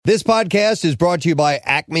This podcast is brought to you by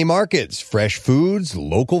Acme Markets, fresh foods,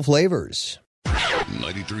 local flavors.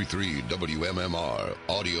 93.3 WMMR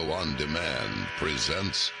Audio on Demand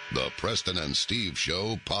presents the Preston and Steve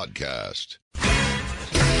Show podcast.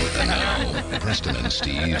 And now, Preston and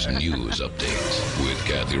Steve's news update with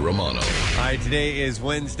Kathy Romano. All right, today is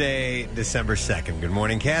Wednesday, December 2nd. Good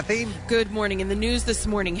morning, Kathy. Good morning. In the news this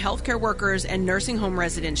morning, healthcare workers and nursing home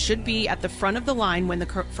residents should be at the front of the line when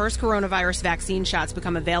the first coronavirus vaccine shots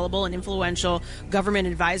become available, an influential government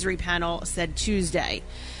advisory panel said Tuesday.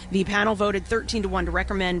 The panel voted 13-1 to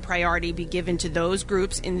recommend priority be given to those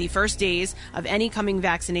groups in the first days of any coming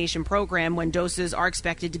vaccination program when doses are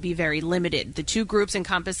expected to be very limited. The two groups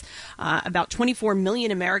encompass about 24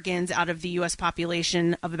 million Americans out of the U.S.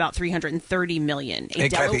 population of about 330 million. Hey,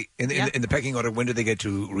 Kathy, in the pecking order, when do they get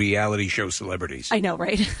to reality show celebrities? I know,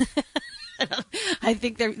 right? I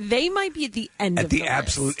think they might be at the end of the list. At the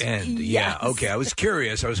absolute end, yes. Yeah. Okay, I was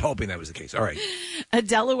curious. I was hoping that was the case. All right. A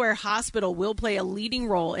Delaware hospital will play a leading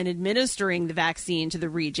role in administering the vaccine to the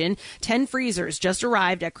region. 10 freezers just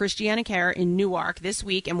arrived at Christiana Care in Newark this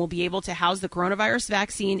week and will be able to house the coronavirus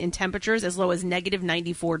vaccine in temperatures as low as negative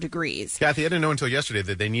 94 degrees. Kathy, I didn't know until yesterday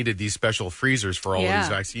that they needed these special freezers for all of these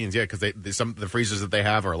vaccines. Yeah, because some of the freezers that they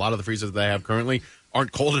have, or a lot of the freezers that they have currently,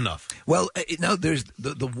 aren't cold enough. Well, no, there's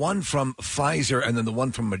the one from Pfizer and then the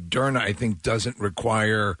one from Moderna, I think, doesn't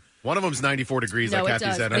require... One of them's 94 degrees, like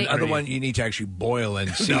Kathy said. The other one you need to actually boil and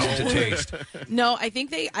season to taste. No, I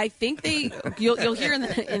think they. You'll hear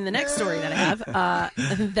in the next story that I have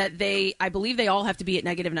that I believe they all have to be at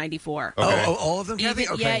negative 94. Okay. Oh, all of them, Kathy?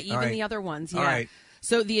 Okay. Yeah, even the other ones. Yeah. All right.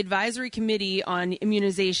 So the Advisory Committee on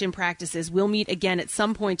Immunization Practices will meet again at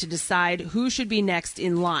some point to decide who should be next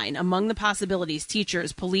in line. Among the possibilities,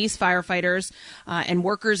 teachers, police, firefighters, and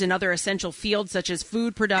workers in other essential fields such as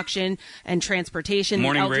food production and transportation.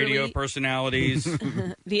 Morning radio personalities.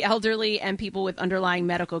 The elderly and people with underlying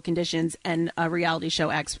medical conditions and reality show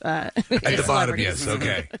at the bottom, yes,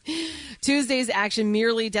 okay. Tuesday's action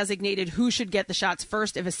merely designated who should get the shots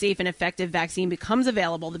first if a safe and effective vaccine becomes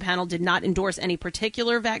available. The panel did not endorse any particular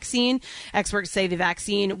vaccine. Experts say the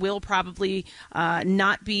vaccine will probably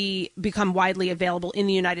not become widely available in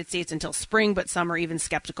the United States until spring, but some are even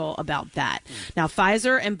skeptical about that. Now,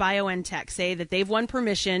 Pfizer and BioNTech say that they've won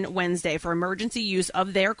permission Wednesday for emergency use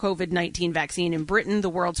of their COVID-19 vaccine in Britain, the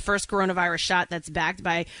world's first coronavirus shot that's backed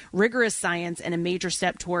by rigorous science and a major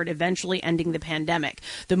step toward eventually ending the pandemic.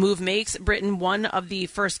 The move makes Britain one of the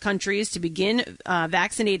first countries to begin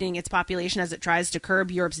vaccinating its population as it tries to curb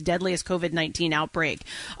Europe's deadliest COVID-19 outbreak.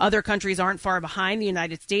 Other countries aren't far behind. The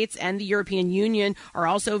United States and the European Union are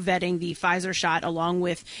also vetting the Pfizer shot along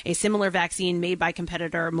with a similar vaccine made by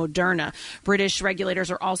competitor Moderna. British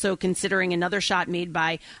regulators are also considering another shot made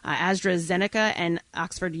by AstraZeneca and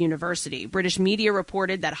Oxford University. British media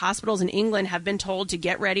reported that hospitals in England have been told to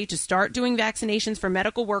get ready to start doing vaccinations for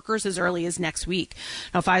medical workers as early as next week.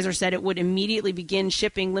 Now, Pfizer said it would immediately begin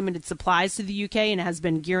shipping limited supplies to the UK and has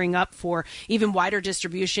been gearing up for even wider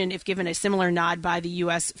distribution if given a similar nod by the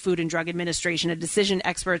U.S. Food and Drug Administration, a decision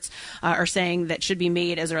experts are saying that should be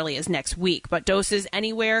made as early as next week. But doses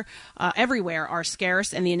everywhere are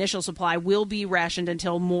scarce, and the initial supply will be rationed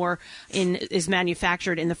until more is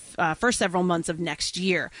manufactured in the first several months of next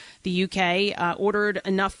year. The U.K. Ordered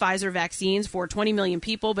enough Pfizer vaccines for 20 million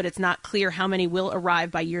people, but it's not clear how many will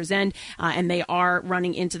arrive by year's end, and they are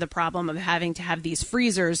running into the problem of having to have these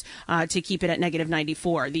freezers to keep it at negative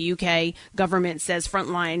 94. The U.K. government says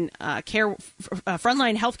frontline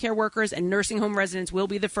healthcare workers and nursing home residents will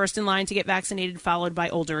be the first in line to get vaccinated, followed by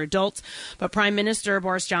older adults. But Prime Minister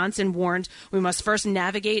Boris Johnson warned we must first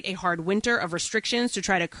navigate a hard winter of restrictions to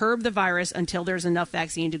try to curb the virus until there's enough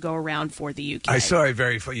vaccine to go around for the UK. I saw a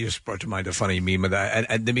you just brought to mind a funny meme of that,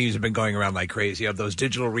 and the memes have been going around like crazy of those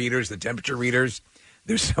digital readers, the temperature readers.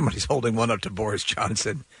 There's somebody's holding one up to Boris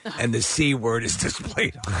Johnson, and the C word is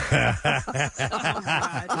displayed on it.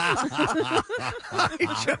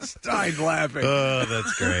 I just died laughing. Oh,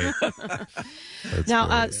 that's great.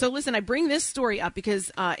 So listen, I bring this story up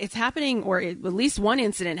because it's happening, or at least one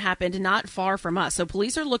incident happened not far from us. So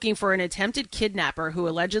police are looking for an attempted kidnapper who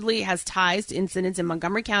allegedly has ties to incidents in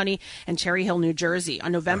Montgomery County and Cherry Hill, New Jersey.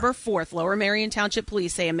 On November 4th, Lower Merion Township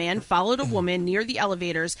police say a man followed a woman near the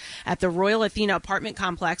elevators at the Royal Athena apartment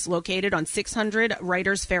complex located on 600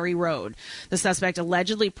 Writers Ferry Road. The suspect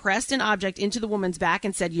allegedly pressed an object into the woman's back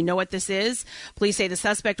and said, "You know what this is?" Police say the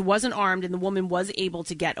suspect wasn't armed and the woman was able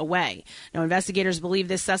to get away. Now, investigators believe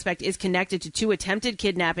this suspect is connected to 2 attempted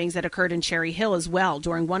kidnappings that occurred in Cherry Hill as well.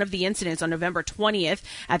 During one of the incidents on November 20th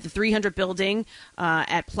at the 300 building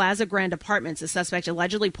at Plaza Grand Apartments, the suspect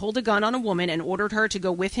allegedly pulled a gun on a woman and ordered her to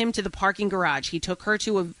go with him to the parking garage. He took her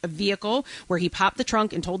to a vehicle where he popped the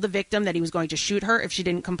trunk and told the victim that he was going to shoot her if she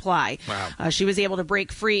didn't comply. Wow. She was able to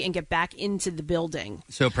break free and get back into the building.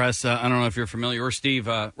 So, Press, I don't know if you're familiar, or Steve,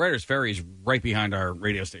 Writers Ferry is right behind our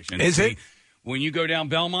radio station. Is it? When you go down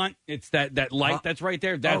Belmont, it's that light that's right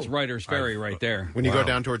there. That's Writers Ferry right there. When you go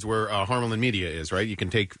down towards where Harlan Media is, right? You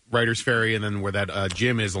can take Writers Ferry and then where that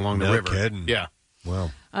gym is along the river. Kidding. Yeah.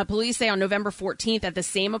 Wow. Police say on November 14th at the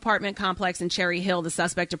same apartment complex in Cherry Hill, the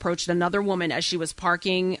suspect approached another woman as she was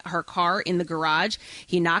parking her car in the garage.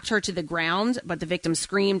 He knocked her to the ground, but the victim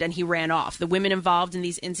screamed and he ran off. The women involved in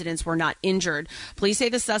these incidents were not injured. Police say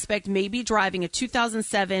the suspect may be driving a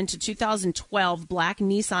 2007 to 2012 black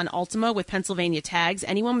Nissan Altima with Pennsylvania tags.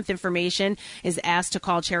 Anyone with information is asked to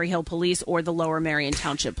call Cherry Hill Police or the Lower Merion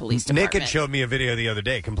Township Police Department. Nick had showed me a video the other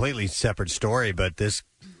day, completely separate story, but this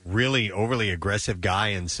really overly aggressive guy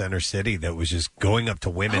in Center City that was just going up to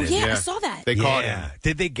women. Oh, and, yeah, I saw that. They caught him.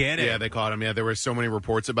 Did they get it? Yeah, they caught him. Yeah, there were so many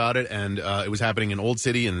reports about it, and it was happening in Old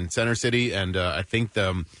City and Center City, and I think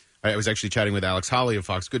I was actually chatting with Alex Holly of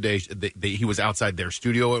Fox Good Day. He was outside their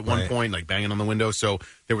studio at one point, like banging on the window, so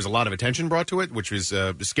there was a lot of attention brought to it, which was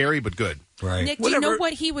scary but good. Right. Nick, do you know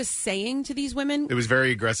what he was saying to these women? It was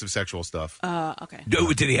very aggressive sexual stuff. Okay.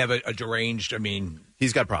 Did he have a deranged,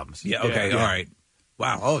 He's got problems. Yeah, okay, all right.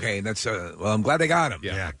 Wow, okay, that's, well, I'm glad they got him.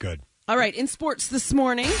 Yeah, good. All right, in sports this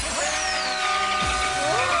morning. Ball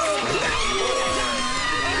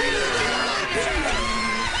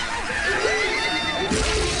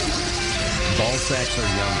sacks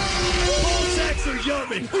are yummy. Ball sacks are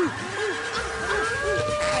yummy.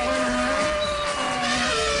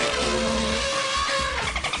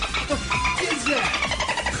 What is that?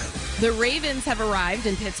 The Ravens have arrived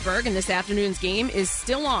in Pittsburgh, and this afternoon's game is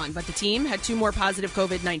still on. But the team had 2 more positive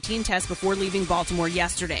COVID-19 tests before leaving Baltimore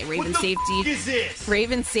yesterday. Ravens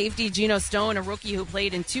safety Geno Stone, a rookie who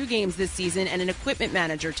played in 2 games this season, and an equipment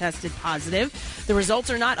manager tested positive. The results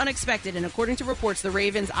are not unexpected, and according to reports, the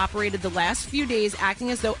Ravens operated the last few days acting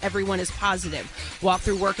as though everyone is positive.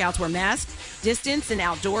 Walkthrough workouts were masked, distance, and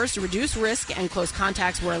outdoors to reduce risk, and close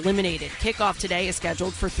contacts were eliminated. Kickoff today is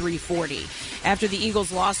scheduled for 3:40. After the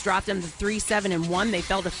Eagles' loss dropped them to 3-7-1, they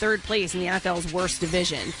fell to 3rd place in the NFL's worst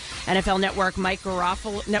division. NFL Network's Mike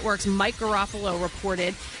Garofalo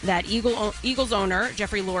reported that Eagles owner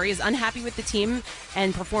Jeffrey Lurie is unhappy with the team,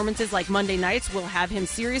 and performances like Monday night's will have him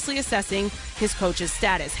seriously assessing his coach's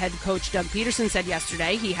status. Head coach Doug Peterson said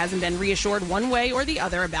yesterday he hasn't been reassured one way or the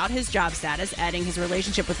other about his job status, adding his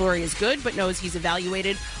relationship with Lurie is good, but knows he's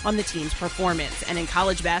evaluated on the team's performance. And in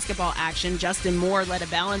college basketball action, Justin Moore led a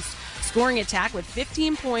balanced scoring attack with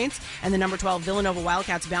 15 points, and the number 12 Villanova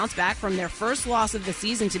Wildcats bounced back from their first loss of the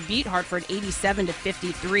season to beat Hartford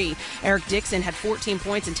 87-53. Eric Dixon had 14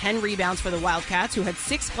 points and 10 rebounds for the Wildcats, who had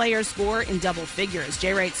 6 players score in double figures.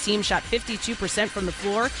 Jay Wright's team shot 52% from the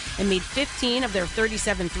floor and made 15 of their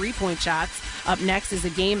 37 three-point shots. Up next is a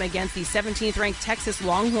game against the 17th-ranked Texas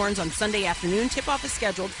Longhorns on Sunday afternoon. Tip-off is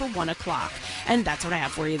scheduled for 1 o'clock. And that's what I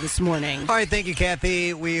have for you this morning. All right, thank you,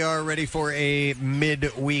 Kathy. We are ready for a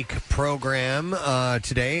midweek program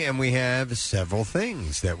today, and we have several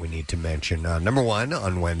things that we need to mention. Number one,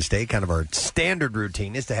 on Wednesday, kind of our standard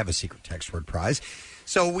routine is to have a secret text word prize.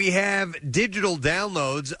 So we have digital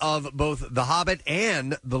downloads of both The Hobbit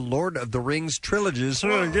and the Lord of the Rings trilogies. So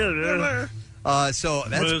that's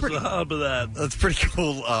pretty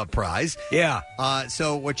cool prize. Yeah.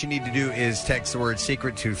 So what you need to do is text the word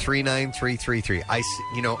secret to 39333.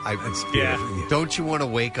 Don't you want to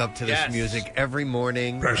wake up to this music every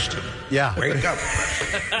morning? Preston. Yeah. Wake up,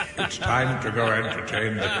 Preston. It's time to go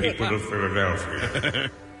entertain the people of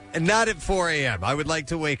Philadelphia. And not at 4 a.m. I would like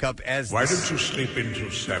to wake up as... Why don't you sleep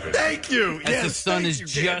until 7? Thank you. As the sun is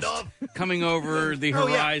just coming over the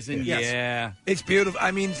horizon. Yes. Yeah. It's beautiful.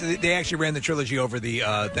 I mean, they actually ran the trilogy over the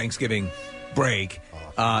Thanksgiving break.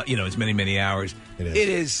 It's many, many hours. It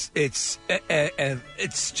is. It's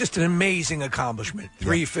just an amazing accomplishment.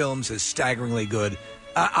 3 films is staggeringly good.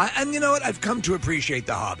 And you know what? I've come to appreciate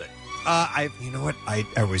The Hobbit. I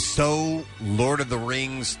was so Lord of the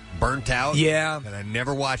Rings burnt out. Yeah. And I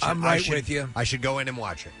never watched it. I'm right with you. I should go in and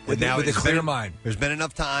watch it. With a clear mind. There's been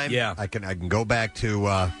enough time. Yeah. I can go back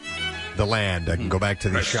to the land. I can go back to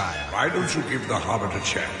the Shire. Why don't you give the Hobbit a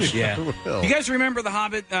chance? Yeah. You guys remember the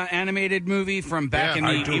Hobbit animated movie from back in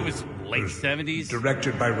I the do. it was late 70s?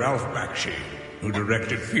 Directed by Ralph Bakshi, who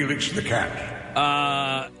directed Felix the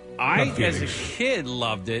Cat. I, Not as a Felix. kid,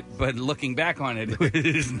 loved it, but looking back on it, it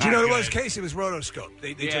is not Do you know what it good. was, Case? It was rotoscoped.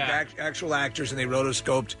 They Yeah. took actual actors and they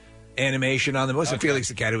rotoscoped animation on them. It wasn't Felix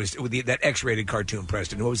the Cat. It was with that X-rated cartoon,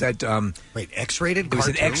 Preston. What was that? Wait, X-rated It was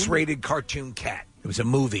an cartoon? X-rated cartoon cat. It was a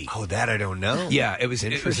movie. Oh, that I don't know. Yeah, it was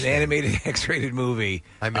an animated X-rated movie.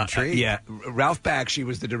 I'm intrigued. Yeah, Ralph Bakshi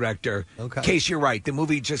was the director. Okay. Case, you're right. The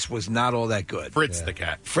movie just was not all that good. Fritz the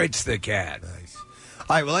cat. Fritz the Cat. Nice.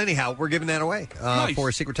 All right, well, anyhow, we're giving that away Nice. for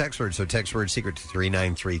a secret text word. So text word secret to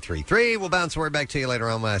 39333. We'll bounce the word back to you later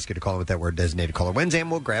on. We'll ask you to call with that word designated caller Wednesday,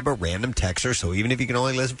 and we'll grab a random texter. So even if you can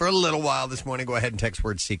only listen for a little while this morning, go ahead and text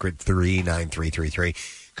word secret 39333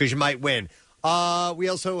 because you might win. We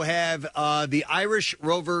also have the Irish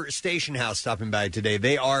Rover Station House stopping by today.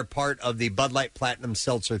 They are part of the Bud Light Platinum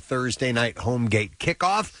Seltzer Thursday night home gate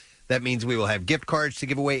kickoff. That means we will have gift cards to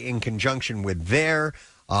give away in conjunction with their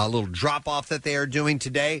little drop-off that they are doing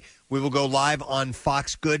today. We will go live on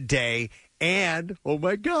Fox Good Day and, oh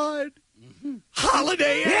my God,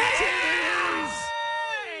 holiday activities!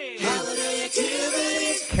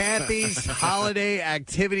 Kathy's holiday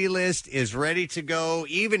activity list is ready to go.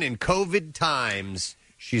 Even in COVID times,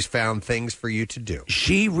 she's found things for you to do.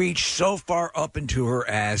 She reached so far up into her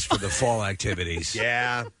ass for the fall activities.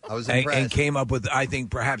 Yeah, I was and impressed. came up with, I think,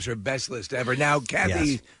 perhaps her best list ever. Now, Kathy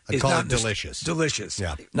Yes. I is call not it in the- delicious. delicious.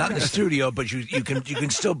 Yeah. Not in the studio, but you can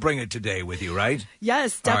still bring it today with you, right?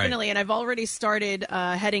 Yes, All right. definitely. And I've already started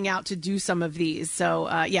heading out to do some of these. So,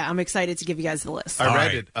 yeah, I'm excited to give you guys the list. I All read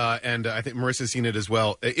right. it, and I think Marissa's seen it as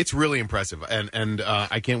well. It's really impressive, and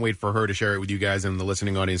I can't wait for her to share it with you guys and the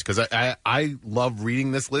listening audience because I love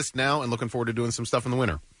reading this list now and looking forward to doing some stuff in the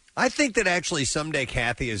winter. I think that actually someday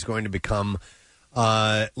Kathy is going to become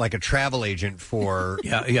like a travel agent for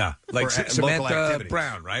Yeah. Like For, local Samantha activities.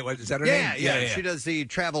 Brown, right? What, is that her yeah, name? yeah, She does the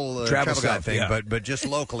travel Travel guide stuff, thing, yeah. but just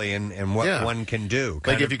locally and what Yeah. one can do. Like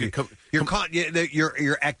Kind if of- you could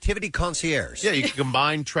your activity concierge. Yeah, you can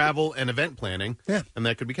combine travel and event planning. Yeah. And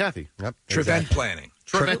that could be Kathy. Yep, Trevent exactly. planning.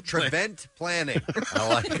 Trevent planning. I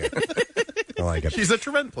like it. I like it. She's a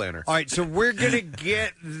Trevent planner. All right, so we're going to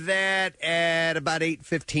get that at about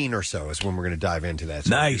 8:15 or so is when we're going to dive into that. So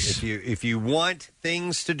Nice. If you want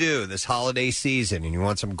things to do this holiday season and you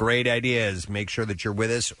want some great ideas, make sure that you're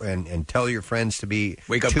with us and tell your friends to be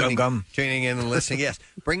Wake up, tuning, Gum Gum. tuning in and listening. Yes,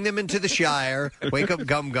 bring them into the Shire. Wake up,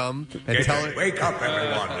 Gum Gum, and tell her. Wake up,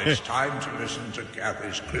 everyone. It's time to listen to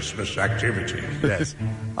Kathy's Christmas activities. Yes,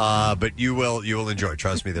 but you will enjoy.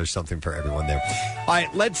 Trust me, there's something for everyone there. All right,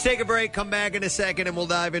 let's take a break. Come back in a second, and we'll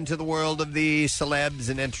dive into the world of the celebs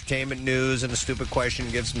and entertainment news and a stupid question.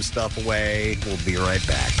 Give some stuff away. We'll be right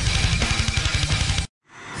back.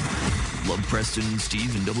 Love Preston and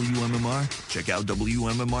Steve and WMMR? Check out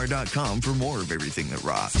WMMR.com for more of everything that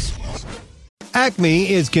rocks. Acme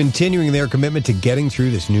is continuing their commitment to getting through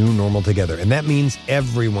this new normal together, and that means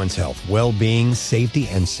everyone's health, well-being, safety,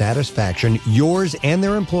 and satisfaction, yours and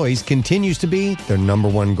their employees, continues to be their number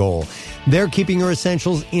one goal. They're keeping your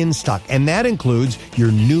essentials in stock, and that includes your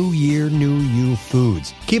New Year, New You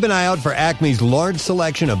foods. Keep an eye out for Acme's large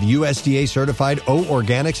selection of USDA-certified O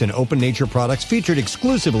Organics and Open Nature products featured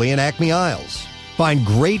exclusively in Acme aisles. Find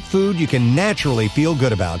great food you can naturally feel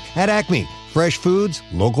good about at Acme. Fresh foods,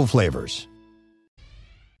 local flavors.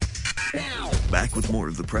 Back with more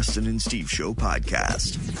of the Preston and Steve Show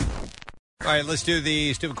podcast. All right, let's do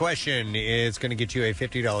the stupid question. It's going to get you a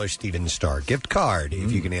 $50 Steven Star gift card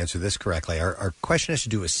if you can answer this correctly. Our question has to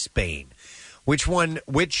do with Spain. Which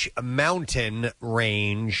mountain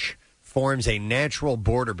range forms a natural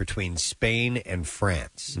border between Spain and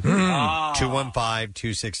France?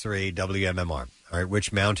 215-263-WMMR. All right,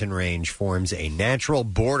 which mountain range forms a natural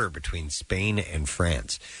border between Spain and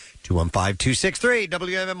France?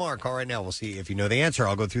 215-263-WMMR. Call right now. We'll see if you know the answer.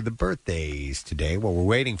 I'll go through the birthdays today while we're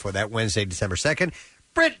waiting for that Wednesday, December 2nd.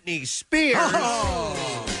 Britney Spears.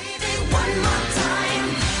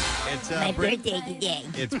 It's My birthday today.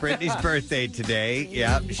 It's Britney's birthday today.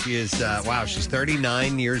 Yeah, she is, she's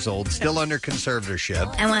 39 years old, still under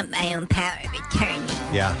conservatorship. I want my own power of attorney.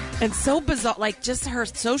 Yeah. And so bizarre, like just her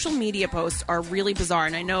social media posts are really bizarre.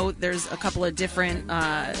 And I know there's a couple of different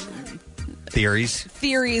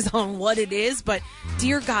theories on what it is, but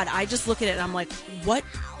dear God, I just look at it and I'm like, what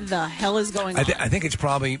the hell is going on? I think it's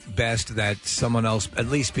probably best that someone else at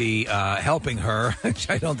least be helping her.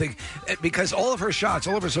 I don't think, because all of her shots,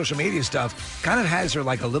 all of her social media stuff kind of has her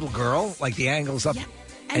like a little girl, like the angles up. Yeah.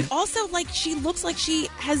 And also, like, she looks like she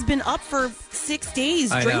has been up for 6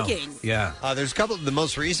 days drinking. Yeah. There's a couple of the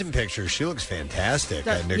most recent pictures. She looks fantastic.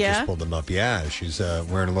 Nick yeah? just pulled them up. Yeah, she's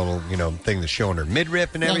wearing a little, thing that's showing her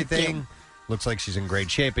midriff and everything. Looks like she's in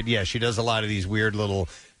great shape. And yeah, she does a lot of these weird little.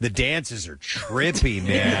 The dances are trippy,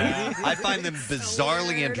 man. I find them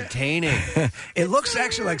bizarrely entertaining. It looks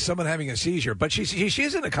actually like someone having a seizure, but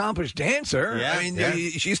she's an accomplished dancer. Yeah, I mean,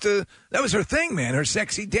 she used to. That was her thing, man. Her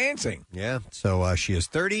sexy dancing. Yeah. So she is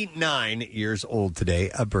 39 years old today.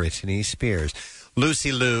 Britney Spears.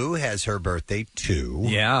 Lucy Liu has her birthday too.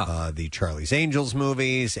 Yeah. The Charlie's Angels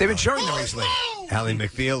movies. They've been showing them recently. Ally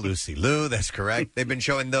McBeal, Lucy Liu. That's correct. They've been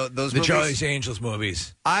showing those movies. Charlie's Angels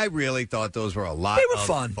movies. I really thought those were a lot. They were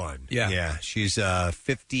fun. Yeah. Yeah. She's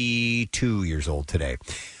 52 years old today.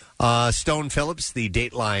 Stone Phillips, the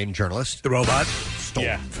Dateline journalist, the robot.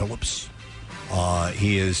 Stone Phillips.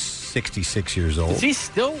 He is 66 years old. Is he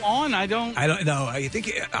still on? I don't know.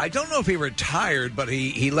 I don't know if he retired, but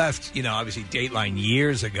he left. Obviously Dateline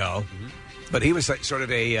years ago. Mm-hmm. But he was sort of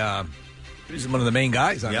he was one of the main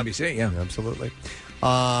guys on NBC. Yeah, absolutely.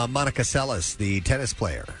 Monica Seles, the tennis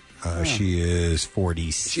player. She is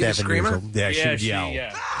 47 years old. Yeah, she would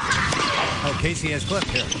yell. Oh, Casey has clip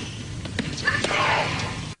here.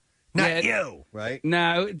 Not you, right?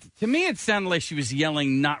 No, to me it sounded like she was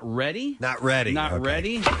yelling, "Not ready." Not ready. Not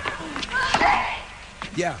ready.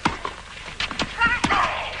 Yeah.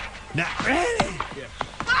 Not ready.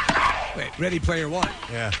 Yeah. Wait, Ready Player One.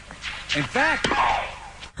 Yeah. In fact,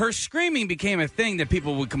 her screaming became a thing that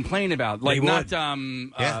people would complain about. Like not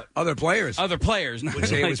other players. Other players. Would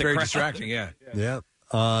say it was very distracting. Yeah.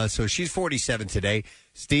 So she's 47 today.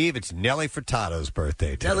 Steve, it's Nelly Furtado's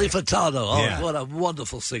birthday today. Nelly Furtado. Oh, Yeah. what a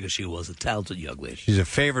wonderful singer she was. A talented young lady. She's a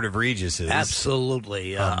favorite of Regis's.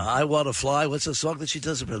 Absolutely. I Want to Fly. What's the song that she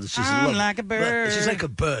does about it? She's I'm like a bird. She's like a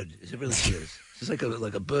bird. She really is. She's like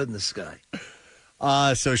a bird in the sky.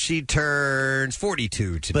 So she turns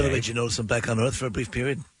 42 today. By the way, did you notice I'm back on Earth for a brief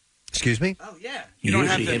period? Excuse me? Oh, yeah. You don't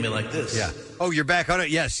usually hear me like this. Yeah. Oh, you're back on it?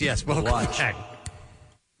 Yes. Welcome Watch. back.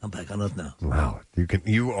 I'm back on Earth now. Wow.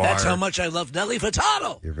 You are. That's how much I love Nelly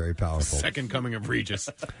Furtado. You're very powerful. Second coming of Regis.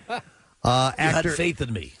 Actor, had faith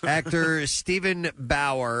in me. Actor Stephen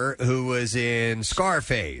Bauer, who was in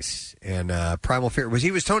Scarface and Primal Fear. He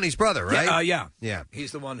was Tony's brother, right? Yeah.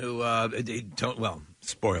 He's the one who,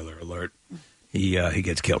 spoiler alert, he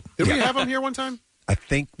gets killed. Did we have him here one time? I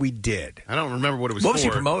think we did. I don't remember what it was What for. was he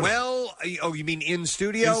promoting? Well, you mean in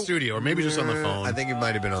studio? In studio, or maybe just on the phone. I think it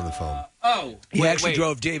might have been on the phone. Oh, He actually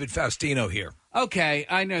drove David Faustino here. Okay,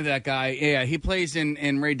 I know that guy. Yeah, he plays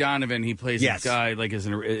in Ray Donovan. He plays Yes. a guy like as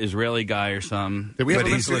an Israeli guy or something. Did we have But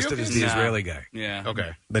him in he's studio? listed as the Israeli guy. Yeah.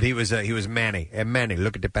 Okay. But he was Manny. And Manny,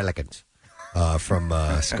 look at the Pelicans from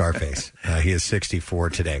Scarface. He is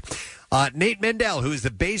 64 today. Nate Mendel, who is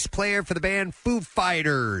the bass player for the band Foo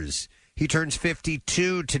Fighters. He turns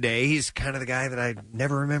 52 today. He's kind of the guy that I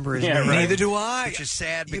never remember his name. Neither do I. Which is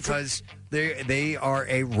sad because they are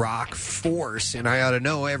a rock force, and I ought to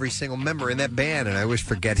know every single member in that band, and I always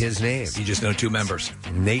forget his name. You just know two members.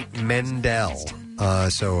 Nate Mendel.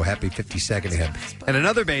 So happy 52nd to him. And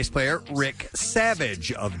another bass player, Rick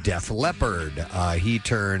Savage of Def Leppard. He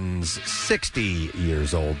turns 60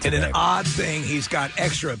 years old today. And an odd thing, he's got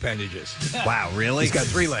extra appendages. Wow, really? He's got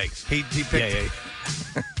 3 legs. He picked...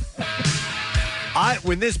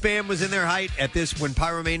 When this band was in their height when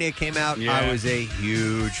Pyromania came out, I was a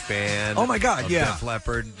huge fan. Oh my God, of yeah. Def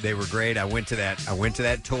Leppard. They were great. I went to that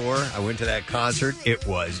tour. I went to that concert. It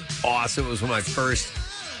was awesome. It was one of my first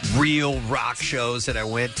real rock shows that I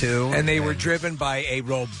went to. And they were driven by a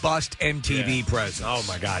robust MTV presence. Oh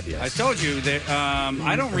my God, yes. I told you that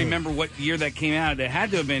I don't remember what year that came out. It had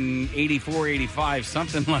to have been 84, 85,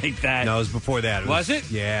 something like that. No, it was before that. Was it?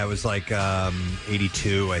 Yeah, it was like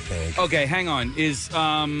 82, I think. Okay, hang on. Is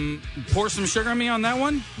Pour Some Sugar on Me on that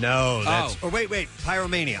one? No, that's... Oh, wait.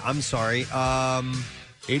 Pyromania. I'm sorry.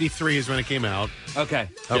 83 is when it came out. Okay.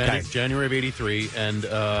 January of 83,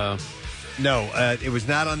 and... No, it was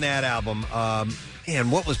not on that album. Man,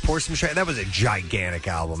 what was Pour Some Sugar? That was a gigantic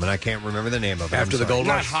album, and I can't remember the name of it. After the Gold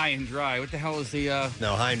Not Rush? High and Dry. What the hell is the...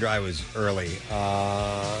 No, High and Dry was early.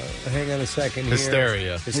 Hang on a second here.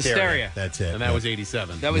 Hysteria. That's it. And that was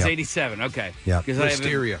 87. That was 87, okay. Yeah. Because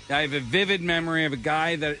Hysteria. I have a vivid memory of a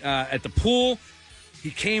guy that at the pool, he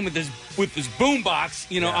came with his boombox,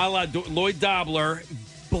 a la Lloyd Dobler,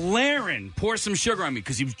 blaring Pour Some Sugar on Me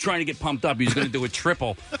because he was trying to get pumped up. He was going to do a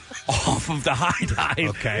triple off of the high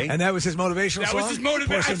dive. Okay. And that was his motivational That song? was his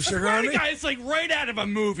motivation. Pour Some Sugar on Me? It's like right out of a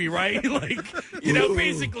movie, right? Like,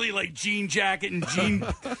 basically like jean jacket and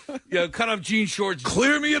cut off jean shorts.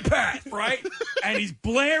 Clear me a path. Right? And he's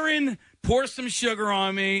blaring pours some sugar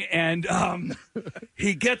on me, and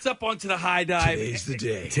he gets up onto the high dive. Today's the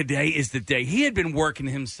day. Today is the day. He had been working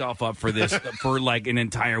himself up for this for like an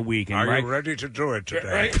entire weekend. Are right? you ready to do it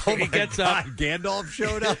today? Right? So he gets up. Gandalf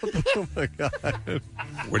showed up. Oh my God!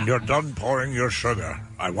 When you're done pouring your sugar,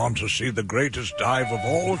 I want to see the greatest dive of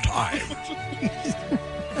all time.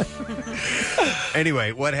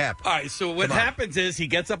 Anyway, what happened? All right, so what happens is he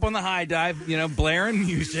gets up on the high dive, blaring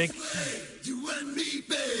music.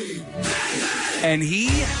 And he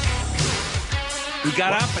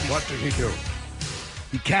got up. And what did he do?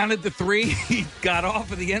 He counted the 3. He got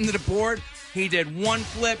off at the end of the board. He did 1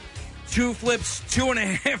 flip, 2 flips,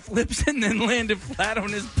 2.5 flips, and then landed flat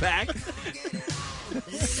on his back.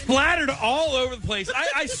 Splattered all over the place.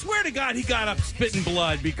 I swear to God, he got up spitting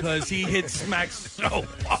blood because he hit smack so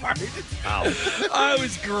hard. Wow. Oh, it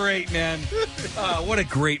was great, man. What a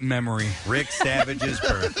great memory. Rick Savage's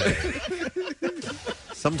birthday.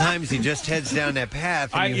 Sometimes he just heads down that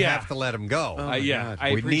path, and you have to let him go.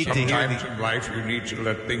 We need to Sometimes in life, you need to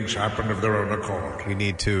let things happen of their own accord. We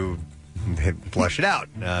need to flush it out.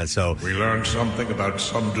 So we learned something about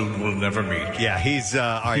some dude we'll never meet. Yeah, he's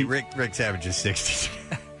all right. Rick Savage is 60.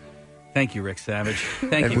 Thank you, Rick Savage.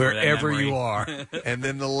 Thank you wherever for that memory. you are. And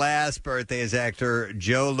then the last birthday is actor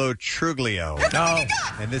Joe Lo Truglio.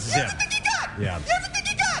 And this is him. Yeah.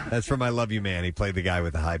 That's from I Love You Man. He played the guy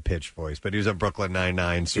with the high-pitched voice. But he was on Brooklyn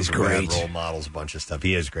Nine-Nine, Superman, Role Models, a bunch of stuff.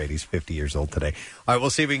 He is great. He's 50 years old today. All right, we'll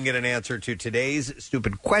see if we can get an answer to today's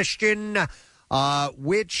stupid question.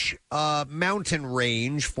 Which mountain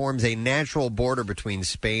range forms a natural border between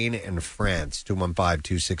Spain and France?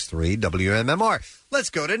 215-263 WMMR. Let's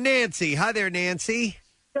go to Nancy. Hi there, Nancy.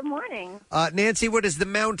 Good morning. Nancy, what is the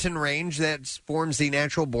mountain range that forms the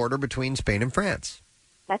natural border between Spain and France?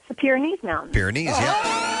 That's the Pyrenees Mountains. Pyrenees, yeah.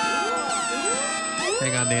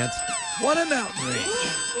 Hang on, Nance. What a mountain range.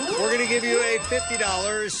 We're going to give you a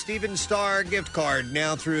 $50 Steven Starr gift card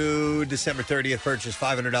now through December 30th. Purchase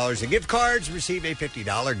 $500 in gift cards, receive a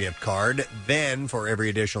 $50 gift card. Then, for every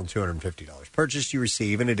additional $250 purchase, you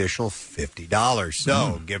receive an additional $50.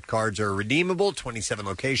 So, gift cards are redeemable, 27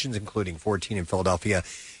 locations, including 14 in Philadelphia.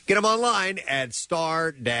 Get them online at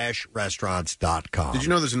star-restaurants.com. Did you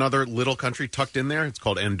know there's another little country tucked in there? It's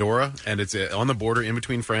called Andorra, and it's on the border in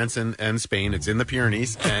between France and Spain. It's in the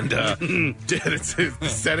Pyrenees, and it's the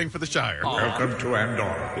setting for the Shire. Welcome to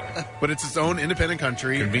Andorra. But it's its own independent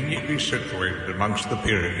country. Conveniently situated amongst the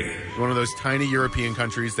Pyrenees. One of those tiny European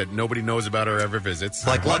countries that nobody knows about or ever visits.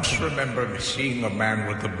 I once remember seeing a man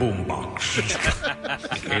with a boombox.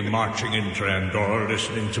 He came marching into Andorra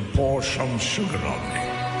listening to Pour Some Sugar on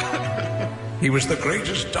Me. He was the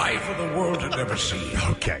greatest diver the world had ever seen.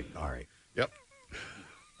 Okay, all right. Yep.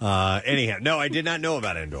 Anyhow, no, I did not know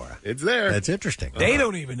about Andorra. It's there. That's interesting. They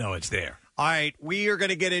don't even know it's there. All right, we are going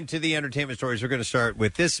to get into the entertainment stories. We're going to start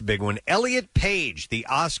with this big one. Elliot Page, the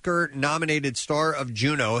Oscar-nominated star of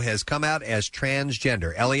Juno, has come out as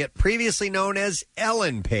transgender. Elliot, previously known as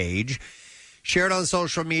Ellen Page, shared on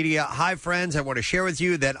social media, "Hi, friends. I want to share with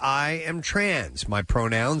you that I am trans. My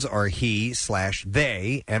pronouns are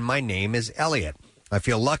he/they, and my name is Elliot. I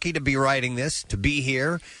feel lucky to be writing this, to be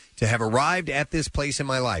here, to have arrived at this place in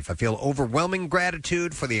my life. I feel overwhelming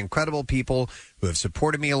gratitude for the incredible people who have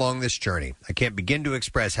supported me along this journey. I can't begin to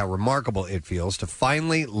express how remarkable it feels to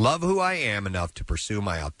finally love who I am enough to pursue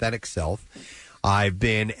my authentic self. I've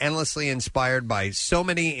been endlessly inspired by so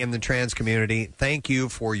many in the trans community. Thank you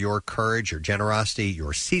for your courage, your generosity,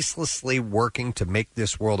 your ceaselessly working to make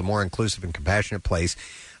this world a more inclusive and compassionate place.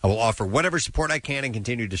 I will offer whatever support I can and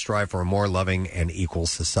continue to strive for a more loving and equal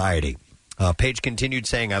society." Paige continued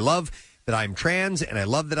saying, "I love that I'm trans and I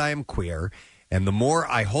love that I am queer. And the more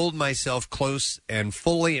I hold myself close and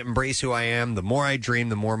fully embrace who I am, the more I dream,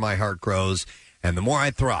 the more my heart grows, and the more I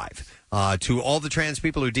thrive. To all the trans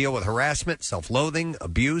people who deal with harassment, self-loathing,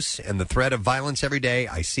 abuse, and the threat of violence every day,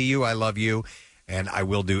 I see you, I love you, and I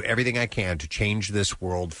will do everything I can to change this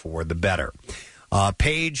world for the better."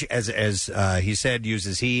 Paige, as he said,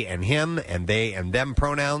 uses he and him and they and them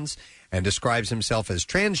pronouns and describes himself as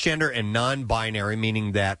transgender and non-binary,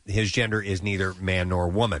 meaning that his gender is neither man nor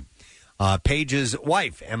woman. Paige's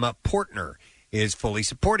wife, Emma Portner, is fully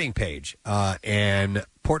supporting Paige. And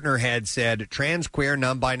Portner had said, "Trans, queer,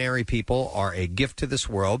 non-binary people are a gift to this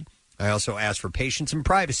world. I also ask for patience and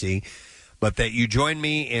privacy, but that you join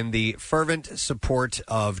me in the fervent support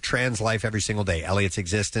of trans life every single day. Elliot's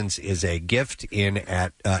existence is a gift in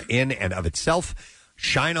and of itself.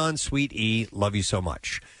 Shine on, sweet E. Love you so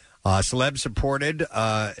much." Celebs supported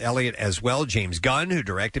Elliot as well. James Gunn, who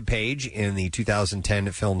directed Paige in the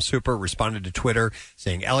 2010 film Super, responded to Twitter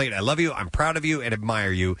saying, Elliot, I love you, I'm proud of you, and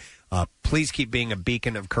admire you. Please keep being a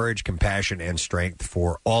beacon of courage, compassion, and strength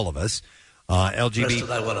for all of us. LGBT.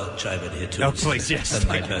 Preston, I want to chime in here, too. Oh, please, yes. Send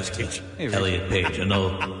my best to Elliot Page. I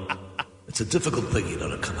know it's a difficult thing,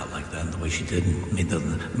 to come out like that and the way she did.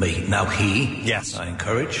 I mean, now yes. I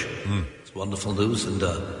encourage. It's wonderful news, and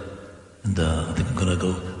I think I'm going to go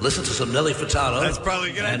listen to some Nelly Furtado. That's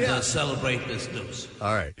probably a good idea. And celebrate this news.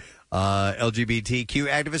 All right. LGBTQ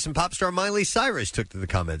activist and pop star Miley Cyrus took to the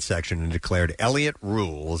comments section and declared Elliot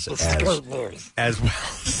rules as well.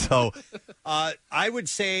 So I would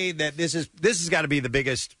say that this has got to be the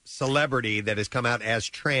biggest celebrity that has come out as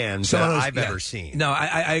trans that I've ever seen. No,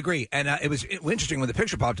 I agree. And it was interesting when the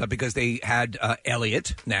picture popped up because they had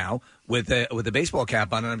Elliot now with the baseball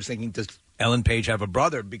cap on, and I was thinking, does Ellen Page have a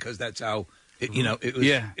brother? Because that's how, it was.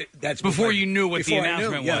 Yeah. That's before you knew what the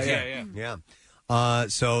announcement was. Yeah.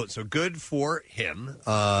 So good for him.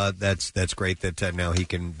 That's great that now he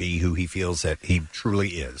can be who he feels that he truly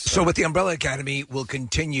is. So with the Umbrella Academy,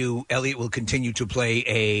 Elliot will continue to play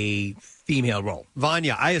a female role.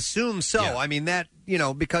 Vanya, I assume so. Yeah. I mean that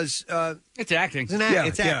because it's acting.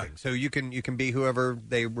 It's acting. So you can be whoever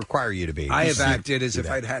they require you to be. I have acted as if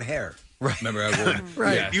I'd had hair. Right. Remember, I wore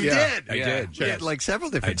right. Yeah. You did. I did. You had like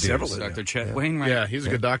several different dudes. Dr. Chet Wainwright. Yeah, he's a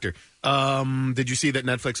good doctor. Did you see that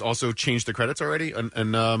Netflix also changed the credits already? No.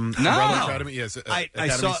 Umbrella Academy? Yes.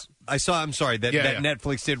 I saw. I'm sorry that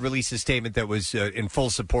Netflix did release a statement that was in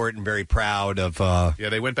full support and very proud of. Yeah,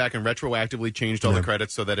 they went back and retroactively changed all the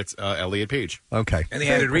credits so that it's Elliot Page. Okay, and they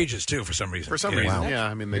added Regis too for some reason. For some reason, yeah.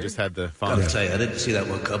 I mean, they just had the font. Gotta tell you, I didn't see that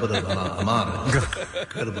one coming. I'm on it.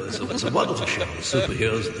 Incredible. It's a wonderful show. The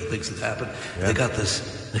superheroes, the things that happen. Yeah. They got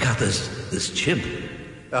this chimp.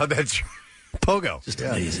 Oh, that's Pogo. Just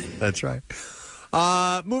amazing. That's right.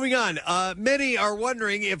 Moving on. Many are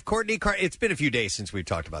wondering if it's been a few days since we've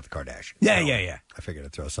talked about the Kardashians. Yeah. I figured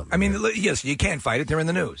I'd throw something. I mean, yes, you can't fight it. They're in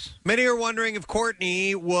the news. Many are wondering if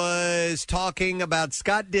Kourtney was talking about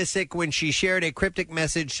Scott Disick when she shared a cryptic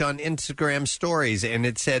message on Instagram stories, and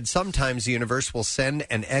it said, sometimes the universe will send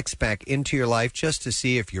an ex back into your life just to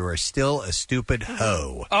see if you are still a stupid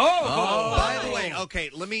hoe. Oh! By the way, okay,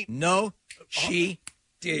 let me... No, she...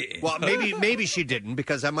 did. Well, maybe she didn't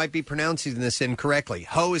because I might be pronouncing this incorrectly.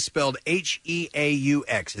 Hoe is spelled Heaux.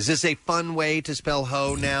 Is this a fun way to spell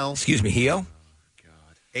hoe now? Excuse me, Heo?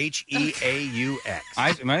 Heaux.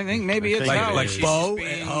 I think maybe it's hoe. Like Bo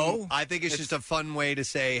and Ho? I think it's just a fun way to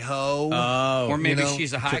say hoe. Or maybe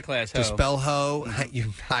she's a high-class hoe. To spell hoe,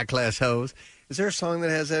 you high-class hoes. Is there a song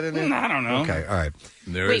that has that in it? I don't know. Okay, all right.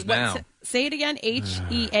 There is now. Say it again.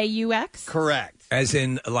 Heaux. Correct. As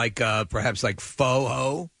in, perhaps like faux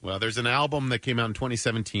hoe? Well, there's an album that came out in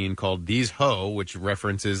 2017 called These Ho, which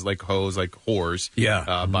references like hoes, like whores.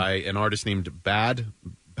 Yeah. By an artist named Babel,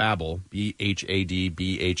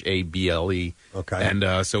 BHADBHABLE. Okay.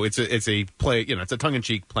 And so it's a play, it's a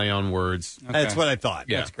tongue-in-cheek play on words. Okay. That's what I thought.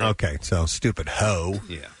 Yeah. That's great. Okay, so stupid hoe.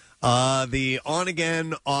 Yeah. The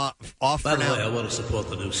on-again, off By for the now. way, I want to support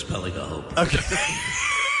the new spelling of hope. Okay.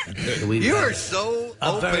 You are so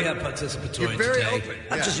I'm open. very participatory You're very today. open.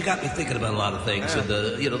 Yeah. You got me thinking about a lot of things, and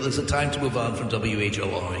there's a time to move on from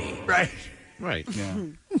WHORE. Right. Yeah.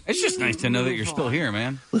 It's just nice to know that you're still here,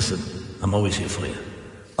 man. Listen, I'm always here for you.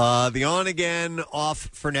 The on-again,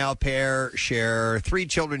 off-for-now pair share 3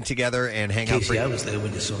 children together and hang out. Casey, I was there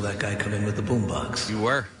when you saw that guy come in with the boombox. You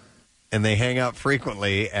were. And they hang out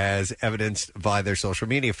frequently, as evidenced by their social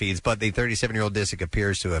media feeds. But the 37-year-old Disick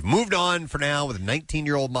appears to have moved on for now with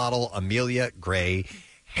 19-year-old model Amelia Gray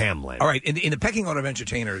Hamlin. All right, in the pecking order of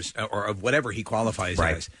entertainers, or of whatever he qualifies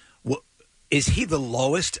as, is he the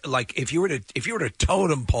lowest? Like, if you were to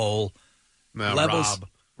totem pole levels,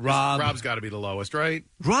 Rob's got to be the lowest, right?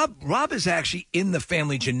 Rob is actually in the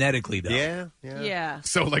family genetically, though. Yeah.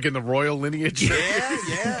 So, like in the royal lineage.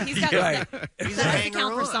 Yeah. He's got He's to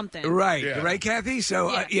count for something. Right, Kathy.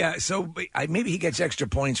 So so maybe he gets extra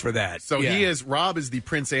points for that. So Rob is the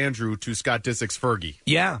Prince Andrew to Scott Disick's Fergie.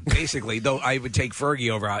 Yeah, basically. Though I would take Fergie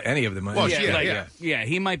over any of them. Well,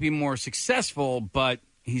 he might be more successful, but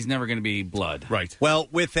he's never going to be blood. Right. Well,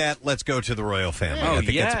 with that, let's go to the royal family. I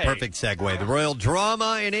think that's a perfect segue. The royal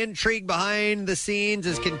drama and intrigue behind the scenes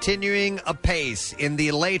is continuing apace. In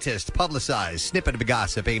the latest publicized snippet of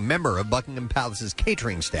gossip, a member of Buckingham Palace's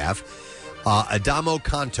catering staff, Adamo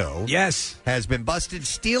Canto, has been busted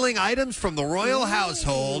stealing items from the royal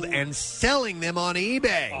household and selling them on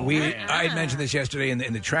eBay. I had mentioned this yesterday in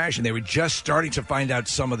the trash, and they were just starting to find out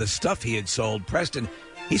some of the stuff he had sold. Preston,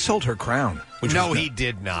 he sold her crown. No, he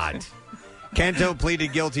did not. Kanto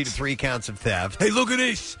pleaded guilty to 3 counts of theft. Hey, look at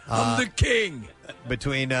this. I'm the king.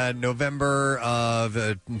 Between November of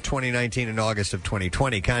 2019 and August of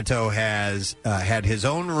 2020, Kanto has had his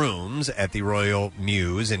own rooms at the Royal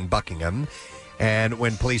Mews in Buckingham. And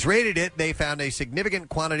when police raided it, they found a significant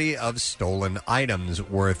quantity of stolen items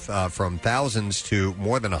worth from thousands to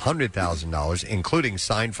more than $100,000, including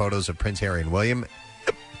signed photos of Prince Harry and William.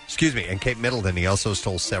 And Kate Middleton. He also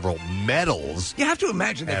stole several medals. You have to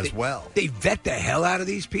imagine that as well. They vet the hell out of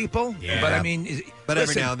these people. Yeah. But I mean,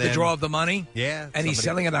 every now and then, the draw of the money. Yeah. And he's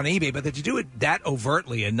selling it on eBay. But to do it that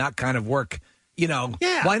overtly and not kind of work,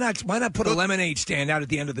 why not put a lemonade stand out at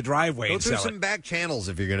the end of the driveway Go and through sell some it? back channels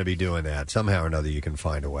if you're going to be doing that. Somehow or another, you can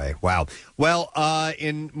find a way. Wow. Well,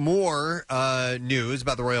 in more news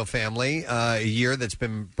about the royal family, a year that's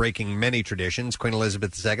been breaking many traditions, Queen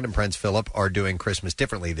Elizabeth II and Prince Philip are doing Christmas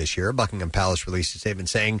differently this year. Buckingham Palace released a statement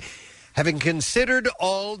saying, having considered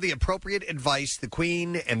all the appropriate advice, the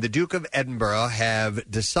Queen and the Duke of Edinburgh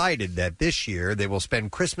have decided that this year they will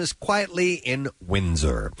spend Christmas quietly in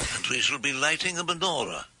Windsor. And we shall be lighting a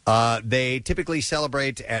menorah. They typically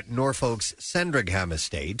celebrate at Norfolk's Sandringham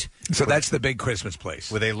estate. So that's the big Christmas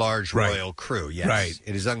place. With a large Right. royal crew, yes. Right.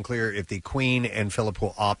 It is unclear if the Queen and Philip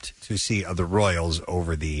will opt to see other royals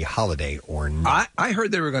over the holiday or not. I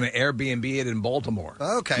heard they were going to Airbnb it in Baltimore.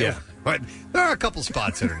 Okay. Yeah. But there are a couple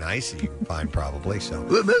spots that are nice that you can find probably. So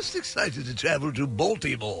We're most excited to travel to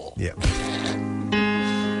Baltimore. Yeah.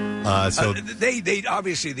 They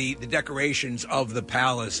obviously the decorations of the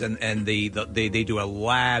palace and they do a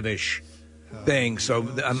lavish thing, so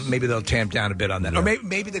maybe they'll tamp down a bit on that, or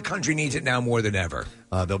maybe the country needs it now more than ever.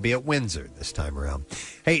 They'll be at Windsor this time around.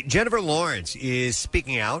 Hey, Jennifer Lawrence is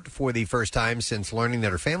speaking out for the first time since learning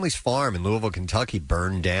that her family's farm in Louisville, Kentucky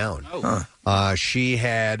burned down. She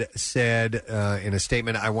had said in a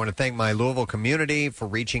statement, I want to thank my Louisville community for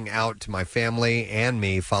reaching out to my family and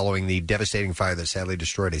me following the devastating fire that sadly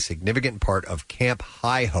destroyed a significant part of Camp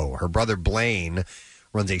Hi-Ho. Her brother Blaine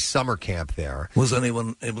runs a summer camp there. Was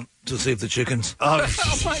anyone able to save the chickens? Oh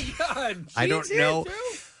my God! I don't know.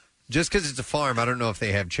 Just because it's a farm, I don't know if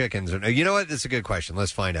they have chickens or no. You know what? That's a good question.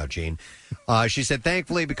 Let's find out, Gene. She said,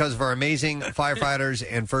 thankfully, because of our amazing firefighters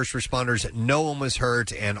and first responders, no one was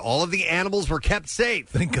hurt and all of the animals were kept safe.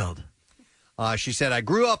 Thank God. She said, I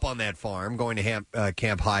grew up on that farm, going to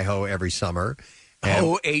Camp Hi-Ho every summer.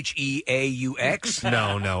 Hoheaux?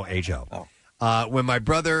 No, H-O. When my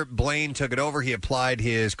brother Blaine took it over, he applied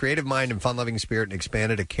his creative mind and fun-loving spirit and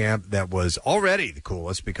expanded a camp that was already the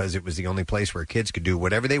coolest because it was the only place where kids could do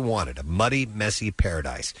whatever they wanted, a muddy, messy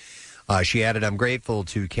paradise. She added, I'm grateful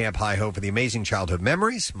to Camp Hi-Ho for the amazing childhood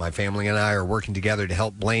memories. My family and I are working together to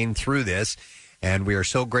help Blaine through this, and we are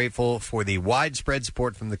so grateful for the widespread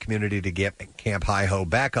support from the community to get Camp Hi-Ho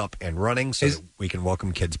back up and running so that we can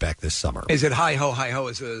welcome kids back this summer. Is it Hi-Ho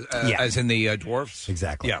as in the dwarfs?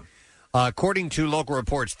 Exactly. Yeah. According to local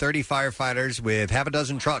reports, 30 firefighters with half a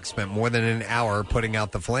dozen trucks spent more than an hour putting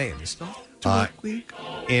out the flames.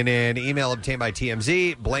 In an email obtained by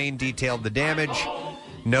TMZ, Blaine detailed the damage,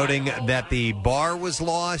 noting that the bar was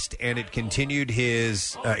lost and it contained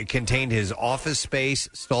his office space,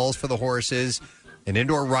 stalls for the horses, an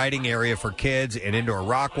indoor riding area for kids, an indoor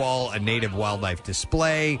rock wall, a native wildlife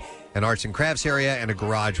display, an arts and crafts area, and a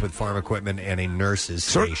garage with farm equipment and a nurse's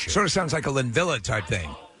station. Sort of sounds like a Linvilla type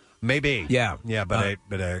thing. Maybe. Yeah. Yeah, but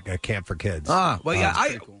a camp for kids.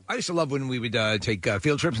 I used to love when we would take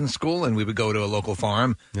field trips in school and we would go to a local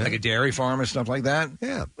farm, like a dairy farm or stuff like that.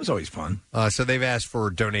 Yeah. It was always fun. So they've asked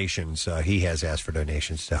for donations. He has asked for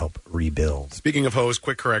donations to help rebuild. Speaking of hose,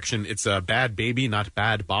 quick correction. It's a Bad Baby, not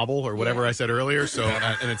Bad Bobble or whatever I said earlier. So,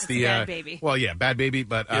 and it's the... Bad Baby. Well, yeah, Bad Baby,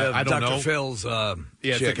 but I don't Dr. know. Phil's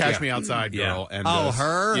it's the Catch Me Outside girl. And,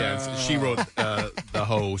 her? Yeah, she wrote the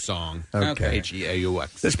Ho song. Okay.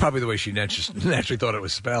 H-E-A-U-X. That's probably the way she naturally thought it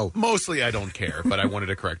was spelled. Mostly I don't care, but I wanted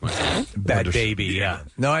to correct myself. Bad Baby, yeah.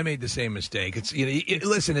 No, I made the same mistake. It's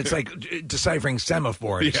listen, it's like deciphering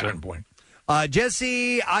semaphore at a certain point.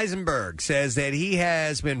 Jesse Eisenberg says that he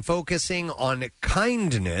has been focusing on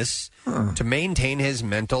kindness to maintain his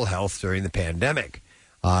mental health during the pandemic.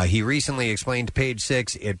 He recently explained to Page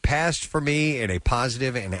 6, it passed for me in a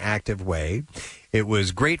positive and active way. It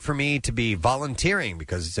was great for me to be volunteering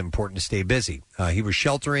because it's important to stay busy. He was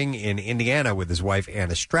sheltering in Indiana with his wife,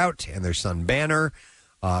 Anna Strout, and their son, Banner,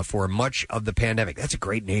 for much of the pandemic. That's a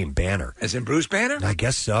great name, Banner. As in Bruce Banner? I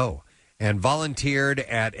guess so. And volunteered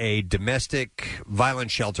at a domestic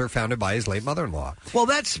violence shelter founded by his late mother-in-law. Well,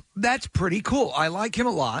 that's pretty cool. I like him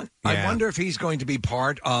a lot. Yeah. I wonder if he's going to be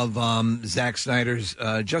part of Zack Snyder's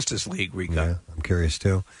Justice League, Rika. Yeah, I'm curious,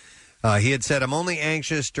 too. He had said, I'm only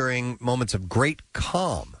anxious during moments of great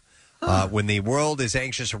calm. When the world is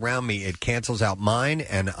anxious around me, it cancels out mine,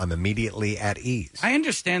 and I'm immediately at ease. I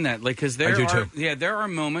understand that, like, because there are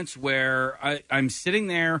moments where I'm sitting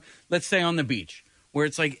there, let's say on the beach, where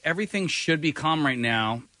it's like everything should be calm right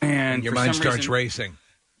now, and your for mind some starts reason, racing.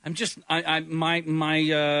 I'm just my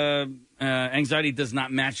anxiety does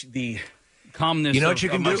not match the calmness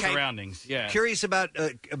of my surroundings. Yeah, Curious about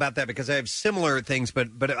that because I have similar things,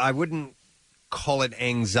 but I wouldn't call it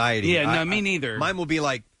anxiety. Yeah, no, me neither. Mine will be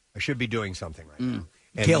like, I should be doing something right now.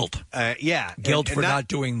 And, Guilt. Guilt for not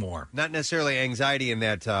doing more. Not necessarily anxiety in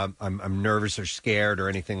that I'm nervous or scared or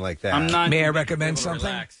anything like that. I'm not. May I recommend something?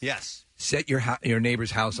 Relax. Yes. Set your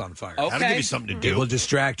neighbor's house on fire. Okay. That'll give you something to do. It will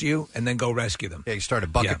distract you, and then go rescue them. Yeah, you start a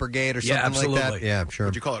bucket brigade or something absolutely. like that. Yeah, sure.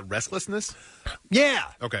 Would you call it restlessness? Yeah.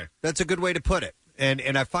 Okay. That's a good way to put it.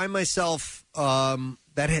 And I find myself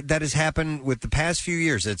that has happened with the past few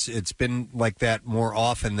years. It's been like that more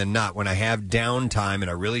often than not when I have downtime and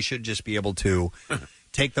I really should just be able to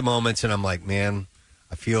take the moments and I'm like, man,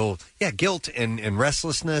 I feel guilt and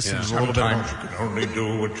restlessness and a little bit. Sometimes you can only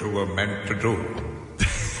do what you were meant to do.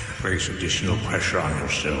 Place additional pressure on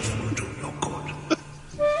yourself will do no good.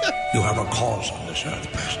 You have a cause on this earth,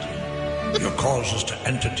 Preston. Your cause is to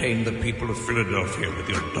entertain the people of Philadelphia with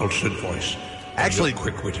your dulcet voice. Actually,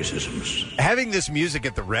 quick witticisms. Having this music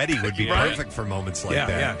at the ready would be perfect for moments like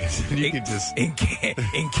that. Yeah. You could just in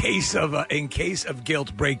case of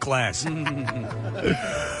guilt, break glass.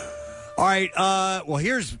 All right. Well,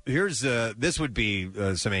 here's this would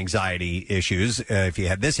be some anxiety issues if you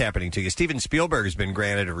had this happening to you. Steven Spielberg has been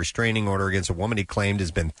granted a restraining order against a woman he claimed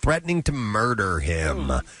has been threatening to murder him.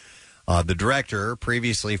 The director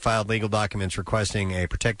previously filed legal documents requesting a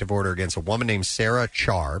protective order against a woman named Sarah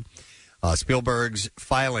Char. Spielberg's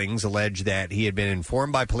filings allege that he had been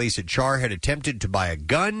informed by police that Char had attempted to buy a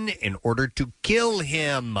gun in order to kill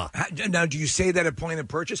him. Now, do you say that at point of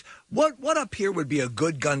purchase? What up here would be a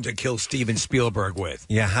good gun to kill Steven Spielberg with?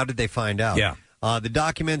 Yeah, how did they find out? Yeah. The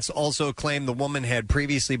documents also claim the woman had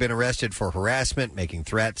previously been arrested for harassment, making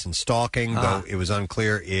threats, and stalking, though it was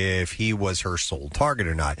unclear if he was her sole target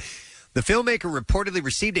or not. The filmmaker reportedly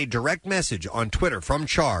received a direct message on Twitter from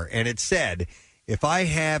Char, and it said, "If I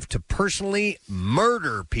have to personally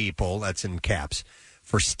murder people," that's in caps,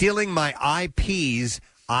 "for stealing my IPs,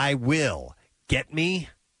 I will. Get me?"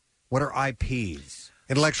 What are IPs?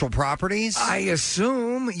 Intellectual properties? I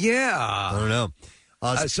assume, yeah. I don't know.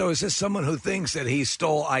 So is this someone who thinks that he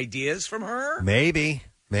stole ideas from her? Maybe.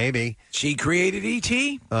 She created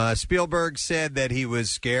E.T.? Spielberg said that he was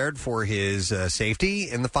scared for his safety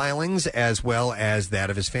in the filings as well as that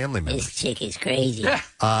of his family members. This chick is crazy.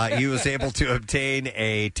 He was able to obtain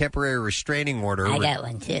a temporary restraining order. I got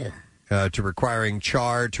one, too. To requiring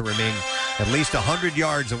Char to remain at least 100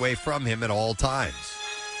 yards away from him at all times.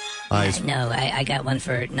 No, I got one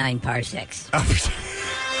for 9 parsecs.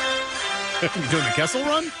 Doing the Kessel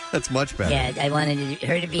Run? That's much better. Yeah, I wanted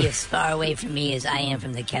her to be as far away from me as I am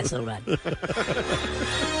from the Kessel Run.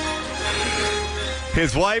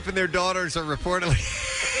 His wife and their daughters are reportedly...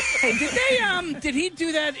 Hey, did he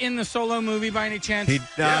do that in the Solo movie by any chance? He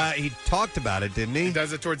talked about it, didn't he? He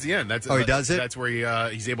does it towards the end. He does it? That's where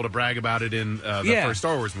he's able to brag about it in the first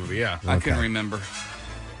Star Wars movie, yeah. I couldn't remember.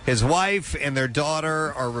 His wife and their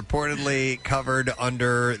daughter are reportedly covered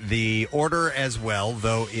under the order as well,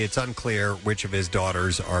 though it's unclear which of his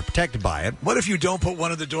daughters are protected by it. What if you don't put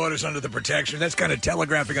one of the daughters under the protection? That's kind of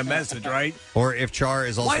telegraphing a message, right? Or if Char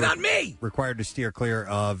is also Why not me? required to steer clear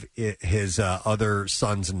of his other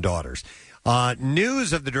sons and daughters.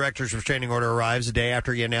 News of the director's restraining order arrives a day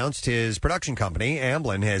after he announced his production company,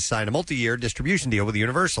 Amblin, has signed a multi-year distribution deal with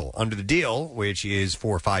Universal. Under the deal, which is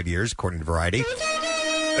for 5 years, according to Variety,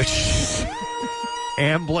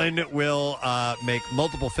 Amblin will make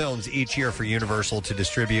multiple films each year for Universal to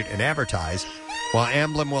distribute and advertise, while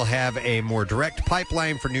Amblin will have a more direct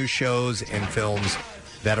pipeline for new shows and films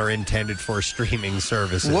that are intended for streaming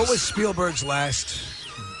services. What was Spielberg's last?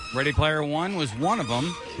 Ready Player One was one of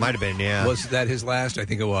them. Might have been, yeah. Was that his last? I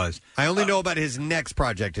think it was. I only know about his next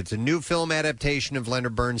project. It's a new film adaptation of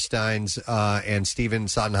Leonard Bernstein's and Stephen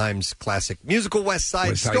Sondheim's classic musical West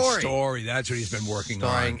Side Story. That's what he's been working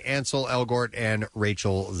starring on. Ansel Elgort and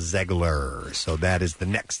Rachel Zegler. So that is the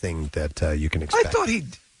next thing that you can expect. I thought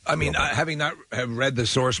having not have read the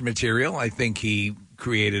source material, I think he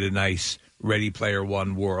created a nice Ready Player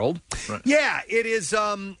One world. Yeah, it is.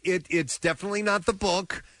 It's definitely not the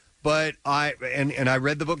book. But I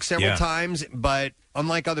read the book several times, but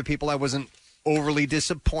unlike other people, I wasn't overly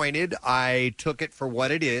disappointed. I took it for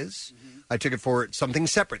what it is. I took it for something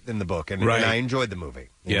separate than the book, and I enjoyed the movie.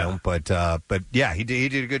 You know? But yeah, he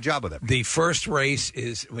did a good job with it. The first race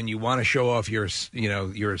is when you want to show off your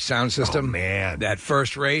sound system. Oh, man, that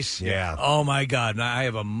first race. Yeah. Oh my God! And I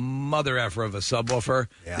have a mother effer of a subwoofer.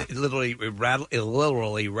 Yeah. It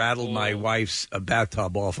literally rattled my wife's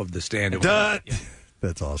bathtub off of the stand.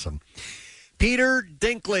 That's awesome. Peter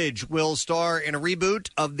Dinklage will star in a reboot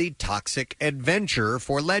of The Toxic Avenger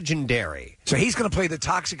for Legendary. So he's going to play the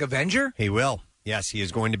Toxic Avenger? He will. Yes, he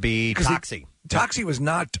is going to be Toxie. Toxie was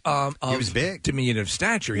not he was big. diminutive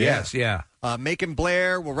stature. Yes, yeah. Macon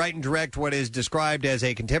Blair will write and direct what is described as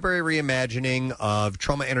a contemporary reimagining of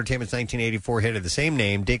Trauma Entertainment's 1984 hit of the same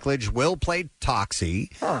name. Dinklage will play Toxie,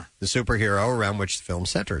 the superhero around which the film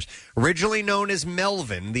centers. Originally known as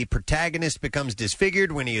Melvin, the protagonist becomes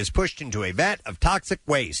disfigured when he is pushed into a vat of toxic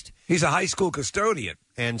waste. He's a high school custodian.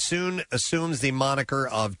 And soon assumes the moniker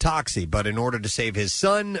of Toxie. But in order to save his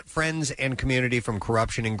son, friends, and community from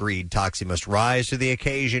corruption and greed, Toxie must rise to the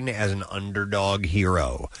occasion as an underdog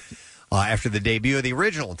hero. After the debut of the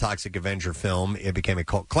original Toxic Avenger film, it became a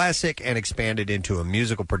cult classic and expanded into a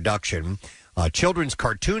musical production, children's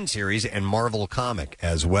cartoon series, and Marvel comic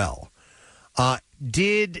as well.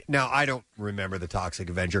 Now, I don't remember the Toxic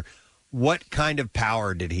Avenger. What kind of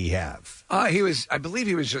power did he have? I believe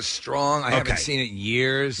he was just strong. I haven't seen it in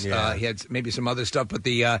years. Yeah. He had maybe some other stuff, but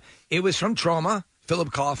it was from Trauma,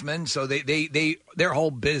 Philip Kaufman. So their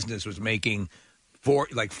whole business was making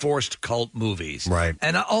forced cult movies, right?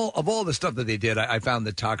 And all the stuff that they did, I found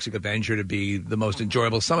the Toxic Avenger to be the most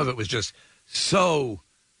enjoyable. Some of it was just so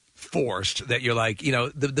forced that you're like,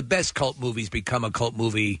 the best cult movies become a cult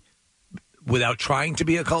movie without trying to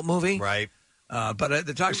be a cult movie, right? But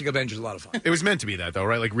the Toxic Avenger is a lot of fun. It was meant to be that, though,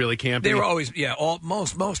 right? Like really campy. They were always,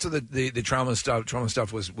 most of the trauma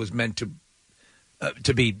stuff was meant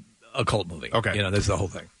to be a cult movie. Okay, that's the whole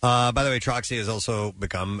thing. By the way, Toxie has also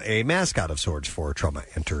become a mascot of sorts for Trauma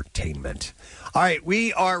Entertainment. All right,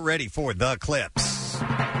 we are ready for the clips.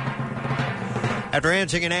 After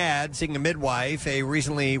answering an ad seeking a midwife, a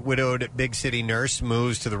recently widowed big city nurse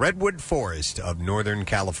moves to the redwood forest of Northern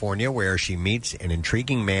California, where she meets an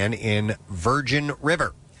intriguing man in Virgin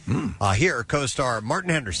River. Here, co-star Martin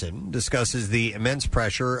Henderson discusses the immense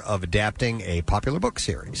pressure of adapting a popular book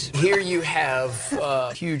series. Here you have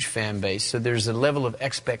a huge fan base, so there's a level of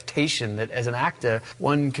expectation that as an actor,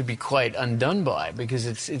 one could be quite undone by, because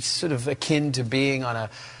it's sort of akin to being on a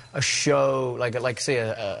show, like say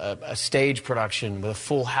a stage production with a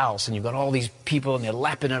full house, and you've got all these people and they're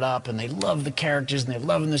lapping it up and they love the characters and they're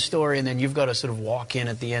loving the story, and then you've got to sort of walk in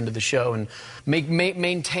at the end of the show and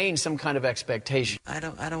maintain some kind of expectation. I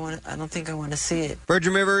don't think I want to see it.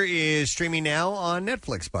 Virgin River is streaming now on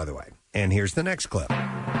Netflix, by the way. And here's the next clip.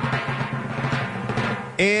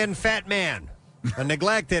 In Fat Man, a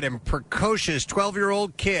neglected and precocious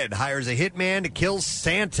 12-year-old kid hires a hitman to kill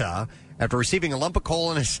Santa after receiving a lump of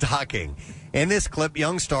coal in his stocking. In this clip,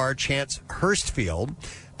 young star Chance Hurstfield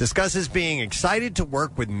discusses being excited to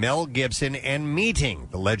work with Mel Gibson and meeting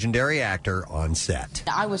the legendary actor on set.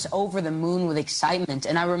 I was over the moon with excitement,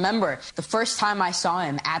 and I remember the first time I saw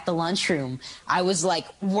him at the lunchroom, I was like,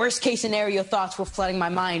 worst case scenario thoughts were flooding my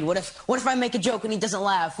mind. What if I make a joke and he doesn't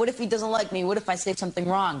laugh? What if he doesn't like me? What if I say something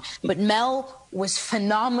wrong? But Mel was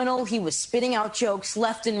phenomenal. He was spitting out jokes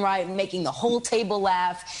left and right, making the whole table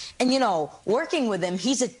laugh. And, working with him,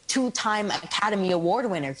 he's a 2-time Academy Award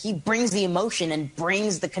winner. He brings the emotion and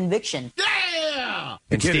brings the conviction. Yeah!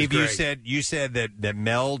 And Steve, you said that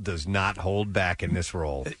Mel does not hold back in this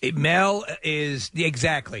role. Mel is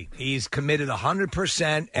exactly. He's committed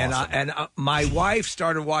 100%. And my wife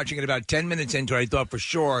started watching it about 10 minutes into it. I thought for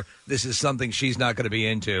sure this is something she's not going to be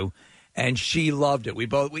into. And she loved it. We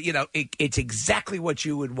both, it's exactly what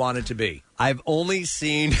you would want it to be. I've only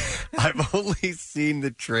seen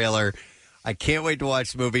the trailer. I can't wait to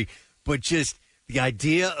watch the movie. But just the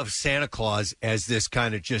idea of Santa Claus as this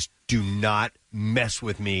kind of just do not mess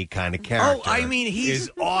with me kind of character. Oh, I mean,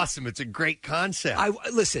 is awesome. It's a great concept.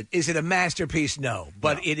 Listen, is it a masterpiece? No,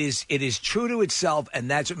 but no. It is true to itself,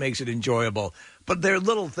 and that's what makes it enjoyable. But there are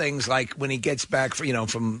little things like when he gets back,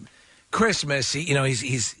 from Christmas,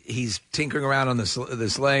 he's tinkering around on the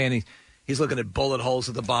sleigh, and he's looking at bullet holes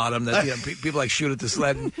at the bottom that people like shoot at the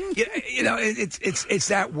sled. And, it's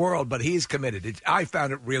that world, but he's committed. I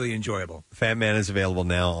found it really enjoyable. Fat Man is available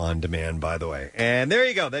now on demand, by the way. And there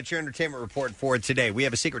you go. That's your entertainment report for today. We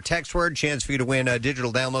have a secret text word, chance for you to win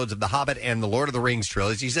digital downloads of The Hobbit and The Lord of the Rings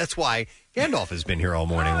trilogies. That's why Gandalf has been here all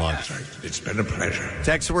morning long. It's been a pleasure.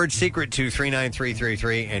 Text the word secret to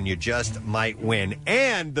 39333 and you just might win.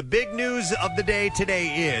 And the big news of the day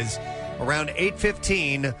today is around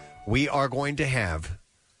 8:15, we are going to have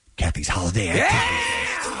Kathy's holiday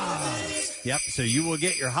activities. Yep, so you will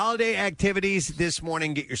get your holiday activities this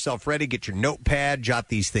morning. Get yourself ready. Get your notepad. Jot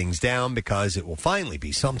these things down because it will finally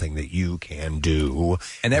be something that you can do.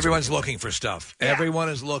 And everyone's looking for stuff. Yeah. Everyone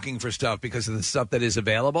is looking for stuff because of the stuff that is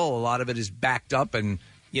available. A lot of it is backed up and...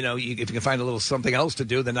 if you can find a little something else to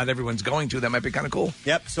do that not everyone's going to, that might be kind of cool.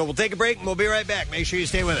 Yep, so we'll take a break and we'll be right back. Make sure you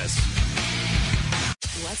stay with us.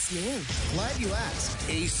 What's new? Glad you asked.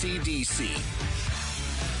 AC/DC.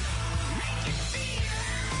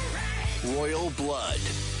 Royal Blood.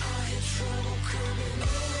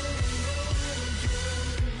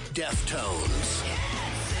 Deftones.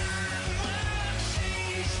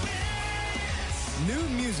 New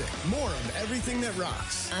music, more of everything that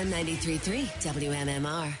rocks. On 93.3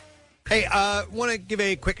 WMMR. Hey, want to give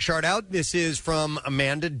a quick shout out. This is from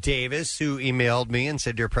Amanda Davis, who emailed me and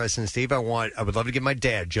said, "Dear Preston and Steve, I would love to give my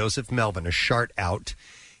dad, Joseph Melvin, a shout out.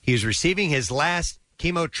 He is receiving his last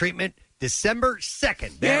chemo treatment December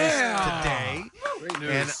 2nd. That is today. Great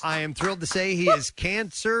news. And I am thrilled to say he is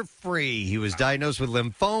cancer-free. He was diagnosed with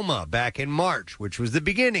lymphoma back in March, which was the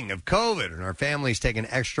beginning of COVID, and our family's taken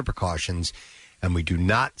extra precautions, and we do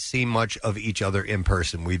not see much of each other in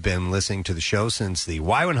person. We've been listening to the show since the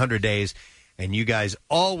Y100 days, and you guys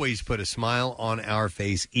always put a smile on our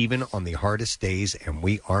face, even on the hardest days, and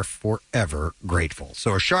we are forever grateful.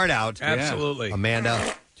 So a shout out, absolutely,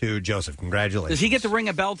 Amanda, to Joseph. Congratulations. Does he get to ring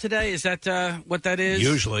a bell today? Is that what that is?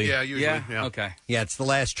 Usually. Yeah, usually. Yeah. Okay. Yeah, it's the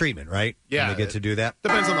last treatment, right? Yeah. And they get to do that?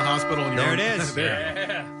 Depends on the hospital. And There it is.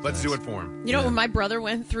 Let's do it for him. You know, when my brother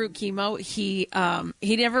went through chemo, he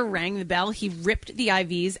never rang the bell. He ripped the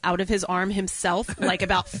IVs out of his arm himself, like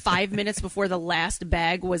about 5 minutes before the last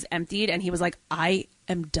bag was emptied, and he was like, "I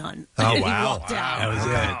am done." Oh, And wow. he walked out. That was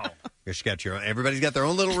it. You got your own, everybody's got their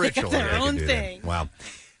own little They got ritual. their they can own do thing. that. Wow.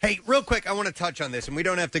 Hey, real quick, I want to touch on this, and we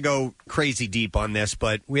don't have to go crazy deep on this,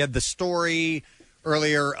 but we had the story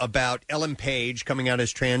earlier about Ellen Page coming out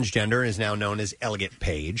as transgender and is now known as Elegant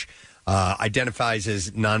Page. Identifies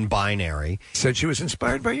as non-binary. Said she was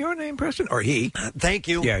inspired by your name, Preston, or he. Thank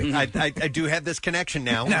you. Yeah. I do have this connection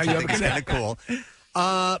now, Now which you I have think is kind of cool.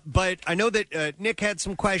 But I know that Nick had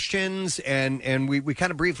some questions, and we kind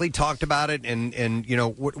of briefly talked about it, and you know,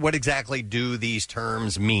 what exactly do these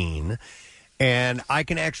terms mean? And I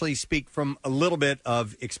can actually speak from a little bit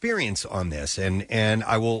of experience on this, and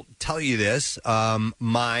I will tell you this.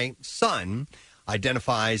 My son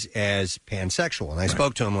identifies as pansexual, and I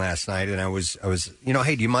spoke to him last night, and I was,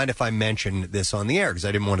 hey, do you mind if I mention this on the air? Because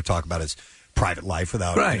I didn't want to talk about his private life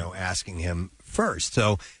without, asking him first.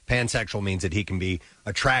 So pansexual means that he can be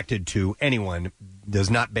attracted to anyone,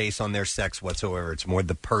 does not base on their sex whatsoever. It's more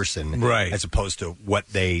the person, as opposed to what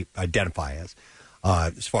they identify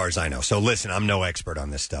as far as I know. So listen, I'm no expert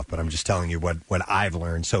on this stuff, but I'm just telling you what I've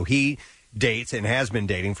learned. So he dates and has been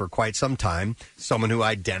dating for quite some time someone who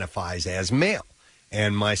identifies as male.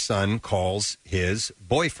 And my son calls his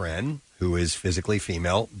boyfriend, who is physically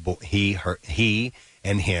female, he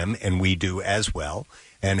and him, and we do as well,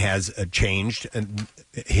 and has changed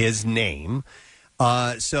his name.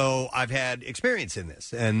 So I've had experience in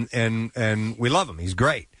this, and we love him. He's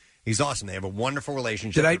great. He's awesome. They have a wonderful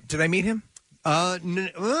relationship. Did I meet him? I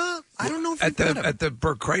don't know if at the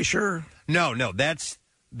Burt Kreischer. No, that's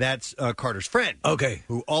Carter's friend. Okay,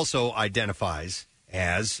 who also identifies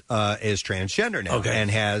as transgender now, and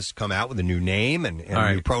has come out with a new name and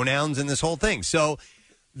new pronouns and this whole thing. So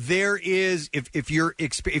there is, if you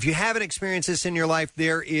haven't experienced this in your life,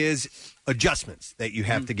 there is adjustments that you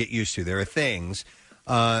have to get used to. There are things,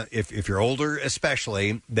 if you're older,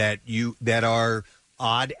 especially that are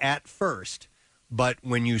odd at first. But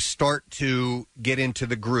when you start to get into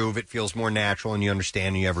the groove, it feels more natural, and you understand,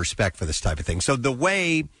 and you have respect for this type of thing. So the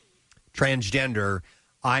way transgender,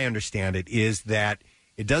 I understand it, is that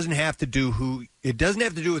it doesn't have to do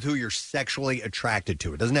with who you're sexually attracted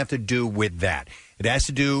to. It doesn't have to do with that. It has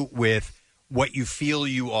to do with what you feel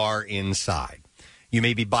you are inside. You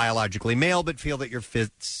may be biologically male, but feel that you're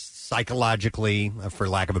psychologically, for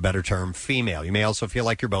lack of a better term, female. You may also feel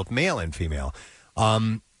like you're both male and female.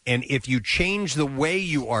 And if you change the way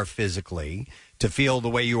you are physically to feel the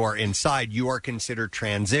way you are inside, you are considered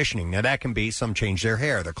transitioning. Now, that can be some change their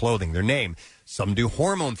hair, their clothing, their name. Some do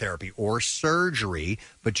hormone therapy or surgery,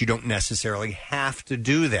 but you don't necessarily have to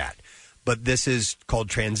do that. But this is called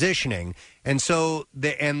transitioning. And so,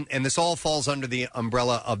 and this all falls under the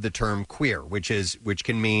umbrella of the term queer, which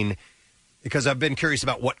can mean... Because I've been curious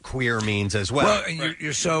about what queer means as well. Well, and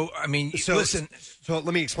you're so, I mean, listen. So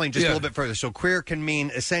let me explain just a little bit further. So queer can mean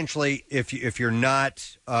essentially if you're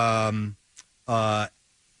not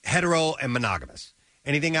hetero and monogamous.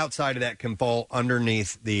 Anything outside of that can fall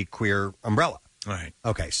underneath the queer umbrella. Right.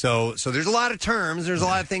 Okay, so there's a lot of terms. There's a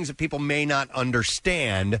lot of things that people may not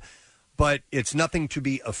understand, but it's nothing to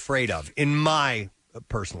be afraid of, in my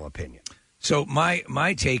personal opinion. So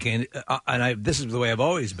my take in, this is the way I've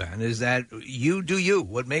always been, is that you do you.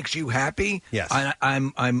 What makes you happy? Yes.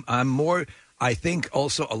 I'm more. I think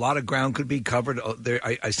also a lot of ground could be covered. There,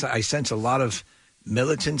 I sense a lot of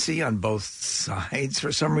militancy on both sides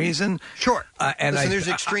for some reason. Sure. And Listen, there's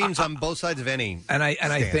extremes on both sides of any. And I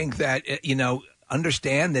stand. think that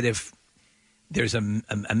understand that if there's a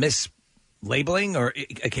mislabeling or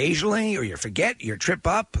occasionally, or you forget, you trip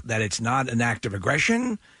up, that it's not an act of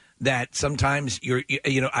aggression. That sometimes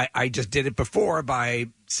I just did it before by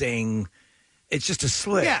saying it's just a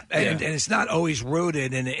slip, and it's not always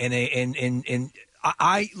rooted in.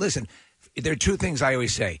 I listen. There are two things I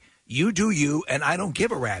always say. You do you, and I don't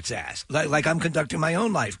give a rat's ass. Like I'm conducting my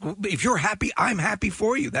own life. If you're happy, I'm happy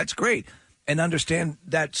for you. That's great. And understand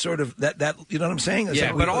that sort of that you know what I'm saying?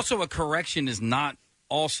 Yeah, but also a correction is not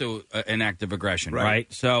also an act of aggression,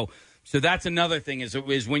 right? So that's another thing is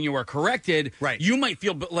when you are corrected, right? You might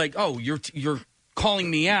feel like, oh, you're calling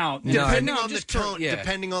me out. Depending on the tone.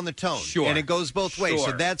 Depending on the tone. Sure. And it goes both ways.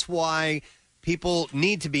 So that's why people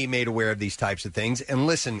need to be made aware of these types of things. And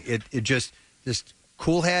listen, it just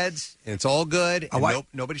cool heads, and it's all good. And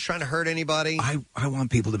nobody's trying to hurt anybody. I want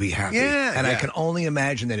people to be happy. And I can only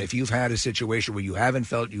imagine that if you've had a situation where you haven't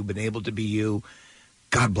felt you've been able to be you,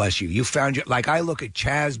 God bless you. You found your, like I look at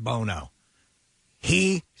Chaz Bono.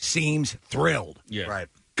 He seems thrilled. Yeah. Right.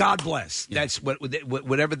 God bless. Yeah. That's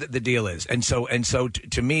whatever the deal is. And so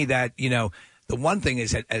to me that, the one thing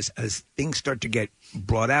is that as things start to get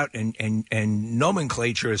brought out and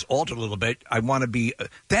nomenclature is altered a little bit, I want to be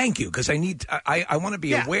thank you, because I want to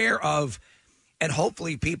be aware of, and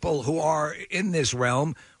hopefully people who are in this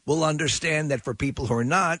realm will understand that for people who are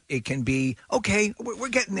not, it can be okay. We're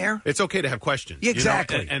getting there. It's okay to have questions.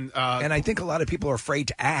 Exactly. And I think a lot of people are afraid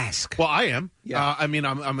to ask. Well, I am. Yeah.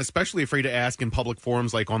 I'm especially afraid to ask in public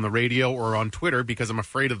forums like on the radio or on Twitter because I'm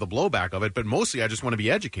afraid of the blowback of it. But mostly I just want to be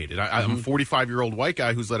educated. I'm a 45-year-old white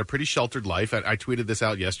guy who's led a pretty sheltered life. I tweeted this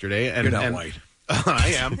out yesterday. And, You're not white.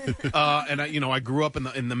 I am. I grew up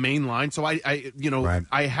in the main line. So I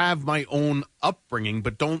have my own upbringing,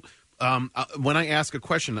 but don't. When I ask a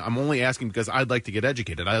question, I'm only asking because I'd like to get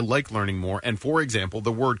educated. I like learning more. And for example,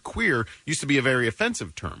 the word queer used to be a very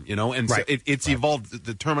offensive term, and so it's evolved.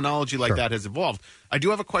 The terminology like that has evolved. I do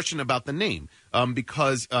have a question about the name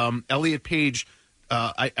because Elliot Page,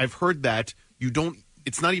 I've heard that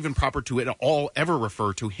it's not even proper to at all ever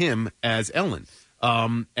refer to him as Ellen.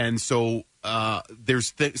 And so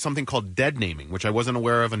there's something called dead naming, which I wasn't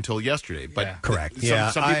aware of until yesterday. But correct.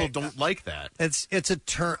 Some people don't like that. It's a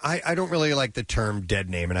term. I don't really like the term dead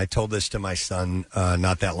name, and I told this to my son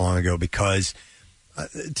not that long ago because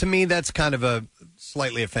to me that's kind of a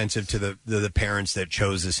slightly offensive to the parents that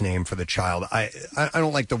chose this name for the child. I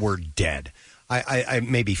don't like the word dead. I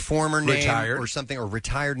maybe former name retired. Or something, or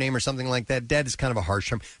retired name or something like that. Dead is kind of a harsh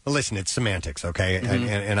term. But listen, it's semantics, okay? Mm-hmm.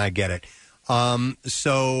 And I get it.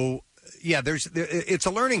 So yeah, it's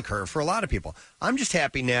a learning curve for a lot of people. I'm just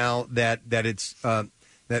happy now that it's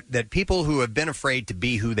that people who have been afraid to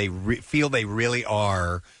be who they feel they really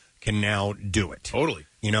are can now do it. Totally.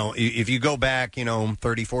 If you go back,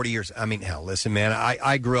 30, 40 years, I mean, hell, listen, man,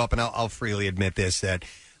 I grew up, and I'll freely admit this, that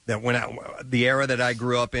when the era that I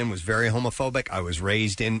grew up in was very homophobic. I was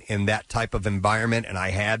raised in that type of environment, and I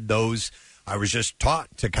had those. I was just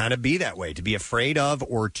taught to kind of be that way, to be afraid of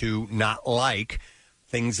or to not like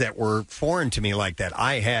things that were foreign to me like that.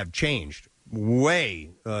 I have changed way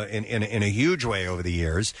in a huge way over the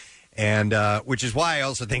years, and which is why I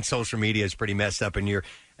also think social media is pretty messed up. And you're,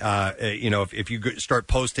 if you start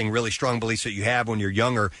posting really strong beliefs that you have when you're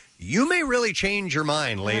younger, you may really change your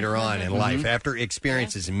mind later on in life after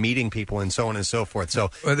experiences and meeting people and so on and so forth.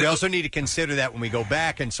 So we also need to consider that when we go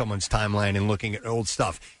back in someone's timeline and looking at old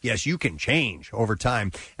stuff. Yes, you can change over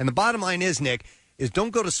time. And the bottom line is, Nick, is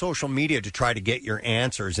don't go to social media to try to get your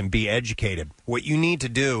answers and be educated. What you need to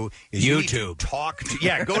do is YouTube.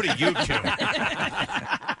 Go to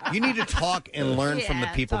YouTube. You need to talk and learn from the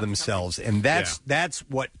people themselves, and that's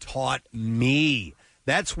what taught me.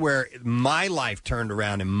 That's where my life turned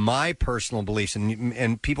around and my personal beliefs,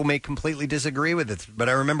 and people may completely disagree with it. But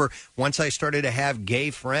I remember once I started to have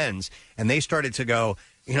gay friends, and they started to go.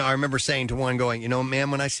 I remember saying to one, going,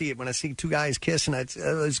 man, when I see two guys kissing,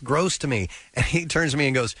 it's gross to me. And he turns to me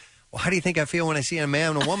and goes, well, how do you think I feel when I see a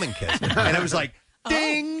man and a woman kiss? And I was like,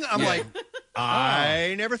 ding! I'm like,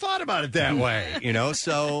 I never thought about it that way.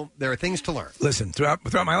 So there are things to learn. Listen, throughout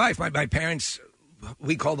my life, my parents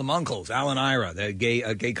we call them uncles, Al and Ira, the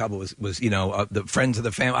gay couple was the friends of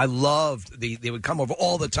the family. I loved they would come over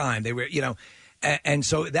all the time. They were, and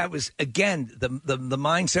so that was, again, the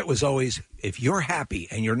mindset was always, if you're happy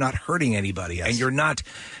and you're not hurting anybody and you're not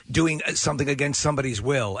doing something against somebody's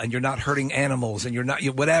will and you're not hurting animals and you're not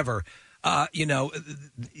whatever,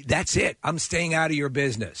 that's it. I'm staying out of your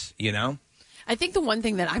business, I think the one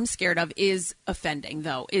thing that I'm scared of is offending,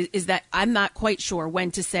 though, is that I'm not quite sure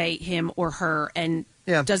when to say him or her, and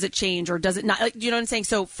does it change or does it not? Like, you know what I'm saying?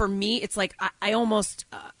 So for me, it's like I almost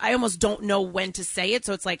don't know when to say it.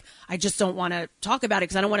 So it's like I just don't want to talk about it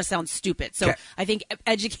because I don't want to sound stupid. So I think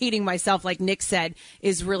educating myself, like Nick said,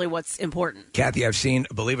 is really what's important. Kathy, I've seen,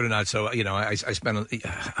 believe it or not, so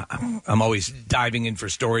I'm always diving in for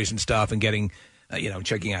stories and stuff and getting.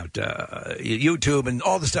 Checking out YouTube and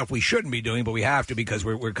all the stuff we shouldn't be doing, but we have to because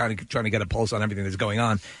we're kind of trying to get a pulse on everything that's going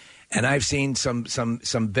on. And I've seen some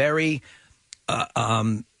very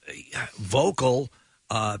vocal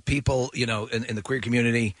people, in the queer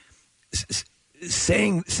community,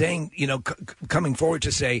 saying, coming forward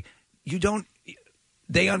to say, you don't.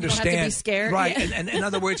 They understand, you don't have to be scared. Right? Yeah. And in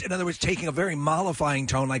other words, taking a very mollifying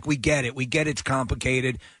tone, like we get it, it's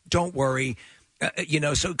complicated. Don't worry.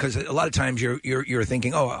 So because a lot of times you're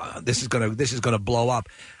thinking, this is gonna blow up.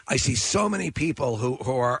 I see so many people who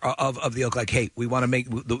are of the ilk, like, hey, we want to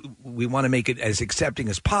make it as accepting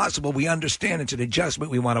as possible. We understand it's an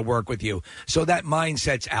adjustment. We want to work with you. So that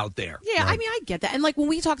mindset's out there. Yeah, right? I mean, I get that. And like when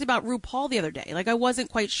we talked about RuPaul the other day, like I wasn't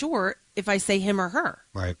quite sure if I say him or her.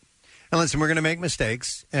 Right. And listen, we're going to make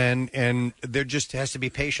mistakes, and there just has to be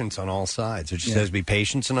patience on all sides. There just has to be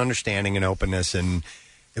patience and understanding and openness, and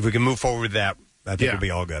if we can move forward with that, I think it'll be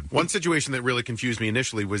all good. One situation that really confused me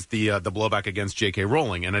initially was the blowback against J.K.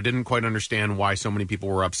 Rowling, and I didn't quite understand why so many people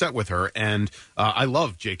were upset with her. And I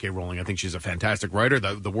love J.K. Rowling. I think she's a fantastic writer.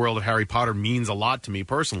 The world of Harry Potter means a lot to me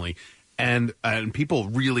personally. And people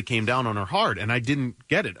really came down on her hard, and I didn't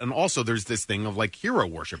get it. And also, there's this thing of like hero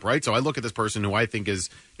worship, right? So I look at this person who I think is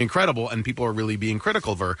incredible, and people are really being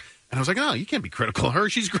critical of her. And I was like, no, you can't be critical of her.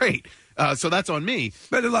 She's great. So that's on me.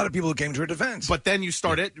 But a lot of people who came to her defense. But then you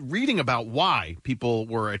started reading about why people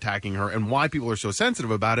were attacking her and why people are so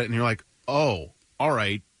sensitive about it. And you're like, oh, all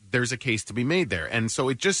right, there's a case to be made there. And so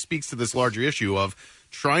it just speaks to this larger issue of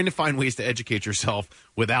trying to find ways to educate yourself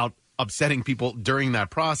without upsetting people during that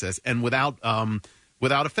process and without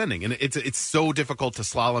offending. And it's so difficult to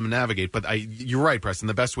slalom and navigate. But you're right, Preston.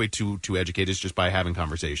 The best way to educate is just by having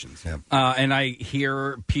conversations. Yeah. And I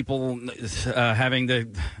hear people having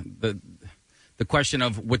the question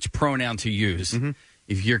of which pronoun to use. Mm-hmm.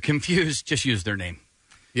 If you're confused, just use their name.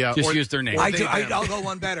 Yeah, just use their name. I'll go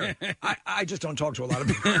one better. I just don't talk to a lot of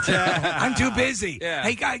people. I'm too busy. Yeah.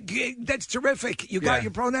 Hey, guy, that's terrific. You got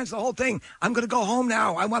your pronouns, the whole thing. I'm going to go home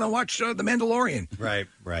now. I want to watch The Mandalorian. Right.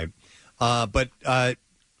 But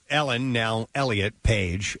Ellen, now Elliot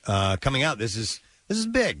Page, coming out. This is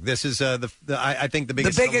big. This is I think the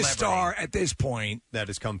biggest star at this point that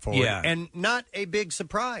has come forward. Yeah. And not a big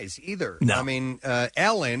surprise either. No. I mean,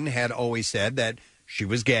 Ellen had always said that she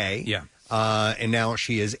was gay. Yeah. And now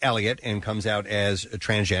she is Elliot and comes out as a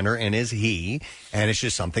transgender and is he. And it's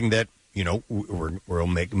just something that, we'll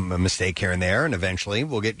make a mistake here and there, and eventually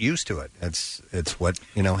we'll get used to it. It's what,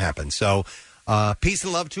 happens. So peace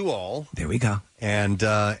and love to all. There we go. And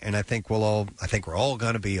I think we're all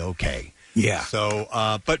going to be okay. Yeah. So,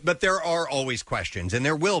 but there are always questions, and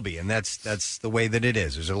there will be, and that's the way that it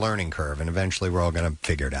is. There's a learning curve, and eventually we're all going to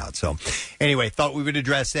figure it out. So, anyway, thought we would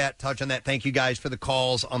address that, touch on that. Thank you guys for the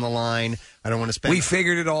calls on the line. I don't want to spend. We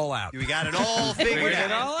figured it all out. We got it all figured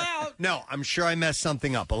out. No, I'm sure I messed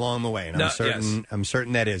something up along the way, and I'm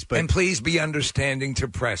certain that is. But and please be understanding to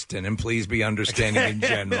Preston, and please be understanding in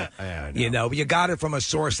general. You got it from a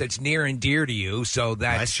source that's near and dear to you, so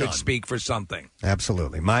that should speak for something.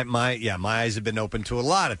 Absolutely. My eyes have been open to a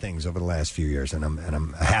lot of things over the last few years, and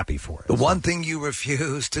I'm happy for it. The one thing you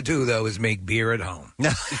refuse to do, though, is make beer at home.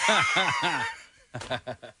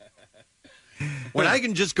 When I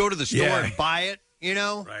can just go to the store and buy it,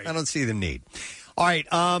 right. I don't see the need. All right,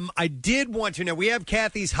 I did want to know, we have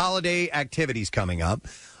Kathy's holiday activities coming up.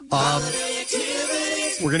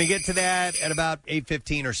 We're going to get to that at about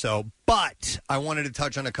 8:15 or so, but I wanted to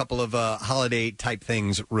touch on a couple of holiday-type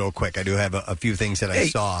things real quick. I do have a few things that I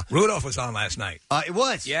saw. Rudolph was on last night. It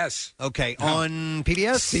was? Yes. Okay, on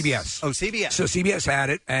PBS? CBS. Oh, CBS. So CBS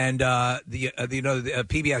had it, and the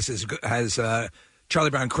PBS has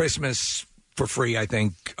Charlie Brown Christmas for free, I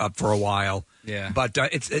think, up for a while. Yeah. But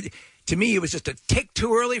to me, it was just a tick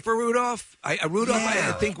too early for Rudolph. I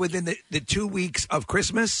think, within the 2 weeks of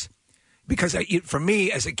Christmas. Because for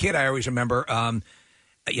me, as a kid, I always remember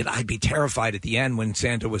I'd be terrified at the end when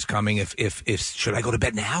Santa was coming. If should I go to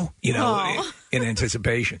bed now? In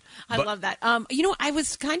anticipation. I love that. I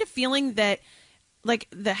was kind of feeling that, like,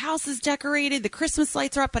 the house is decorated, the Christmas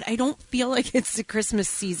lights are up, but I don't feel like it's the Christmas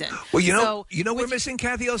season. Well, we're missing,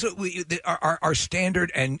 Kathy. Also, our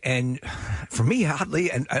standard and for me,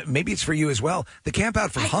 oddly, and maybe it's for you as well, the Camp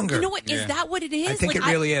Out for Hunger. You know what? Is that what it is? I think it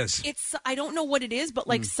really is. I don't know what it is, but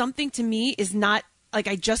like something to me is not. Like,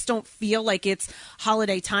 I just don't feel like it's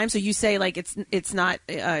holiday time. So you say, like, it's not,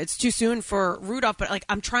 it's too soon for Rudolph, but, like,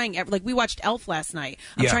 I'm trying, like, we watched Elf last night.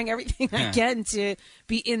 I'm trying everything I can to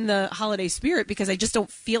be in the holiday spirit because I just don't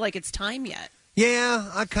feel like it's time yet. Yeah,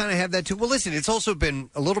 I kind of have that too. Well, listen, it's also been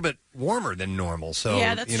a little bit warmer than normal, so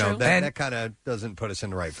yeah, that's true. That kind of doesn't put us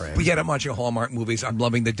in the right frame. We get up watching Hallmark movies. I'm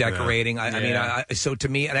loving the decorating. Yeah. I mean, so to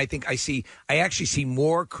me, and I think I actually see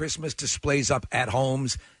more Christmas displays up at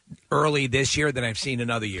homes early this year than I've seen in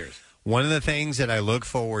other years. One of the things that I look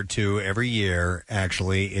forward to every year,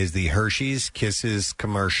 actually, is the Hershey's Kisses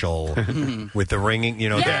commercial with the ringing,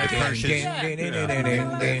 the Hershey's. At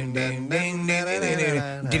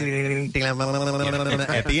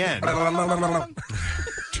the end.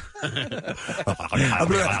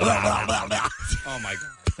 Oh, my God.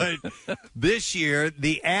 But this year,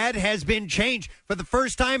 the ad has been changed for the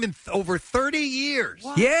first time in over 30 years.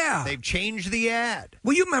 What? Yeah. They've changed the ad.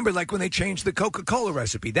 Well, you remember, like, when they changed the Coca-Cola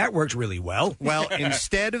recipe. That worked really well. Well,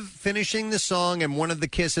 instead of finishing the song and one of the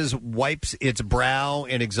kisses wipes its brow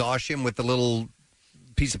in exhaustion with the little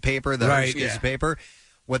piece of paper, piece of paper,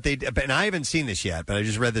 what they and I haven't seen this yet, but I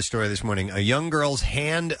just read this story this morning. A young girl's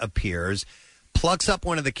hand appears, plucks up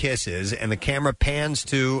one of the kisses, and the camera pans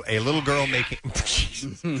to a little girl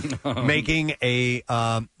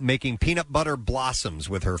making peanut butter blossoms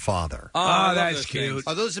with her father. Oh, that's cute.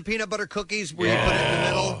 Are those the peanut butter cookies where you put it in the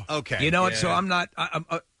middle? Okay. You know what? So I'm not.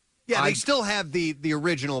 They still have the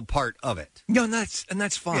original part of it. No, and that's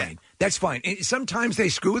fine. Yeah. That's fine. Sometimes they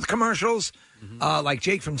screw with commercials, like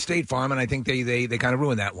Jake from State Farm, and I think they kind of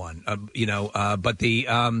ruined that one. But the.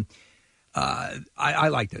 I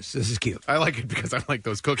like this. This is cute. I like it because I like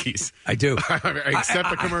those cookies. I do. I accept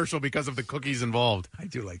the commercial because of the cookies involved. I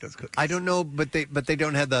do like those cookies. I don't know, but they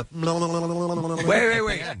don't have the.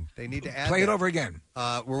 Wait. They need to add. Play it over again.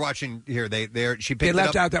 We're watching here. She picked they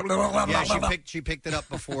left it up. out that. Yeah, she picked it up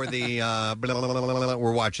before the.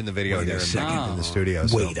 We're watching the video here in the studio.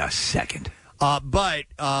 So. Wait a second. But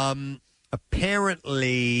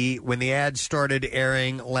apparently, when the ad started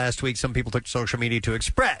airing last week, some people took to social media to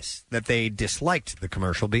express that they disliked the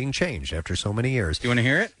commercial being changed after so many years. Do you want to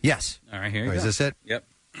hear it? Yes. All right, here you go. Is this it? Yep.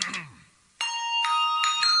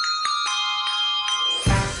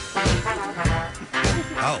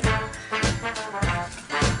 Oh.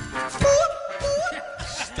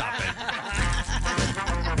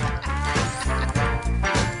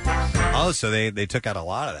 Oh, so they took out a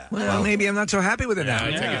lot of that. Well, maybe I'm not so happy with it now.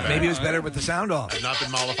 Take it back. Maybe it was better with the sound off. I've not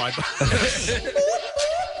been mollified.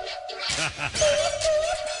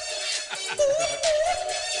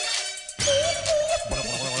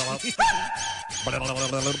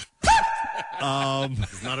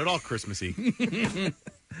 It's not at all Christmassy.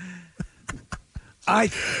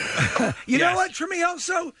 You know what, for me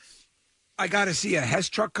also, I got to see a Hess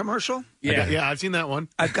truck commercial. Yeah, I've seen that one.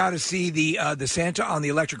 I've got to see the Santa on the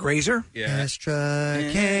electric razor. Yeah. Hess truck,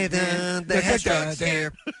 hey, the Hess truck's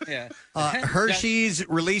here. Yeah. Hershey's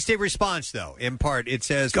released a response, though. In part, it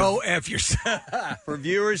says, "Go F yourself." For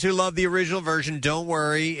viewers who love the original version, don't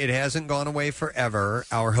worry. It hasn't gone away forever.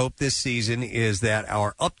 Our hope this season is that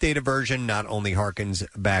our updated version not only harkens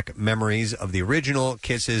back memories of the original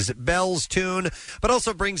Kisses Bells tune, but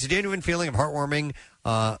also brings a genuine feeling of heartwarming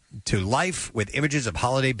to life with images of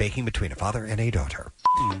holiday baking between a father and a daughter.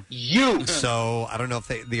 You! So, I don't know if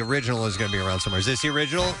the original is going to be around somewhere. Is this the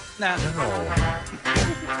original? No.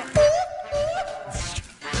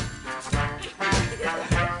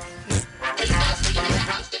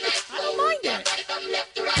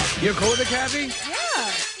 You're cool with it, Kathy?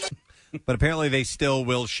 Yeah. But apparently they still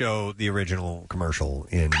will show the original commercial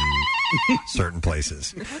in certain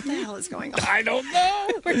places. What the hell is going on? I don't know.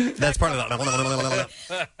 That's part of the...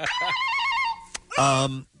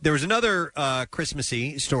 There was another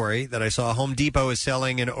Christmassy story that I saw. Home Depot is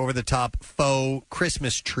selling an over-the-top faux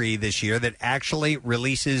Christmas tree this year that actually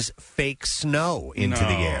releases fake snow into the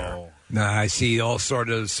air. No, I see all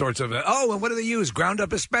sorts of. Oh, and what do they use? Ground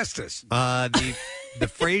up asbestos. The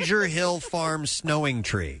Fraser Hill Farm snowing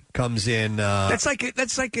tree comes in. That's like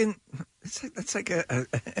in. That's like an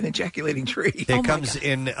ejaculating tree. It comes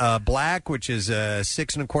in black, which is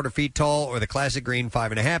 6 1/4 feet tall, or the classic green,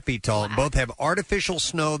 5.5 feet tall. Wow. Both have artificial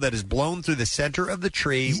snow that is blown through the center of the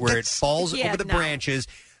tree where it falls over the branches.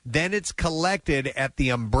 Then it's collected at the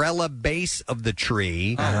umbrella base of the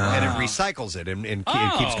tree, and it recycles it and it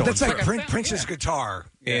keeps going. That's like Prince's guitar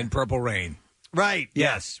in Purple Rain. Right.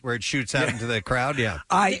 Yes, where it shoots out into the crowd. Yeah.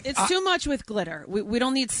 It's too much with glitter. We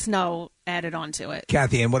don't need snow added onto it.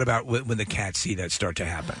 Kathy, and what about when the cats see that start to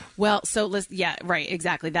happen? Well, so right,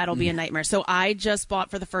 exactly. That'll be a nightmare. So I just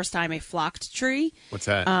bought for the first time a flocked tree. What's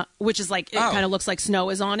that? Which is like, it kind of looks like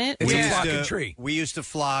snow is on it. It's a flocking tree. We used to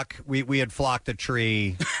flock. We had flocked a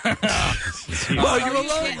tree. Well, you're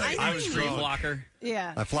alone. I was tree flocker.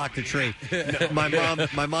 Yeah, I flocked a tree. My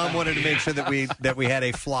mom wanted to make sure that we had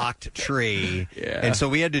a flocked tree, and so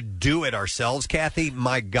we had to do it ourselves. Kathy,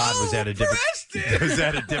 my God, was that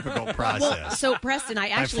a difficult process? Well, so Preston,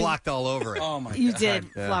 I flocked all over it. Oh my God, you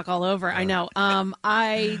did flock all over. I know.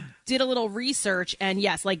 I did a little research, and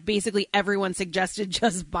yes, like basically everyone suggested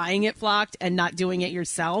just buying it flocked and not doing it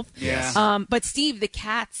yourself. Yes. But Steve, the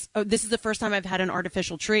cats. This is the first time I've had an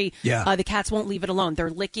artificial tree. Yeah. The cats won't leave it alone.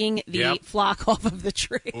 They're licking the flock off of the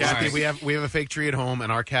tree. Kathy, we have a fake tree at home,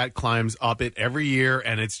 and our cat climbs up it every year,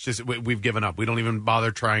 and it's just we've given up. We don't even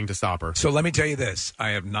bother trying to stop her. So let me tell you this: I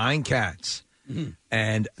have 9 cats.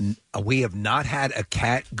 And we have not had a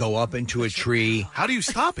cat go up into a tree. How do you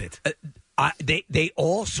stop it? They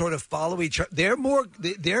all sort of follow each other.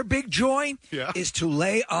 Their big joy is to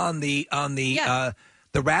lay on the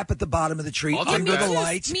wrap at the bottom of the tree under the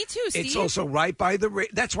lights. Me too, Steve. It's also right by the.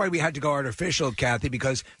 That's why we had to go artificial, Kathy,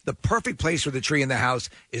 because the perfect place for the tree in the house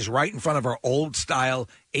is right in front of our old style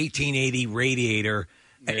 1880 radiator.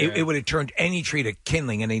 Yeah. It would have turned any tree to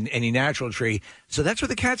kindling, any natural tree. So that's where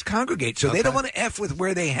the cats congregate. So they don't want to F with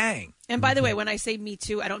where they hang. And by the way, when I say me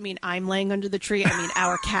too, I don't mean I'm laying under the tree. I mean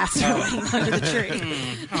our cats are laying under the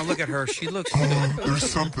tree. Oh, look at her. She looks... there's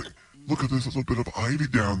something. Look at this little bit of ivy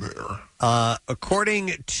down there.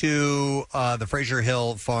 According to the Fraser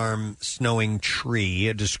Hill Farm snowing tree,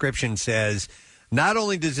 a description says... Not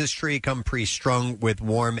only does this tree come pre-strung with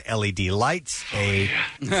warm LED lights, a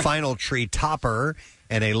final tree topper,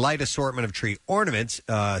 and a light assortment of tree ornaments,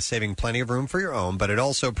 saving plenty of room for your own, but it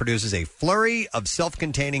also produces a flurry of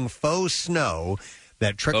self-containing faux snow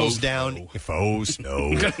that trickles down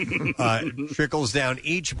trickles down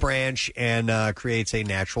each branch and creates a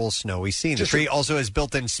natural snowy scene. The tree also has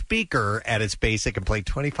built-in speaker at its base that can play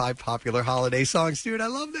 25 popular holiday songs. Dude, I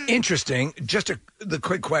love that. Interesting. Just the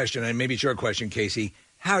quick question, and maybe it's your question, Casey.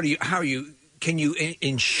 Can you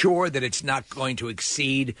ensure that it's not going to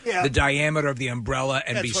exceed the diameter of the umbrella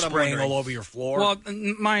and be spraying all over your floor? Well,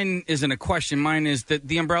 mine isn't a question. Mine is that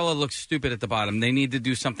the umbrella looks stupid at the bottom. They need to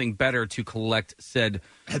do something better to collect said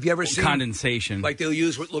Have you ever seen condensation. Like they'll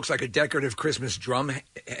use what looks like a decorative Christmas drum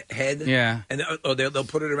head? Yeah. And they'll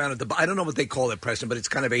put it around at the I don't know what they call it, Preston, but it's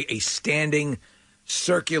kind of a standing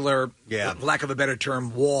circular, for lack of a better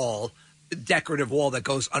term, wall, decorative wall that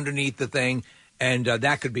goes underneath the thing. And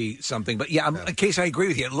that could be something, but in case I agree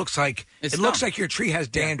with you, it looks like looks like your tree has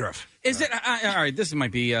dandruff. Is it all right? This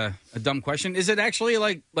might be a dumb question. Is it actually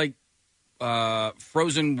like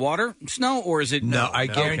frozen water snow, or is it? No, I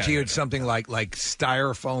guarantee you, it's something like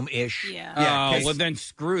styrofoam ish. Yeah. Oh, well then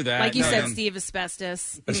screw that. Like you said, Steve,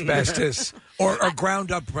 asbestos, or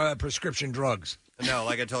ground up prescription drugs. No,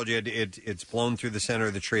 like I told you, it's blown through the center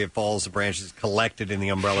of the tree. It falls, the branches collected in the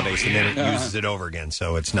umbrella base, and then it uses it over again.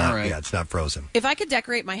 So it's not, it's not frozen. If I could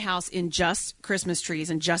decorate my house in just Christmas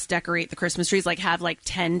trees and just decorate the Christmas trees, like have like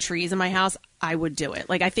 10 trees in my house, I would do it.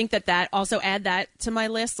 Like I think that also add that to my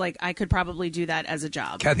list. Like I could probably do that as a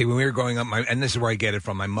job. Kathy, when we were growing up, and this is where I get it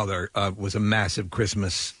from, my mother was a massive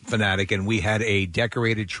Christmas fanatic, and we had a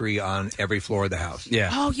decorated tree on every floor of the house.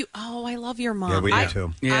 Yeah. Oh, I love your mom. Yeah, we do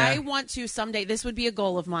too. I want to someday. This would be a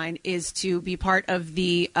goal of mine, is to be part of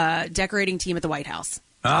the decorating team at the White House.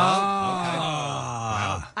 Oh,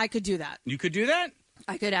 wow. I could do that. You could do that?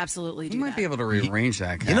 I could absolutely do that. You might be able to rearrange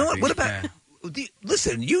that, Kathy. You know what? What about...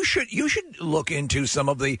 Listen, you should look into some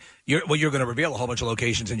of you're going to reveal a whole bunch of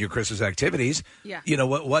locations in your Christmas activities. Yeah. You know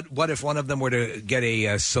what if one of them were to get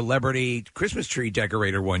a celebrity Christmas tree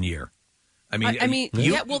decorator one year?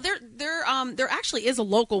 Well, there actually is a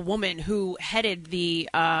local woman who headed the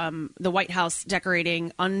White House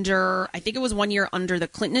decorating under, I think it was 1 year under the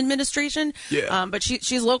Clinton administration. Yeah. But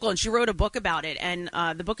she's local, and she wrote a book about it, and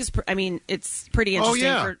the book is, it's pretty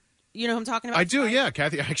interesting. You know who I'm talking about? I do, yeah,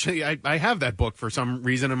 Kathy. Actually, I have that book for some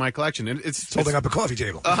reason in my collection, and it's holding up a coffee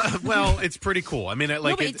table. Well, it's pretty cool. I mean, No,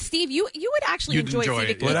 but Steve, you would actually You'd enjoy enjoy it.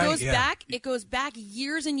 it. It Would I? goes Yeah. back. It goes back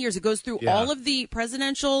years and years. It goes through Yeah. all of the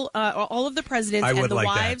all of the presidents I would and the like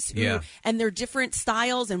that. wives, Yeah. and their different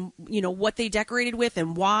styles, and what they decorated with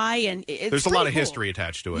and why. And it's there's a lot of pretty cool. history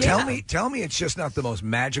attached to it. Tell me, it's just not the most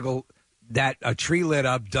magical. That a tree lit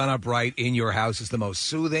up, done up right in your house is the most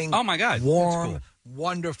soothing. Oh my God, warm,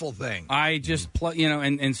 wonderful thing. I just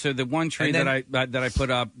and so the one tree And that I put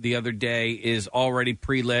up the other day is already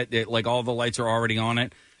pre-lit. Like all the lights are already on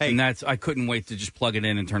it, and I couldn't wait to just plug it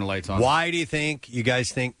in and turn the lights on. Why do you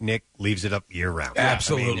guys think Nick leaves it up year round?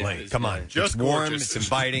 Absolutely. I mean, come on. Just it's warm, gorgeous. it's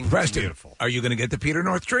inviting, Preston, it's beautiful. Are you going to get the Peter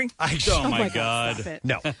North tree? Oh, my God. Stop it.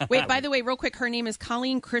 No. Wait, by the way, real quick, her name is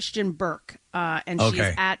Colleen Christian Burke, and she's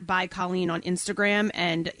Okay. at by Colleen on Instagram.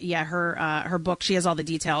 And yeah, her book, she has all the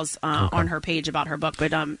details on her page about her book.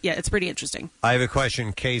 But yeah, it's pretty interesting. I have a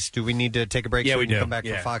question. Case, do we need to take a break? Yeah, so we can do. come back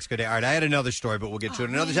Yeah. for Fox Good Day. All right, I had another story, but we'll get to it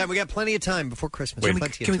another time. We got plenty of time before Christmas. Wait, Plenty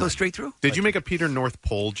of Can we go time. straight through? Did you make a Peter North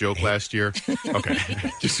Pole joke last year? Okay,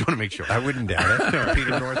 just want to make sure. I wouldn't doubt it.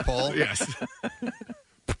 Peter North Pole. Yes.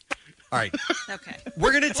 All right. Okay.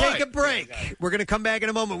 We're going to take a break. We're going to come back in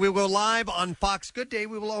a moment. We will go live on Fox Good Day.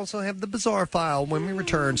 We will also have the Bizarre File when we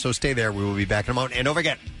return, so stay there. We will be back in a moment. And don't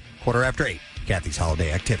forget, 8:15, Kathy's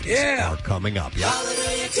holiday activities are coming up. Yep.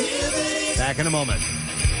 Back in a moment.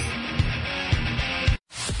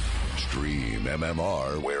 Stream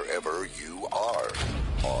MMR wherever you are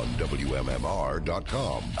on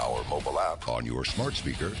WMMR.com, our mobile app on your smart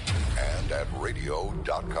speaker, and at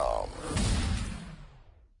radio.com.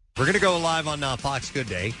 We're going to go live on Fox Good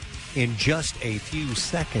Day in just a few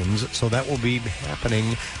seconds, so that will be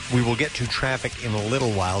happening. We will get to traffic in a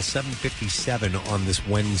little while, 7:57 on this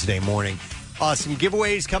Wednesday morning. Some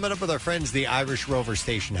giveaways coming up with our friends, the Irish Rover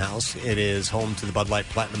Station House. It is home to the Bud Light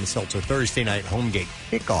Platinum Seltzer Thursday night home gate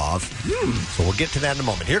kickoff. So we'll get to that in a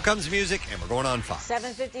moment. Here comes music, and we're going on Fox.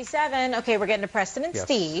 7:57. Okay, we're getting to Preston and Yes.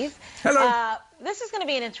 Steve. Hello. This is going to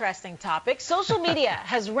be an interesting topic. Social media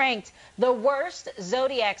has ranked the worst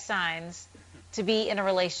zodiac signs to be in a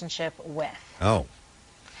relationship with. Oh.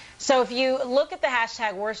 So if you look at the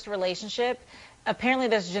hashtag worst relationship, apparently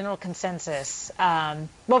there's general consensus.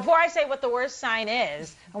 Before I say what the worst sign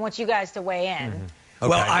is, I want you guys to weigh in.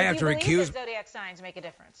 Well, I have Do to you believe recuse. that zodiac signs make a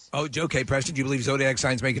difference? Oh, okay, Preston. Do you believe zodiac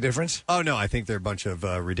signs make a difference? Oh, no, I think they're a bunch of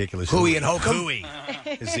ridiculous... Hooey and hokum? Hooey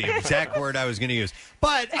is the exact word I was going to use.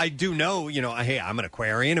 But I do know, hey, I'm an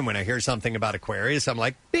Aquarian, and when I hear something about Aquarius, I'm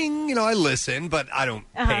like, bing, I listen, but I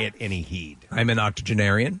don't pay it any heed. I'm an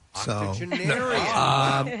octogenarian.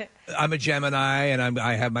 Octogenarian. I'm a Gemini, and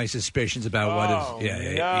I have my suspicions about what is...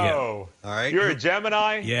 Yeah. No. All right. You're a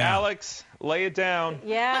Gemini, Yeah. Alex. Lay it down.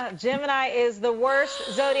 Yeah, Gemini is the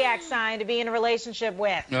worst zodiac sign to be in a relationship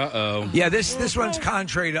with. Uh-oh. Yeah, this one's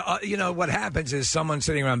contrary to, what happens is someone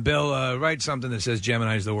sitting around, Bill, write something that says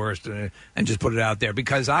Gemini's the worst and just put it out there.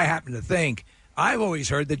 Because I happen to think, I've always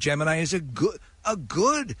heard that Gemini is a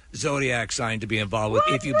good zodiac sign to be involved with.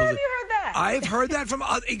 If you Where believe. have you heard that? I've heard that from,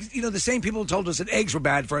 the same people who told us that eggs were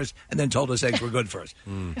bad for us and then told us eggs were good for us.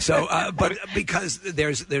 So, but because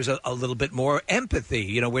there's a little bit more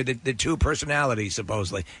empathy, where the two personalities,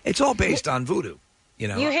 supposedly. It's all based on voodoo.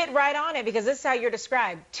 You hit right on it because this is how you're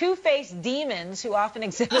described. Two-faced demons who often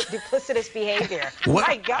exhibit duplicitous behavior.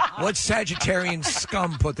 My God. What Sagittarian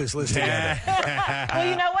scum put this list together? Well,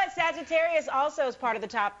 you know what? Sagittarius also is part of the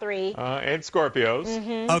top 3. And Scorpios.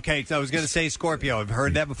 Mm-hmm. Okay, so I was going to say Scorpio. I've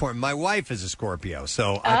heard that before. My wife is a Scorpio,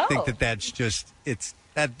 so I think that's just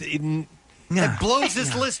that blows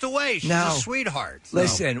this list away. She's a sweetheart. So.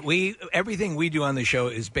 Listen, everything we do on the show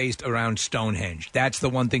is based around Stonehenge. That's the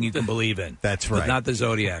one thing you can believe in. That's But right. not the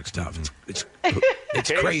zodiac stuff. It's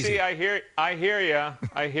Casey, crazy. I hear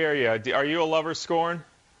you. Are you a lover scorn?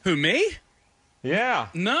 Who, me? Yeah.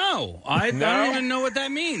 No. I don't even know what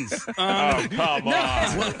that means. Oh, come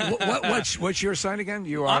on. What's your sign again?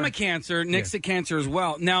 You are? I'm a Cancer. Nick's a Cancer as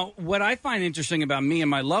well. Now, what I find interesting about me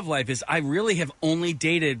and my love life is I really have only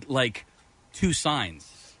dated, 2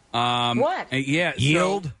 signs. What? Yeah.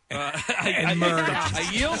 Yield and merge. A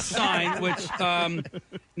yield sign, which,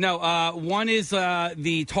 one is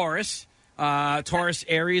the Taurus. Taurus,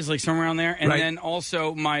 Aries, somewhere around there. And Right. then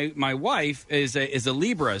also my wife is a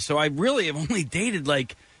Libra. So I really have only dated,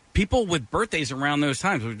 people with birthdays around those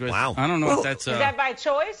times. Wow. I don't know if that's... Is that by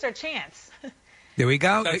choice or chance? There we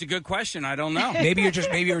go. That's a good question. I don't know. Maybe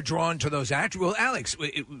you're drawn to those attributes. Well, Alex,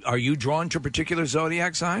 are you drawn to a particular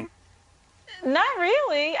zodiac sign? Not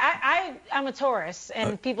really. I'm a Taurus,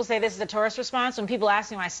 and people say this is a Taurus response. When people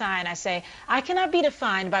ask me my sign, I say, I cannot be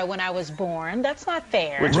defined by when I was born. That's not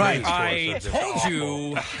fair. Which I told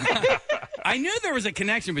you. I knew there was a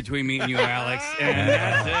connection between me and you, Alex, and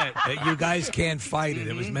that's it. You guys can't fight it.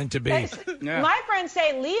 It was meant to be. My friends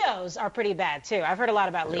say Leos are pretty bad, too. I've heard a lot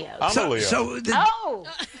about Leos. I'm a Leo. Oh!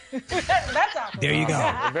 That's awkward. There you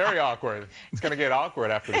go. Very awkward. It's going to get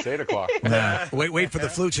awkward after it's 8 o'clock. Wait for the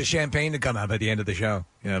flutes of champagne to come out by the end of the show.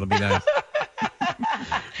 Yeah, it'll be nice.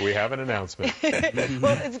 We have an announcement.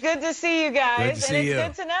 Well, it's good to see you guys, Good to see and it's you.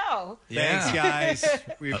 good to know. Thanks, guys.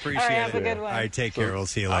 We appreciate All right, have it. a good one. All right, take care. We'll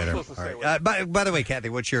see you later. All right. By the way, Kathy,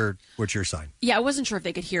 what's your sign? Yeah, I wasn't sure if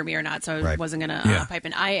they could hear me or not, so I Right. wasn't going Yeah. to pipe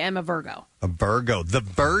in. I am a Virgo. A Virgo, the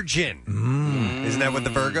Virgin. Isn't that what the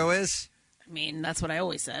Virgo is? I mean, that's what I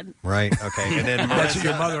always said. Right. Okay. And then That's what Marissa,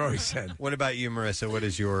 your mother always said. What about you, Marissa? What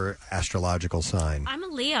is your astrological sign? I'm a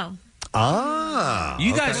Leo. Ah,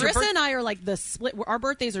 you guys. Marissa and I are like the split. Our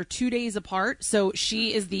birthdays are 2 days apart, so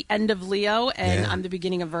she is the end of Leo, and I'm the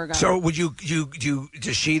beginning of Virgo. So would you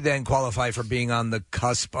does she then qualify for being on the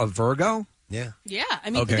cusp of Virgo? Yeah. Yeah, I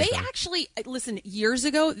mean, Okay. they actually listen. Years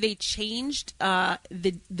ago, they changed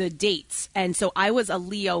the dates, and so I was a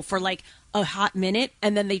Leo for like a hot minute,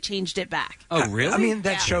 and then they changed it back. Oh, really? I mean,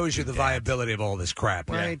 that shows you the viability of all this crap,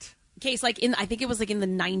 right? Case like I think it was like in the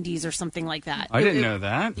 90s or something like that. I didn't know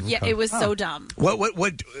that. Yeah, it was so dumb. What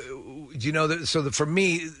do you know? For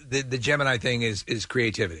me, the Gemini thing is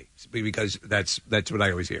creativity, because that's what I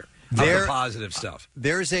always hear. The positive stuff.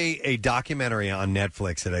 There's a documentary on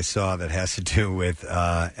Netflix that I saw that has to do with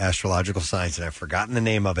astrological signs, and I've forgotten the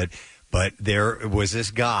name of it. But there was this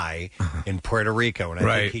guy in Puerto Rico, and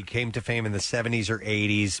I think he came to fame in the 70s or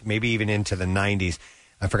 80s, maybe even into the 90s.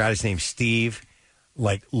 I forgot his name, Steve.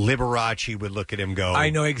 Like Liberace would look at him, go,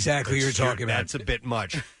 I know exactly who you're talking about. That's a bit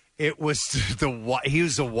much. It was he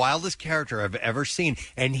was the wildest character I've ever seen,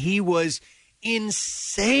 and he was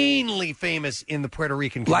insanely famous in the Puerto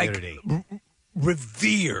Rican community.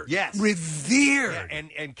 Revered. Yes. Revered. Yeah,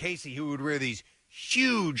 and Casey, who would wear these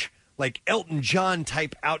huge, like Elton John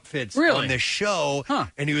type outfits Really? on the show,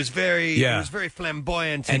 and he was very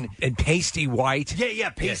flamboyant and pasty white.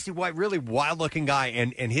 Pasty white, really wild looking guy.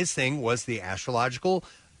 And his thing was the astrological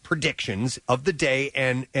predictions of the day,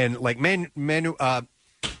 and like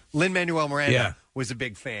Lin-Manuel Miranda was a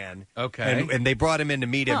big fan. Okay. And they brought him in to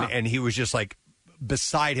meet him, and he was just like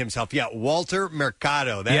beside himself. Yeah, Walter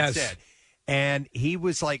Mercado, that's it. And he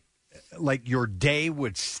was like your day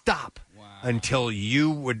would stop until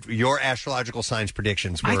your astrological signs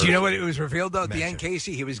predictions were. Do you know what it was revealed, though? At the end,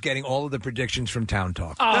 Casey, he was getting all of the predictions from Town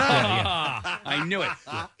Talk. I knew it.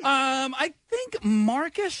 I think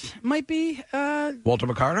Marcus might be. Walter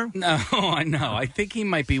Mercado? No, I think he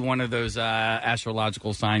might be one of those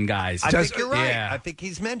astrological sign guys. I think you're right. Yeah. I think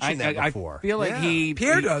he's mentioned that before. I feel like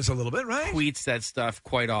Pierre does a little bit, right? Tweets that stuff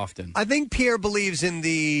quite often. I think Pierre believes in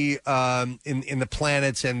the in the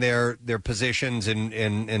planets and their positions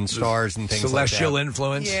and stars and things celestial like that.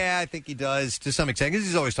 influence. Yeah, I think he does to some extent because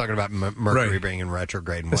he's always talking about Mercury being in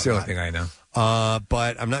retrograde and That's the whatnot. only thing I know.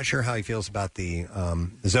 But I'm not sure how he feels about the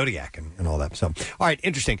Zodiac and all that. So, all right,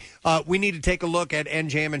 interesting. We need to take a look at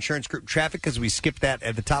NJM Insurance Group traffic because we skipped that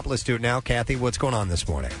at the top. Let's do it now. Kathy, what's going on this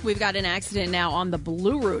morning? We've got an accident now on the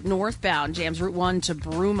Blue Route northbound, jams Route 1 to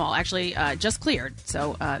Broomall. Actually, just cleared,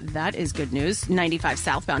 so that is good news. 95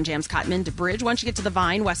 southbound jams Cotman to Bridge. Once you get to the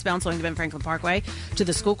Vine, westbound slowing to Ben Franklin Parkway to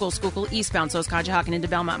the Schuylkill, eastbound, so is Conshohocken into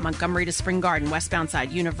Belmont, Montgomery to Spring Garden, westbound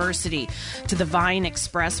side, University to the Vine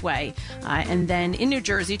Expressway. And then in New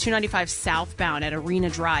Jersey, 295 southbound at Arena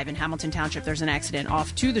Drive in Hamilton Township, there's an accident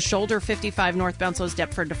off to the shoulder. 55 northbound slows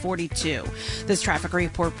Deptford to 42. This traffic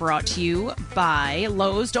report brought to you by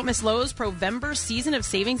Lowe's. Don't miss Lowe's Provember Season of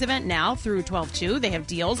Savings event now through 12/2. They have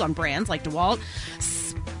deals on brands like DeWalt,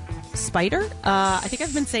 Spider. I think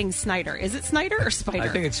I've been saying Snyder. Is it Snyder or Spider? I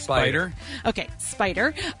think it's Spider. Okay,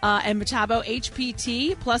 Spider. And Metabo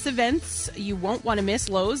HPT plus events you won't want to miss.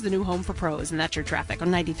 Lowe's, the new home for pros. And that's your traffic on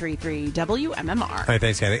 93.3 WMMR. All right,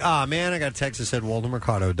 thanks, Kathy. Man, I got a text that said Walter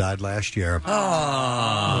Mercado died last year.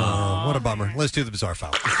 Oh, what a bummer. Let's do the bizarre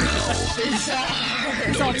file. It's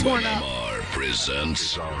all torn up. WMMR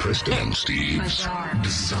presents Preston and Steve's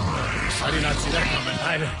Bizarre. I did not see that coming.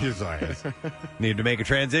 Need to make a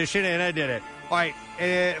transition, and I did it. All right,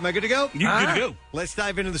 am I good to go? You're good to go. Let's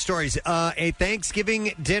dive into the stories. A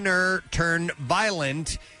Thanksgiving dinner turned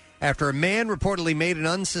violent after a man reportedly made an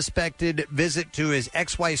unsuspected visit to his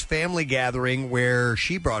ex-wife's family gathering where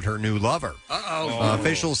she brought her new lover.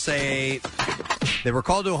 Officials say they were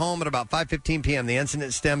called to a home at about 5:15 p.m. The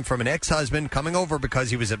incident stemmed from an ex-husband coming over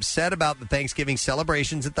because he was upset about the Thanksgiving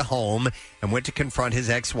celebrations at the home and went to confront his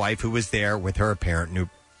ex-wife, who was there with her apparent new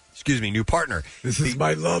partner. This is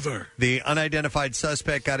my lover. The unidentified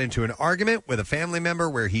suspect got into an argument with a family member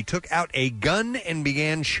where he took out a gun and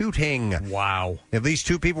began shooting. Wow. At least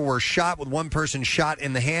 2 people were shot, with one person shot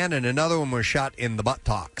in the hand and another one was shot in the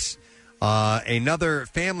buttocks. Another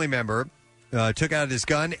family member took out his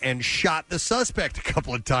gun and shot the suspect a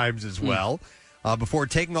couple of times as well. Before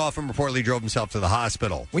taking off and reportedly drove himself to the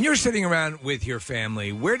hospital. When you're sitting around with your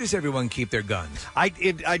family, where does everyone keep their guns? I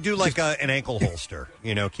do like an ankle holster,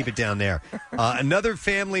 keep it down there. Another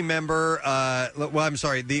family member,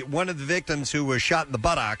 one of the victims who was shot in the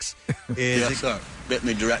buttocks Yes, sir. Bit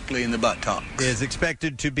me directly in the buttock. Is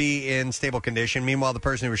expected to be in stable condition. Meanwhile, the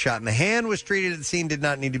person who was shot in the hand was treated at the scene, did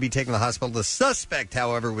not need to be taken to the hospital. The suspect,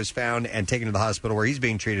 however, was found and taken to the hospital where he's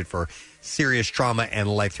being treated for serious trauma and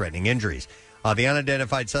life-threatening injuries. The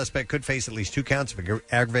unidentified suspect could face at least 2 counts of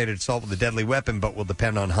aggravated assault with a deadly weapon, but will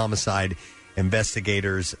depend on homicide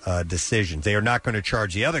investigators' decisions. They are not going to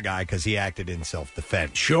charge the other guy because he acted in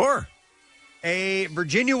self-defense. Sure. A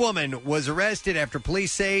Virginia woman was arrested after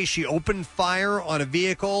police say she opened fire on a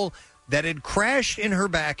vehicle that had crashed in her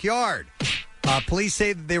backyard. Police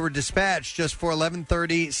say that they were dispatched just for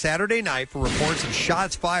 11:30 Saturday night for reports of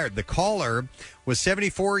shots fired. The caller was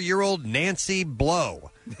 74-year-old Nancy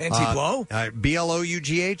Blow. Nancy Blow?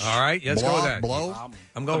 B-L-O-U-G-H. All right, let's go with that. Blow.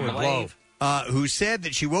 I'm going with Blow. Who said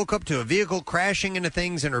that she woke up to a vehicle crashing into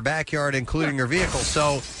things in her backyard, including her vehicle.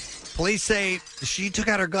 So police say she took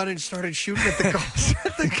out her gun and started shooting at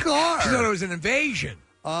the car. She thought it was an invasion.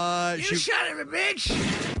 She shot him,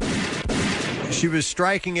 bitch! She was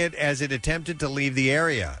striking it as it attempted to leave the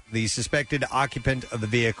area. The suspected occupant of the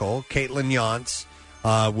vehicle, Caitlin Yance,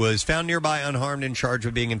 was found nearby unharmed and charged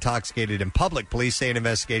with being intoxicated in public. Police say an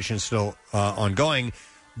investigation is still ongoing.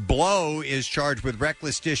 Blow is charged with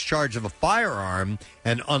reckless discharge of a firearm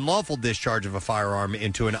and unlawful discharge of a firearm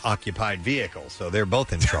into an occupied vehicle. So they're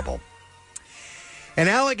both in trouble. An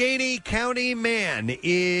Allegheny County man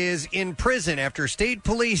is in prison after state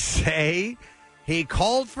police say he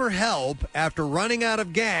called for help after running out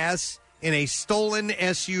of gas in a stolen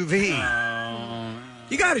SUV.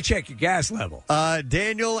 You got to check your gas level.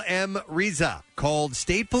 Daniel M. Riza called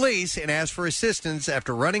state police and asked for assistance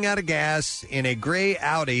after running out of gas in a gray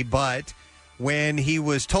Audi, but when he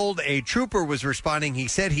was told a trooper was responding, he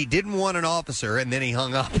said he didn't want an officer, and then he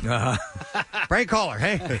hung up. Prank caller,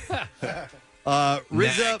 hey.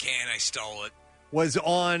 Riza I stole it. was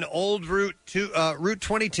on old Route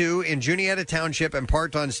 22 in Juniata Township and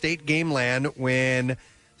parked on state game land when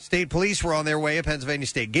state police were on their way. A Pennsylvania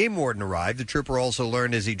state game warden arrived. The trooper also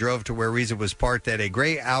learned as he drove to where Riza was parked that a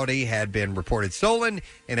gray Audi had been reported stolen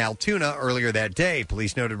in Altoona earlier that day.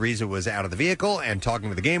 Police noted Riza was out of the vehicle and talking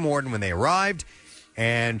to the game warden when they arrived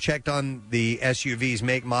and checked on the SUV's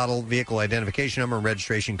make, model, vehicle identification number, and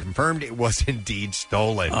registration, confirmed it was indeed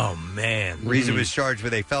stolen. Oh, man. Riza was charged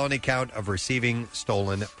with a felony count of receiving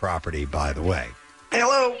stolen property, by the way.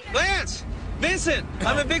 Hello, Lance, Vincent.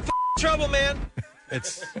 I'm in big trouble, man.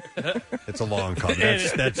 It's a long call.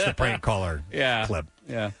 That's the prank caller clip.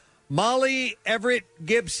 Yeah. Molly Everett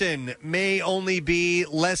Gibson may only be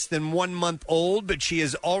less than 1 month old, but she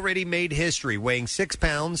has already made history, weighing 6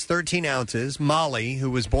 pounds, 13 ounces. Molly, who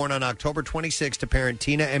was born on October 26 to parent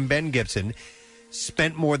Tina and Ben Gibson,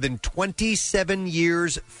 spent more than 27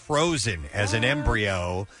 years frozen as an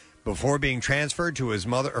embryo before being transferred to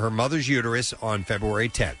her mother's uterus on February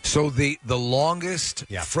 10th. So the longest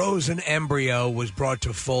frozen embryo was brought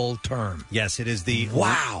to full term. Yes, it is the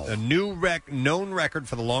a new known record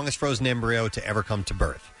for the longest frozen embryo to ever come to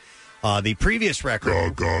birth. The previous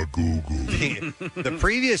record, the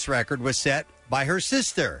previous record was set by her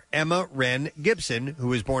sister, Emma Wren Gibson, who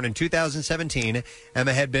was born in 2017.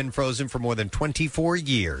 Emma had been frozen for more than 24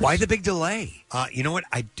 years. Why the big delay? You know what?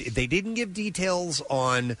 They didn't give details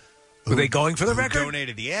on. Were they going for the record?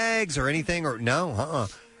 Donated the eggs or anything? Or no?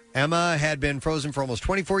 Emma had been frozen for almost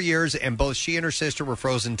 24 years, and both she and her sister were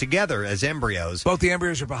frozen together as embryos. Both the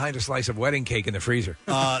embryos are behind a slice of wedding cake in the freezer.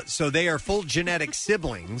 So they are full genetic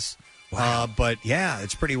siblings. Wow. But yeah,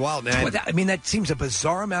 it's pretty wild. That seems a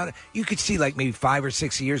bizarre amount. You could see like maybe 5 or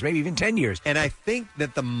 6 years, maybe even 10 years. And I think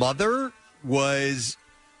that the mother is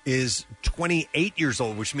 28 years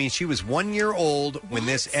old, which means she was 1 year old when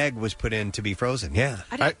this egg was put in to be frozen. Yeah.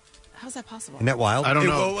 How's that possible? Isn't that wild? I don't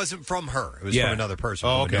know. Well, it wasn't from her. It was from another person.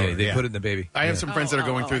 Oh, from a okay. donor. They put it in the baby. I have some friends that are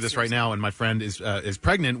going through this right now, and my friend is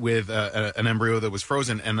pregnant with an embryo that was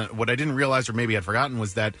frozen. And what I didn't realize, or maybe I'd forgotten,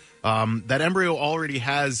 was that that embryo already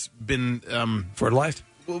has been fertilized.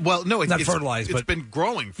 Well, no, Not fertilized, it's but been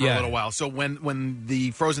growing for a little while. So when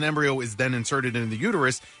the frozen embryo is then inserted into the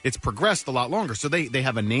uterus, it's progressed a lot longer. So they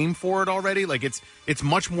have a name for it already. Like it's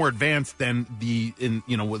much more advanced than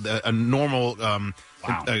a normal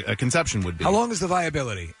a conception would be. How long is the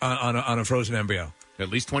viability on a frozen embryo? At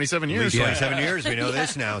least 27 years. At least 27 years. We know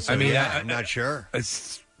this now. So I mean, I'm not sure.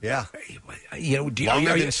 Yeah.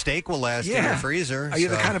 Longer than steak will last in your freezer. Are you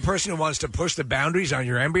the so- kind of person who wants to push the boundaries on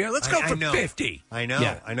your embryo? Let's go for 50. I know.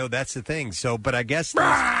 Yeah. I know. That's the thing. So, but I guess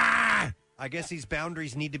these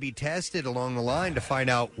boundaries need to be tested along the line to find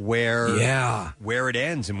out where it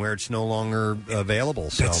ends and where it's no longer available.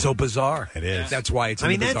 So. That's so bizarre. It is. That's why it's in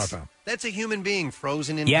the bizarre file. That's a human being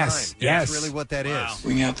frozen in Yes, time. yes. That's really what that is.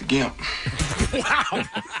 Bring out the gimp. Wow.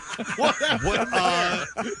 What?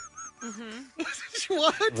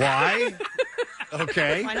 Why?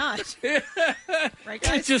 Okay. Why not? Right, It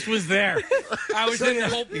guys? just was there. I was in the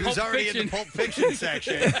whole He was already in the Pulp Fiction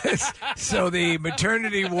section. So the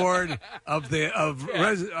maternity ward of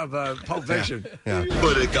Pulp Fiction.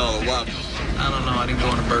 What do they call it? Whopper? I don't know. I didn't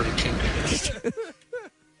go in a Burger King.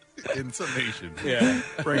 In summation. Yeah.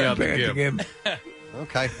 Bring out the gimp.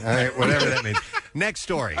 Okay. All right. Whatever that means. Next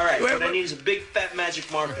story. All right, what I need is a big fat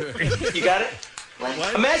magic marker. You got it?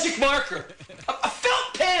 What? A magic marker. A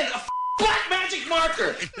felt pen. A black magic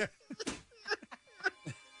marker.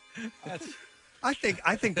 I think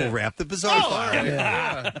we'll wrap the bizarre file.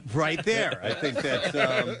 Yeah. Right there. I think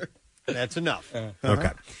that's enough.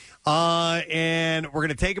 Okay. And we're going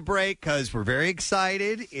to take a break because we're very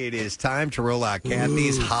excited. It is time to roll out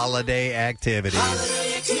Kathy's holiday activities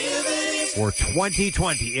for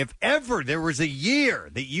 2020. If ever there was a year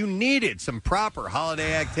that you needed some proper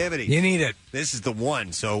holiday activities, You need it. this is the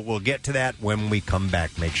one. So we'll get to that when we come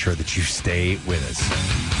back. Make sure that you stay with us.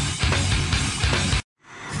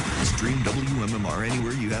 Stream WMMR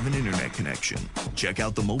anywhere you have an internet connection. Check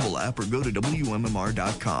out the mobile app or go to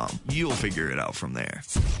WMMR.com. You'll figure it out from there.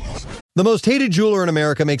 The most hated jeweler in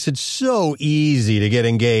America makes it so easy to get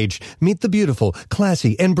engaged. Meet the beautiful,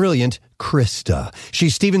 classy, and brilliant Krista.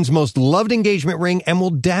 She's Steven's most loved engagement ring and will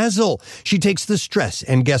dazzle. She takes the stress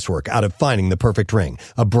and guesswork out of finding the perfect ring.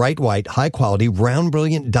 A bright white, high-quality, round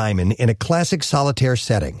brilliant diamond in a classic solitaire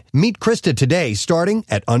setting. Meet Krista today, starting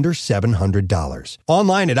at under $700.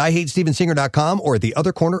 Online at IHateStevenSinger.com or at the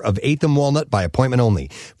other corner of 8th and Walnut by appointment only.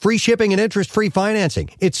 Free shipping and interest-free financing.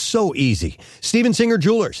 It's so easy. Steven Singer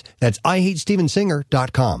Jewelers. That's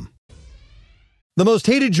IHateStevenSinger.com. The most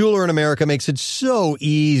hated jeweler in America makes it so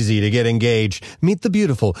easy to get engaged. Meet the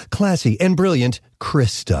beautiful, classy, and brilliant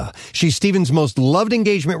Krista. She's Steven's most loved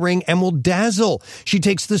engagement ring and will dazzle. She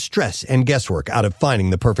takes the stress and guesswork out of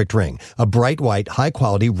finding the perfect ring. A bright white,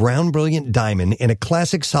 high-quality, round brilliant diamond in a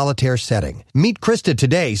classic solitaire setting. Meet Krista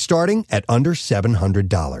today, starting at under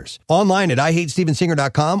 $700. Online at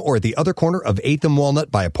IHateStevenSinger.com or at the other corner of 8th and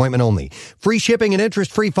Walnut by appointment only. Free shipping and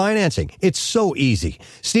interest-free financing. It's so easy.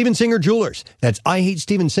 Steven Singer Jewelers. That's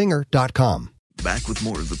IHateStevenSinger.com. Back with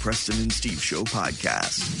more of the Preston and Steve Show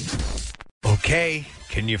podcast. Okay,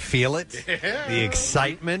 can you feel it? The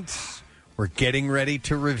excitement? We're getting ready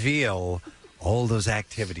to reveal all those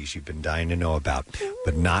activities you've been dying to know about,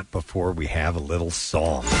 but not before we have a little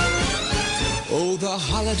song. Oh, the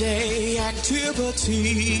holiday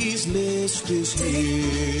activities list is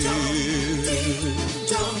here.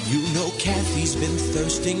 You know Kathy's been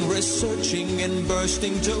thirsting, researching, and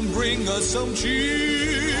bursting to bring us some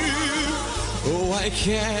cheer. Oh, I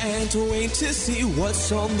can't wait to see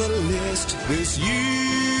what's on the list this year.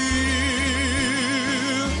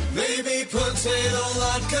 Maybe potato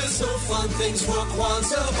latke, so fun things for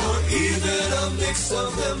Kwanzaa, or even a mix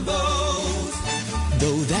of them both.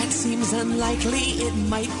 Though that seems unlikely, it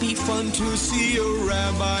might be fun to see a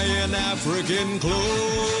rabbi in African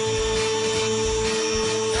clothes.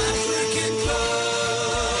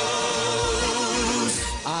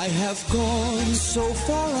 I have gone so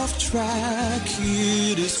far off track,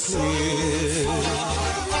 it is clear.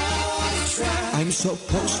 I'm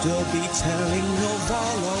supposed to be telling of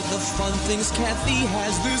all of the fun things Kathy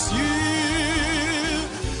has this year.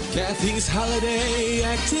 Kathy's holiday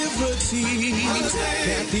activities.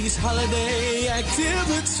 Kathy's holiday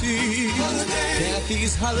activities.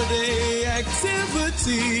 Kathy's holiday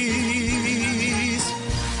activities.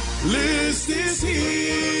 List is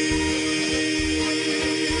here.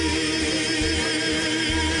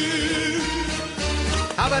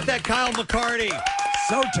 How about that Kyle McCarty?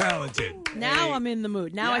 So talented. Now I'm in the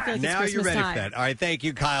mood. Now I feel like it's Now Christmas you're ready time. for that. All right, thank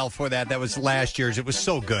you, Kyle, for that. That was last year's. It was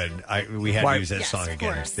so good. We had to use that song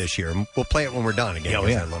again this year. We'll play it when we're done again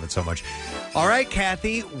because I love it so much. All right,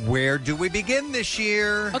 Kathy, where do we begin this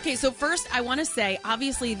year? Okay, so first I want to say,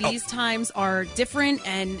 obviously these times are different,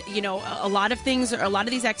 and a lot of things, a lot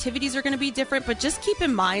of these activities are going to be different. But just keep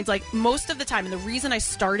in mind, like most of the time, and the reason I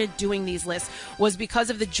started doing these lists was because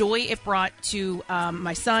of the joy it brought to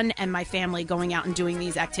my son and my family going out and doing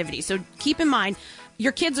these activities. So keep in mind,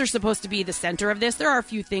 your kids are supposed to be the center of this. There are a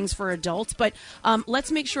few things for adults, but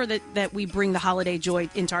let's make sure that we bring the holiday joy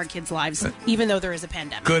into our kids' lives, even though there is a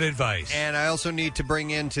pandemic. Good advice. And I also need to bring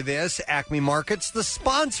into this Acme Markets, the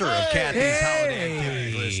sponsor of Kathy's Holiday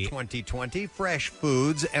Activity List 2020, fresh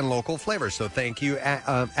foods and local flavors. So thank you,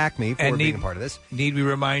 Acme, for being a part of this. Need we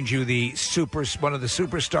remind you one of the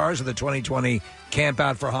superstars of the 2020 Camp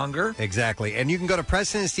Out for Hunger? Exactly. And you can go to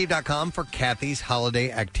PrestonandSteve.com for Kathy's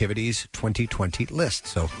Holiday Activities 2020 list.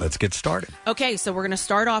 So let's get started. Okay, so we're going to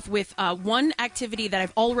start off with one activity that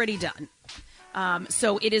I've already done.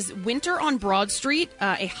 So it is Winter on Broad Street,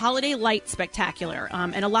 a holiday light spectacular.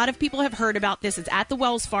 And a lot of people have heard about this. It's at the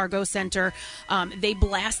Wells Fargo Center. They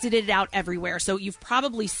blasted it out everywhere. So you've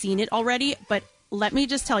probably seen it already. But let me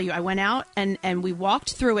just tell you, I went out and we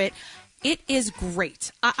walked through it. It is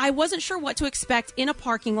great. I wasn't sure what to expect in a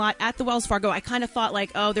parking lot at the Wells Fargo. I kind of thought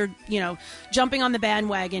like, oh, they're, jumping on the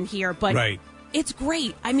bandwagon here. But it's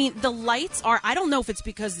great. I mean, the lights are, I don't know if it's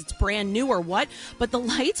because it's brand new or what, but the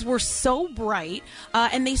lights were so bright.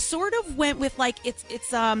 And they sort of went with like,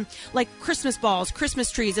 it's like Christmas balls, Christmas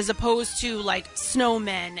trees, as opposed to like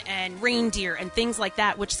snowmen and reindeer and things like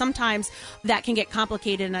that, which sometimes that can get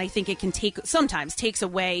complicated. And I think it can sometimes takes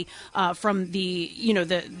away from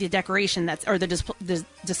the decoration the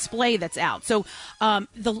display that's out. So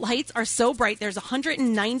the lights are so bright. There's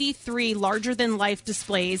 193 larger than life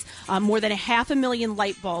displays, more than 500,000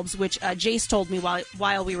 light bulbs, which Jace told me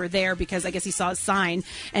while we were there, because I guess he saw a sign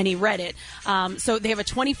and he read it. So they have a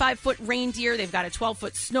 25-foot reindeer. They've got a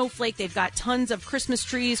 12-foot snowflake. They've got tons of Christmas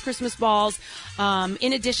trees, Christmas balls,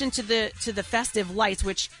 in addition to the festive lights,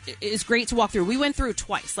 which is great to walk through. We went through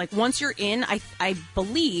twice. Like once you're in, I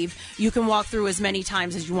believe you can walk through as many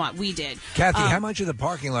times as you want. We did. Kathy, how much of the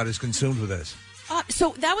parking lot is consumed with this?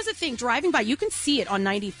 So that was the thing. Driving by, you can see it on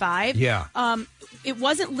 95. Yeah. It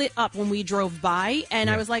wasn't lit up when we drove by, and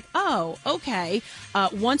I was like, oh, okay.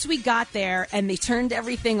 Once we got there and they turned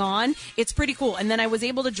everything on, it's pretty cool. And then I was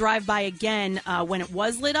able to drive by again when it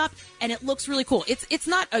was lit up, and it looks really cool. It's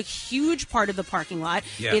not a huge part of the parking lot.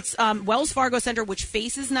 Yeah. It's Wells Fargo Center, which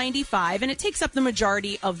faces 95, and it takes up the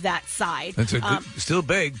majority of that side. That's still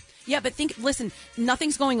big. Yeah, but listen,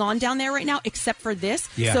 nothing's going on down there right now except for this.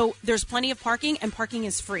 Yeah. So there's plenty of parking, and parking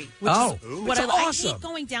is free. Which is what I awesome. hate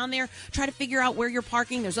going down there, try to figure out where you're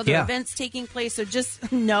parking. There's other events taking place. So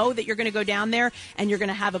just know that you're going to go down there and you're going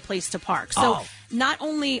to have a place to park. So not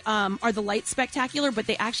only are the lights spectacular, but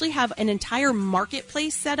they actually have an entire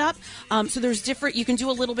marketplace set up. So there's you can do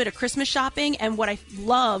a little bit of Christmas shopping. And what I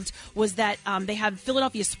loved was that they have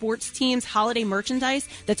Philadelphia sports teams holiday merchandise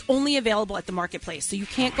that's only available at the marketplace. So you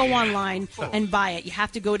can't go online and buy it. You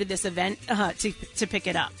have to go to this event to pick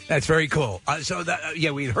it up. That's very cool.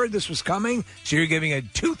 We heard this was coming, so you're giving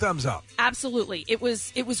it 2 thumbs up. Absolutely. It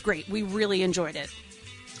was great. We really enjoyed it.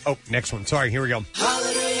 Oh, next one. Sorry, here we go.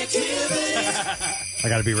 Holiday I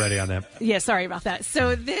got to be ready on that. Yeah, sorry about that.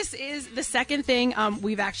 So this is the second thing.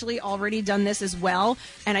 We've actually already done this as well,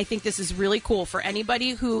 and I think this is really cool for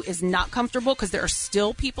anybody who is not comfortable, because there are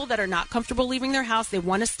still people that are not comfortable leaving their house. They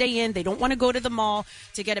want to stay in. They don't want to go to the mall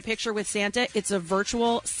to get a picture with Santa. It's a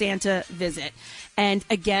virtual Santa visit. And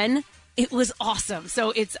again, it was awesome.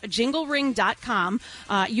 So it's jinglering.com.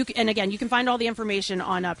 You can find all the information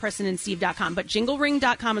on PrestonandSteve.com. But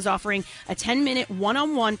jinglering.com is offering a 10-minute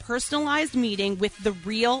one-on-one personalized meeting with the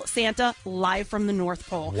real Santa live from the North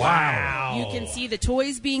Pole. Wow. You can see the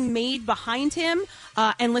toys being made behind him.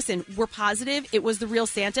 And listen, we're positive it was the real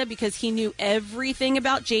Santa because he knew everything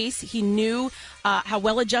about Jace. He knew how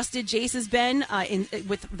well-adjusted Jace has been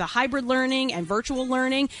with the hybrid learning and virtual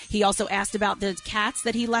learning. He also asked about the cats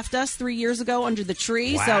that he left us 3 years ago under the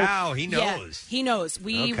tree. Wow, so, he knows. Yeah, he knows.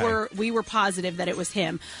 We were positive that it was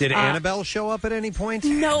him. Did Annabelle show up at any point?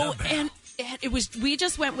 No, and it was. We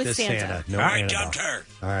just went with Santa. No, I Annabelle. jumped her.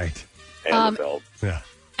 All right. Annabelle. Yeah.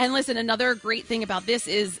 And listen, another great thing about this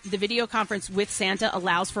is the video conference with Santa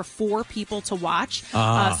allows for 4 people to watch.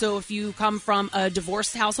 So if you come from a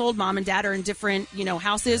divorced household, mom and dad are in different,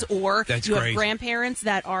 houses, or you have grandparents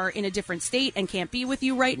that are in a different state and can't be with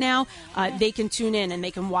you right now, they can tune in and they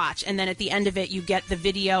can watch. And then at the end of it, you get the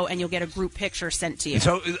video and you'll get a group picture sent to you.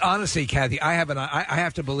 So honestly, Kathy, I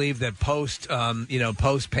have to believe that post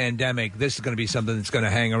pandemic, this is going to be something that's going to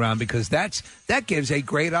hang around, because that gives a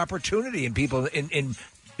great opportunity in people in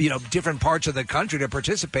different parts of the country to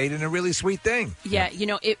participate in a really sweet thing. Yeah,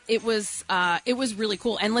 it was really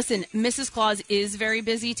cool. And listen, Mrs. Claus is very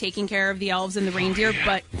busy taking care of the elves and the reindeer,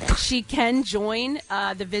 but she can join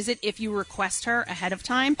the visit if you request her ahead of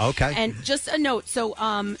time. Okay. And just a note, so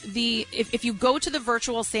if you go to the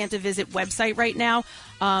virtual Santa visit website right now,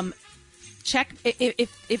 check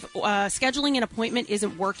if scheduling an appointment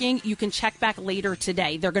isn't working, you can check back later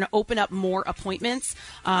today. They're going to open up more appointments,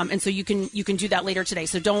 and so you can do that later today.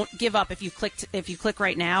 So don't give up if you click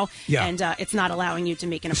right now, and it's not allowing you to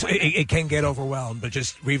make an appointment. So it can get overwhelmed, but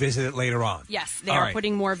just revisit it later on. Yes, they are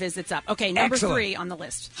putting more visits up. Okay, number 3 on the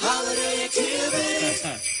list. Holiday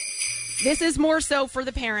activities. This is more so for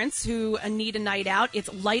the parents who need a night out.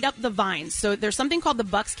 It's Light Up the Vines. So there's something called the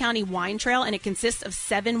Bucks County Wine Trail, and it consists of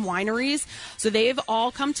 7 wineries. So they've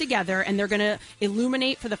all come together, and they're going to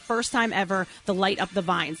illuminate for the first time ever the Light Up the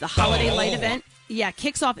Vines, the holiday light event. Yeah,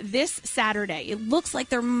 kicks off this Saturday. It looks like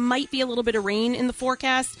there might be a little bit of rain in the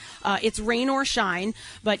forecast. It's rain or shine,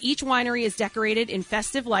 but each winery is decorated in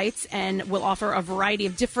festive lights and will offer a variety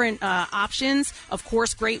of different options. Of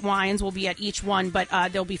course, great wines will be at each one, but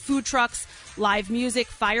there'll be food trucks, live music,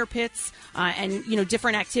 fire pits, and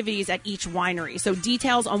different activities at each winery. So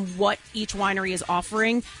details on what each winery is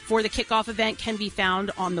offering for the kickoff event can be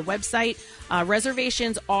found on the website.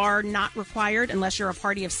 Reservations are not required unless you're a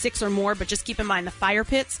party of 6 or more, but just keep in mind the fire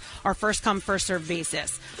pits are first come, first served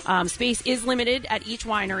basis. Space is limited at each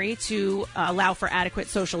winery to allow for adequate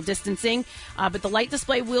social distancing, but the light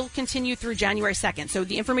display will continue through January 2nd. So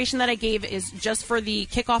the information that I gave is just for the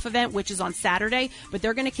kickoff event, which is on Saturday, but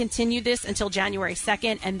they're going to continue this until January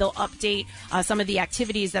 2nd, and they'll update some of the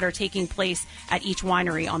activities that are taking place at each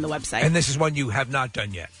winery on the website. And this is one you have not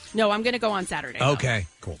done yet. No, I'm going to go on Saturday. Okay,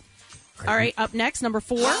 cool. All right, up next, number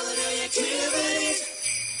 4.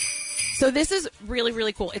 So this is really,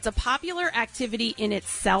 really cool. It's a popular activity in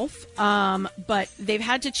itself, but they've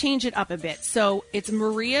had to change it up a bit. So it's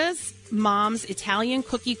Maria's Mom's Italian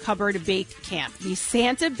Cookie Cupboard Bake Camp. The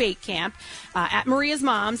Santa Bake Camp at Maria's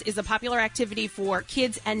Mom's is a popular activity for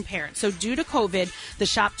kids and parents. So due to COVID, the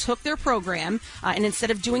shop took their program, and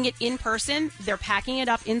instead of doing it in person, they're packing it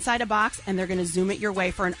up inside a box, and they're going to Zoom it your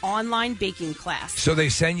way for an online baking class. So they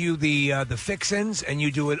send you the fix-ins, and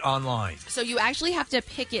you do it online. So you actually have to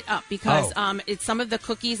pick it up because it's some of the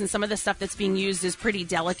cookies and some of the stuff that's being used is pretty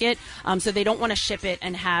delicate. So they don't want to ship it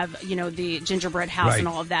and have the gingerbread house and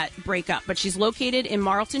all of that break up. But she's located in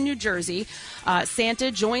Marlton, New Jersey.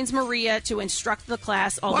 Santa joins Maria to instruct the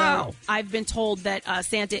class, although I've been told that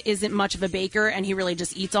Santa isn't much of a baker and he really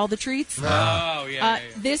just eats all the treats.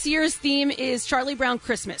 This year's theme is Charlie Brown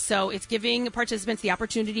Christmas, so it's giving participants the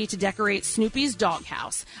opportunity to decorate Snoopy's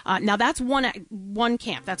doghouse. Now that's one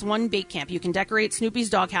camp. That's one bake camp. You can decorate Snoopy's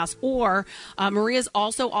doghouse, or Maria's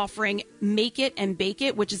also offering Make It and Bake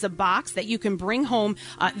It, which is a box that you can bring home.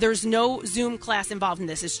 There's no Zoom class involved in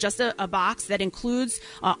this. It's just a box that includes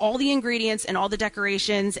all the ingredients and all the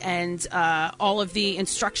decorations and all of the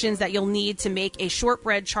instructions that you'll need to make a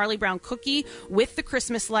shortbread Charlie Brown cookie with the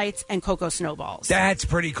Christmas lights and cocoa snowballs. That's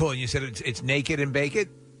pretty cool. And you said it's Naked and Bake It?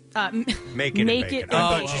 Make it.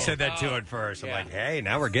 I thought she said that too at first. I'm like, hey,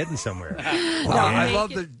 now we're getting somewhere. I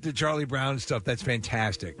love the Charlie Brown stuff. That's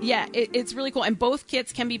fantastic. Yeah, it's really cool. And both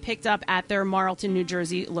kits can be picked up at their Marlton, New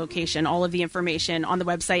Jersey location. All of the information on the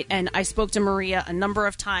website. And I spoke to Maria a number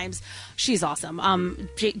of times. She's awesome.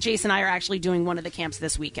 Jason and I are actually doing one of the camps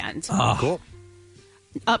this weekend. Oh, cool.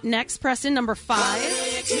 Up next, Preston, number 5.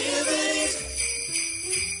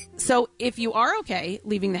 So if you are okay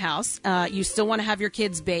leaving the house, you still want to have your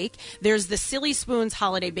kids bake, there's the Silly Spoons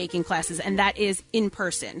holiday baking classes, and that is in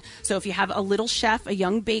person. So if you have a little chef, a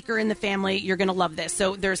young baker in the family, you're going to love this.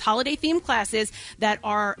 So there's holiday-themed classes that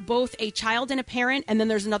are both a child and a parent, and then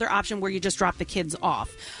there's another option where you just drop the kids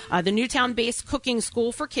off. The Newtown-based Cooking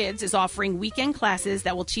School for Kids is offering weekend classes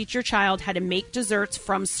that will teach your child how to make desserts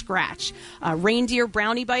from scratch. Reindeer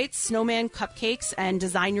brownie bites, snowman cupcakes, and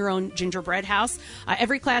design your own gingerbread house.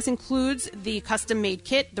 Every class includes the custom-made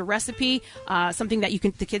kit, the recipe, something that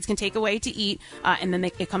the kids can take away to eat, and then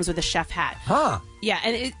it comes with a chef hat. Yeah,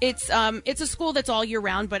 and it's a school that's all year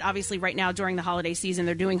round, but obviously right now during the holiday season,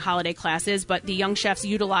 they're doing holiday classes, but the young chefs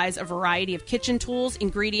utilize a variety of kitchen tools,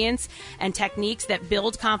 ingredients, and techniques that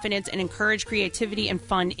build confidence and encourage creativity and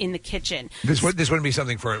fun in the kitchen. This wouldn't be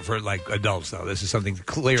something for like adults, though. This is something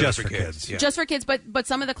clear Just for for kids. Yeah. Just for kids, but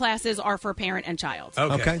some of the classes are for parent and child.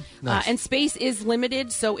 Okay. Nice. And space is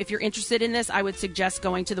limited, so if you're interested in this, I would suggest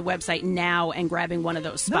going to the website now and grabbing one of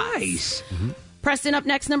those spots. Nice. Preston, up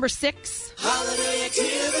next, number 6. Holiday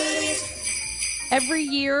activities. Every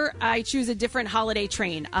year, I choose a different holiday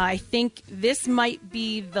train. I think this might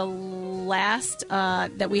be the last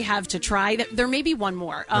that we have to try. There may be one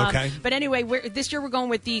more. Okay. But anyway, this year we're going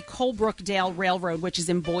with the Colebrookdale Railroad, which is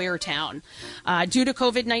in Boyertown. Due to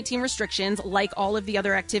COVID-19 restrictions, like all of the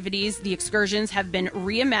other activities, the excursions have been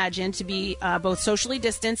reimagined to be both socially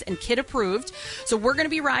distanced and kid-approved. So we're going to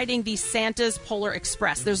be riding the Santa's Polar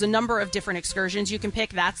Express. There's a number of different excursions you can pick.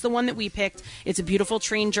 That's the one that we picked. It's a beautiful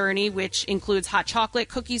train journey, which includes hot chocolate,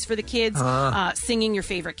 cookies for the kids, singing your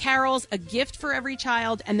favorite carols, a gift for every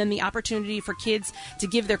child, and then the opportunity for kids to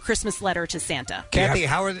give their Christmas letter to Santa. Kathy,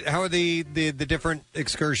 how are the different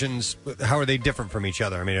excursions? How are they different from each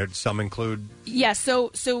other? I mean, some include. Yeah, so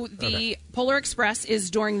the Polar Express is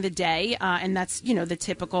during the day, and that's the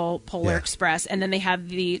typical Polar Express, and then they have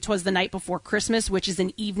the 'Twas the Night Before Christmas, which is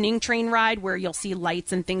an evening train ride where you'll see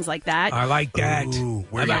lights and things like that. I like that. Ooh,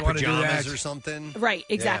 wear I your might wanna do pajamas that. or something. Right,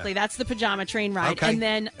 exactly. That's the pajama train ride, Okay. and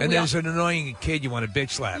then there's an annoying kid you want to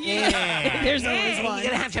bitch slap. there's always one.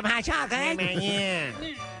 You're gonna have some hot chocolate.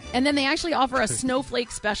 And then they actually offer a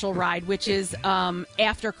snowflake special ride, which is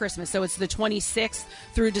after Christmas, so it's the 26th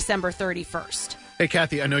through December 31st. Hey,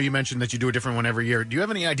 Kathy, I know you mentioned that you do a different one every year. Do you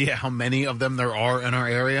have any idea how many of them there are in our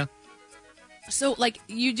area? So,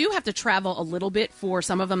 you do have to travel a little bit for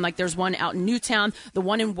some of them. Like, there's one out in Newtown. The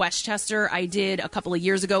one in Westchester I did a couple of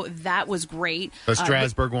years ago. That was great. The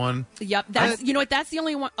Strasburg one? Yep. That's that's the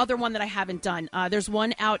only other one that I haven't done. There's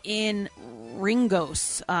one out in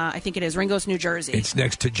Ringos. I think it is Ringos, New Jersey. It's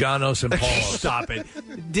next to Janos and Paul. Stop it.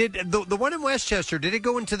 Did the one in Westchester, did it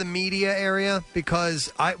go into the media area?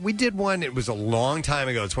 Because we did one, it was a long time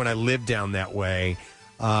ago. It's when I lived down that way.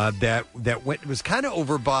 That was kind of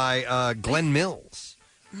over by Glen Mills.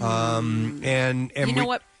 And you know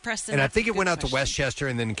what, Preston? And I That's think a it went good out to question. Westchester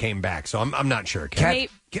and then came back. So I'm not sure. It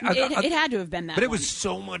had to have been that But it one. was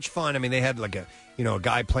so much fun. I mean, they had like a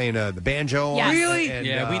guy playing the banjo. Yes. on it, Really? and,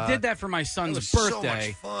 Yeah, we did that for my son's it was birthday.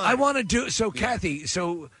 So much fun. I want to do so, Kathy.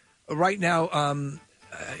 So right now,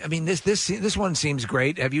 I mean, this one seems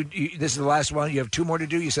great. Have you? This is the last one. You have 2 more to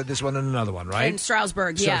do. You said this one and another one, right? In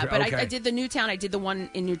Stroudsburg, yeah. But okay. I did the Newtown. I did the one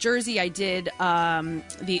in New Jersey. I did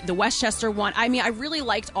the Westchester one. I mean, I really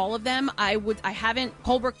liked all of them. I haven't.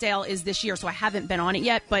 Colebrookdale is this year, so I haven't been on it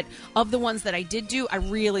yet. But of the ones that I did do, I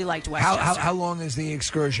really liked Westchester. How long is the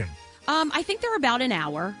excursion? I think they're about an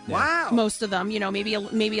hour. Wow. Most of them, maybe a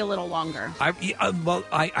little longer.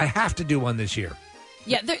 I have to do one this year.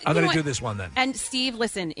 Yeah, I'm going to do this one then. And Steve,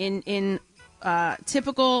 listen, in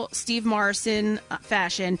typical Steve Morrison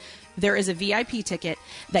fashion, there is a VIP ticket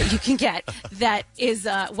that you can get that is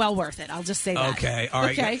well worth it. I'll just say that. Okay, all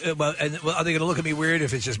right. Okay. Well, are they going to look at me weird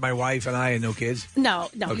if it's just my wife and I and no kids? No,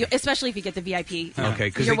 Okay. especially if you get the VIP. Okay,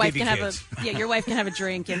 because your they wife give you can kids. your wife can have a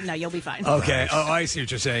drink, and no, you'll be fine. Okay. Oh, I see what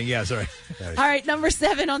you're saying. Yeah, sorry. All right, number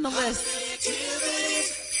 7 on the list.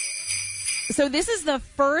 So this is the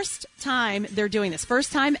first time they're doing this.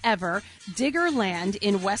 First time ever. Diggerland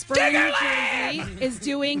in Westboro, New Jersey is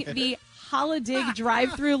doing the Holidig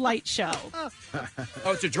drive-through light show.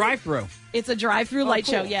 Oh, it's a drive-through. It's a drive-through light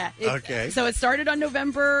cool. show, yeah. Okay. So it started on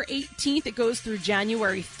November 18th. It goes through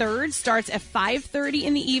January 3rd. Starts at 5:30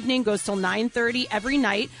 in the evening, goes till 9:30 every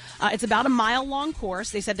night. It's about a mile-long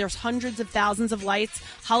course. They said there's hundreds of thousands of lights,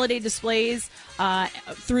 holiday displays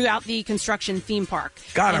throughout the construction theme park.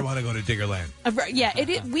 God, I want to go to Diggerland. Yeah,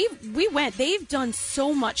 we went. They've done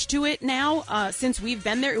so much to it now since we've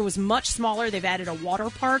been there. It was much smaller. They've added a water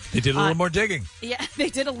park. They did a little more digging. Yeah, they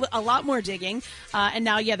did a lot more digging. And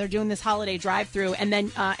now, they're doing this holiday drive-through. And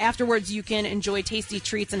then afterwards, you can enjoy tasty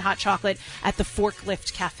treats and hot chocolate at the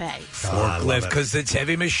Forklift Cafe. Forklift, because it's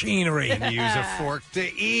heavy machinery. You use a fork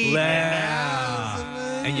to eat.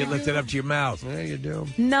 And you lift it up to your mouth. There you do.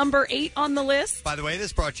 Number 8 on the list. By the way,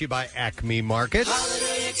 this brought to you by Acme Market.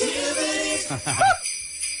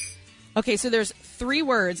 Okay, so there's 3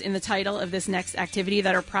 words in the title of this next activity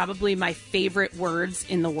that are probably my favorite words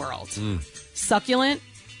in the world. Succulent,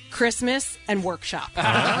 Christmas, and workshop.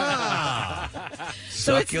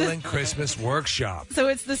 Succulent Christmas workshop. So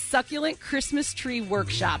it's the Succulent Christmas Tree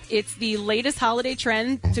Workshop. It's the latest holiday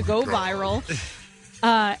trend to go viral.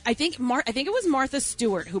 I think it was Martha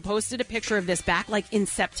Stewart who posted a picture of this back like in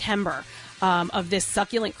September. Of this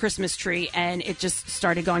succulent Christmas tree, and it just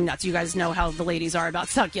started going nuts. You guys know how the ladies are about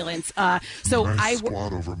succulents. So nice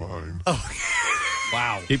squat over mine. Oh.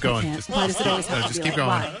 Wow. Keep going. Why does it always have to just be keep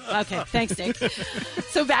like, going. why? Okay, thanks, Nick.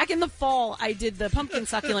 So back in the fall, I did the pumpkin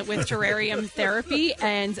succulent with terrarium therapy,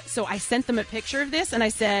 and so I sent them a picture of this, and I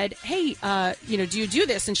said, hey, do you do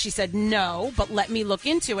this? And she said, no, but let me look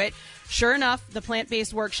into it. Sure enough, the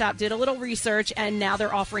plant-based workshop did a little research, and now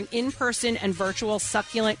they're offering in-person and virtual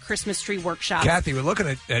succulent Christmas tree workshops. Kathy, we're looking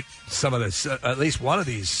at some of this, at least one of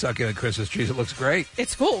these succulent Christmas trees. It looks great.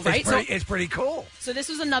 It's cool, right? It's pretty cool. So this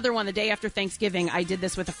was another one. The day after Thanksgiving, I did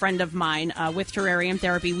this with a friend of mine with terrarium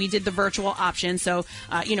therapy. We did the virtual option. So,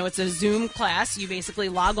 it's a Zoom class. You basically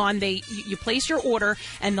log on. You place your order,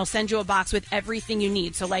 and they'll send you a box with everything you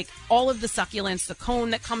need. So, like all of the succulents, the cone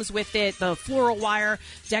that comes with it, the floral wire,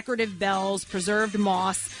 decorative bells, preserved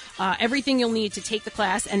moss, everything you'll need to take the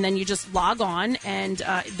class, and then you just log on, and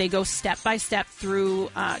they go step by step through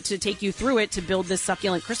to take you through it to build this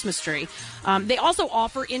succulent Christmas tree. They also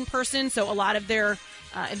offer in person, so a lot of their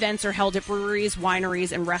events are held at breweries,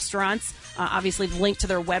 wineries, and restaurants. Obviously, the link to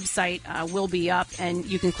their website will be up, and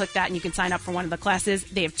you can click that, and you can sign up for one of the classes.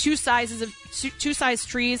 They have two size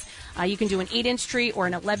trees. You can do an 8-inch tree or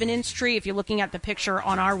an 11-inch tree. If you're looking at the picture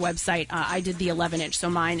on our website, I did the 11-inch, so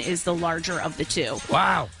mine is the larger of the two.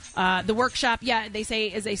 Wow. The workshop, they say,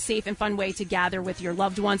 is a safe and fun way to gather with your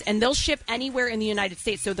loved ones, and they'll ship anywhere in the United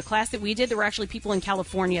States. So the class that we did, there were actually people in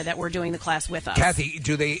California that were doing the class with us. Kathy,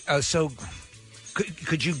 do they?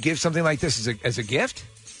 Could you give something like this as a gift?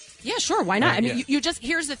 Yeah, sure. Why not? I mean, yeah. you just,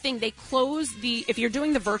 here's the thing. They close if you're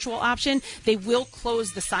doing the virtual option, they will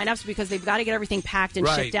close the signups because they've got to get everything packed and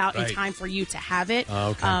shipped out in time for you to have it. Oh,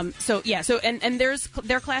 okay. And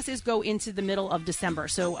their classes go into the middle of December.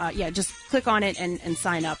 So, just click on it and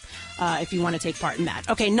sign up if you want to take part in that.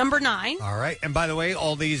 Okay, number 9. All right. And by the way,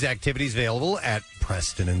 all these activities available at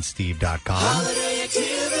PrestonandSteve.com. Holiday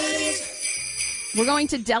activities. We're going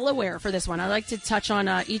to Delaware for this one. I'd like to touch on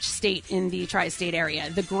each state in the tri-state area.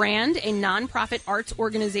 The Grand, a nonprofit arts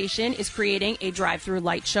organization, is creating a drive-through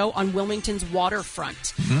light show on Wilmington's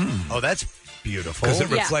waterfront. Oh, that's beautiful. Because it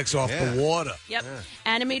reflects off the water. Yep. Yeah.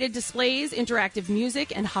 Animated displays, interactive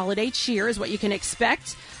music, and holiday cheer is what you can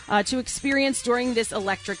expect to experience during this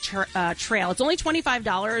electric trail. It's only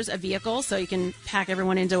 $25 a vehicle, so you can pack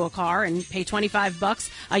everyone into a car and pay $25.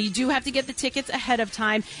 You do have to get the tickets ahead of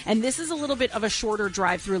time, and this is a little bit of a shorter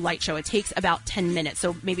drive-through light show. It takes about 10 minutes,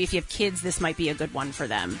 so maybe if you have kids, this might be a good one for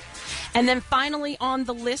them. And then finally on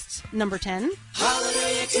the list, number 10.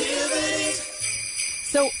 Holiday activities.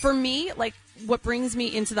 So for me, what brings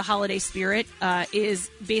me into the holiday spirit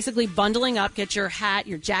is basically bundling up, get your hat,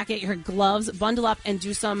 your jacket, your gloves, bundle up and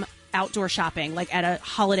do some outdoor shopping, like at a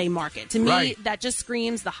holiday market. To me, that just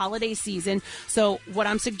screams the holiday season. So what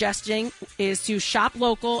I'm suggesting is to shop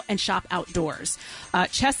local and shop outdoors.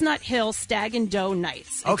 Chestnut Hill Stag and Doe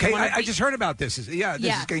Nights. Okay, I just heard about this. This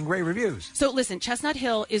is getting great reviews. So listen, Chestnut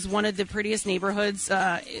Hill is one of the prettiest neighborhoods,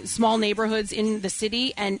 small neighborhoods in the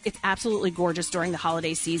city, and it's absolutely gorgeous during the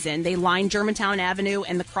holiday season. They line Germantown Avenue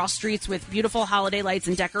and the cross streets with beautiful holiday lights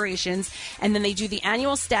and decorations, and then they do the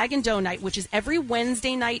annual Stag and Doe Night, which is every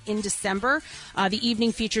Wednesday night in December. The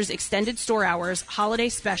evening features extended store hours, holiday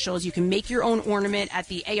specials. You can make your own ornament at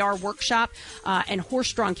the AR workshop and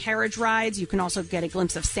horse-drawn carriage rides. You can also get a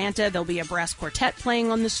glimpse of Santa. There'll be a brass quartet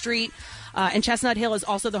playing on the street. And Chestnut Hill is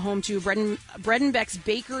also the home to Bread and Beck's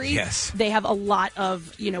Bakery. Yes. They have a lot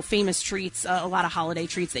of, famous treats, a lot of holiday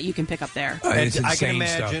treats that you can pick up there. I can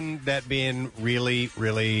imagine that being really,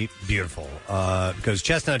 really beautiful. Because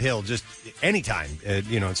Chestnut Hill, just anytime,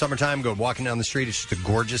 in summertime, go walking down the street, it's just a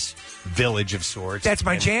gorgeous village of sorts. That's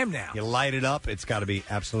my jam now. You light it up, it's got to be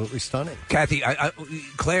absolutely stunning. Kathy,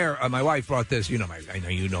 Claire, my wife brought this. I know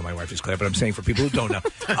you know my wife is Claire, but I'm saying for people who don't know,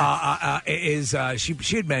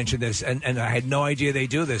 she had mentioned this, and I had no idea they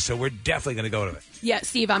do this, so we're definitely going to go to it. Yeah,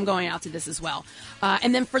 Steve, I'm going out to this as well.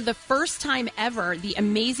 And then for the first time ever, the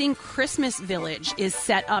Amazing Christmas Village is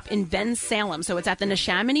set up in Bensalem. So it's at the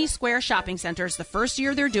Neshaminy Square Shopping Center. It's the first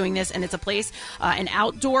year they're doing this, and it's a place, an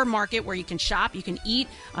outdoor market where you can shop, you can eat,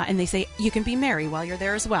 and they say you can be merry while you're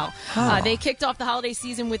there as well. They kicked off the holiday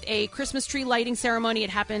season with a Christmas tree lighting ceremony.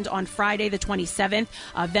 It happened on Friday the 27th.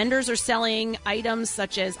 Vendors are selling items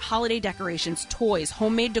such as holiday decorations, toys,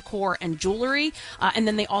 homemade decor, and jewelry. And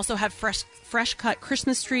then they also have fresh cut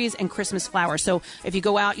Christmas trees and Christmas flowers. So if you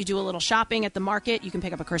go out, you do a little shopping at the market, you can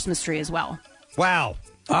pick up a Christmas tree as well. Wow.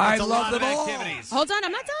 I That's a love lot them of all. activities. Hold on,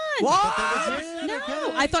 I'm not done.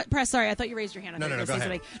 No, I thought, Sorry, I thought you raised your hand. I thought you were gonna say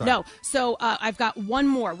something. No, so I've got one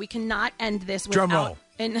more. We cannot end this without. Drum roll.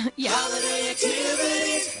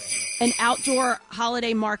 An outdoor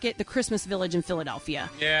holiday market, the Christmas Village in Philadelphia.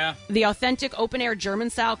 Yeah. The authentic open-air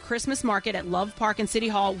German-style Christmas market at Love Park and City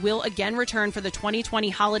Hall will again return for the 2020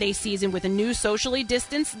 holiday season with a new socially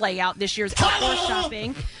distanced layout. This year's outdoor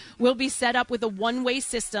shopping will be set up with a one-way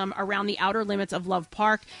system around the outer limits of Love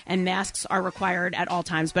Park, and masks are required at all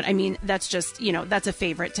times. But, I mean, that's just, that's a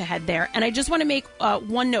favorite to head there. And I just want to make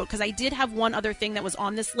one note, because I did have one other thing that was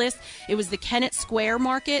on this list. It was the Kennett Square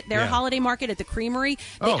Market, their holiday market at the Creamery.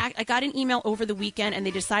 I got an email over the weekend, and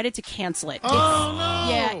they decided to cancel it. No!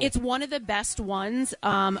 Yeah, it's one of the best ones,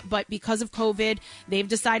 but because of COVID, they've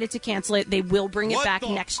decided to cancel it. They will bring it back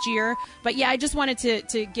next year. But, yeah, I just wanted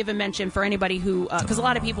to give a mention for anybody who, because a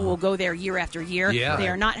lot of people will go there year after year. Yeah. They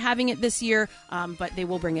are not having it this year, but they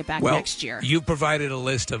will bring it back next year. You provided a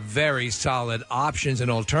list of very solid options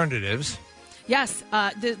and alternatives. Yes,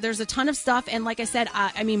 there's a ton of stuff, and like I said,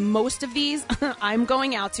 most of these I'm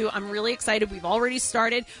going out to. I'm really excited. We've already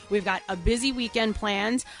started. We've got a busy weekend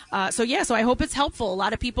planned. So I hope it's helpful. A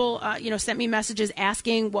lot of people, sent me messages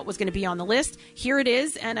asking what was going to be on the list. Here it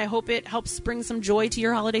is, and I hope it helps bring some joy to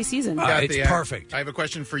your holiday season. It's perfect. I have a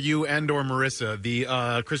question for you and or Marissa.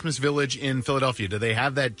 The Christmas Village in Philadelphia, do they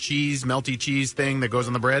have that melty cheese thing that goes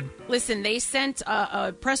on the bread? Listen, they sent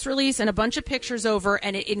a press release and a bunch of pictures over,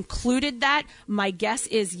 and it included that. My guess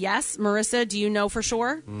is yes. Marissa, do you know for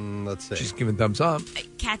sure? Let's see. She's giving thumbs up.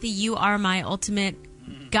 Kathy, you are my ultimate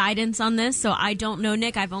guidance on this, so I don't know,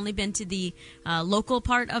 Nick. I've only been to the local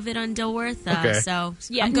part of it on Dilworth. So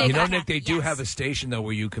yeah, Nick, they do have a station though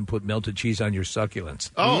where you can put melted cheese on your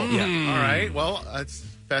succulents. Oh, yeah. All right. Well, that's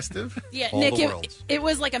festive. Yeah, Nick, it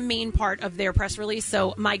was like a main part of their press release,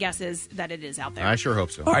 so my guess is that it is out there. I sure hope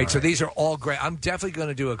so. All right, so these are all great. I'm definitely going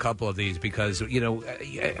to do a couple of these because,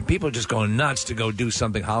 people are just going nuts to go do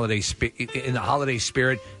something in the holiday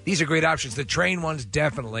spirit. These are great options. The train ones,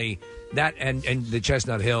 definitely. That and the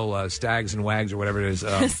Chestnut Hill Stags and Wags or whatever it is.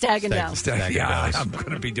 Stag and Down. I'm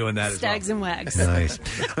going to be doing that Stags as well. and Wags. Nice.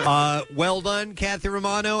 Well done, Kathy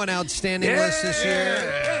Romano. An outstanding list this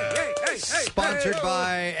year. Sponsored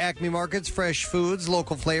by Acme Markets, fresh foods,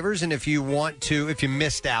 local flavors. And if you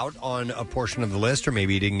missed out on a portion of the list, or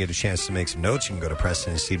maybe you didn't get a chance to make some notes, you can go to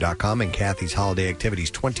PrestonandSteve.com, and Kathy's Holiday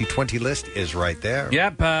Activities 2020 list is right there.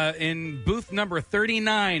 Yep, in booth number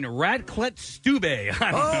 39, Radcliffe Stube. I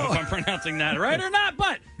don't know if I'm pronouncing that right or not,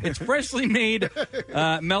 but it's freshly made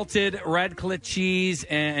melted Radcliffe cheese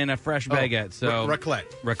and a fresh baguette. So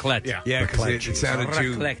raclette. Yeah, because it sounded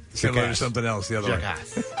too similar to something else the other way.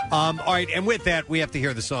 All right, and with that, we have to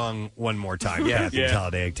hear the song one more time. Kathy's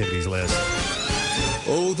Holiday Activities list.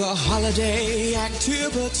 Oh, the holiday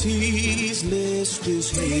activities list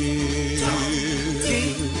is here.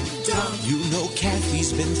 You know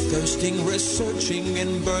Kathy's been thirsting, researching,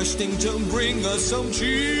 and bursting to bring us some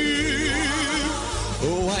cheer.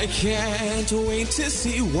 Oh, I can't wait to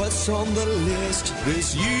see what's on the list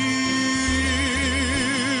this year.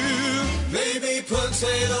 Maybe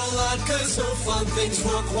potato latke, so fun things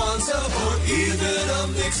for Kwanzaa, or even a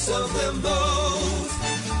mix of them both.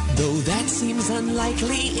 Though that seems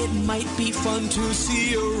unlikely, it might be fun to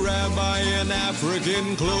see a rabbi in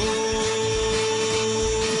African clothes.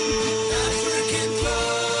 African clothes.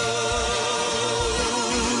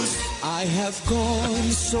 I have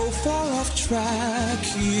gone so far off track,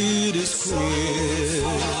 it is clear.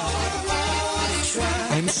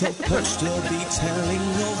 I'm so perched to be telling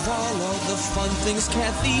of all of the fun things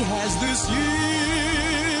Kathy has this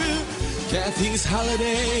year. Kathy's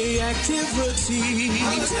Holiday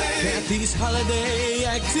Activities. Kathy's Holiday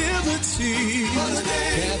Activities.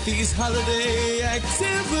 Kathy's Holiday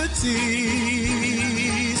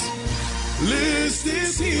Activities. List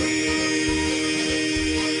is here.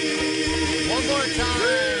 One more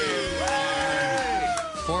time.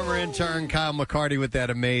 Former intern Kyle McCarty with that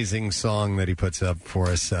amazing song that he puts up for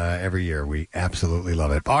us every year. We absolutely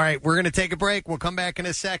love it. All right, we're going to take a break. We'll come back in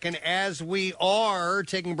a second. As we are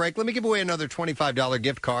taking a break, let me give away another $25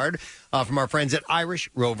 gift card from our friends at Irish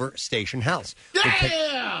Rover Station House.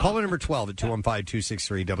 Yeah! Caller number 12 at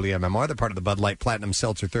 215-263-WMMR. They're part of the Bud Light Platinum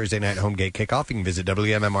Seltzer Thursday Night Homegate Kickoff. You can visit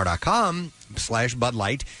WMMR.com/Bud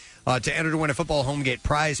Light. To enter to win a football homegate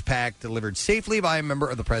prize pack delivered safely by a member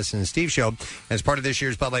of the Preston and Steve Show. As part of this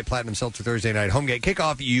year's Bud Light Platinum Seltzer Thursday Night Homegate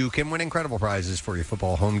Kickoff, you can win incredible prizes for your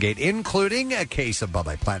football homegate, including a case of Bud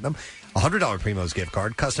Light Platinum, a $100 Primo's gift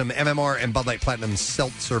card, custom MMR and Bud Light Platinum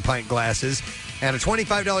Seltzer pint glasses, and a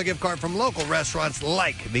 $25 gift card from local restaurants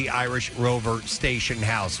like the Irish Rover Station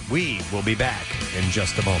House. We will be back in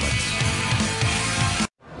just a moment.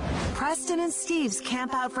 Preston and Steve's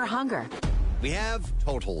Camp Out for Hunger. We have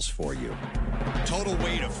totals for you. Total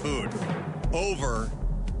weight of food over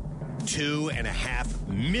 2.5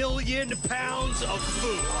 million pounds of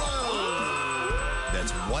food.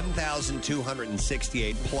 That's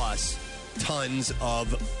 1,268 plus tons of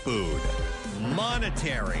food.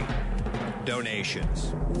 Monetary donations,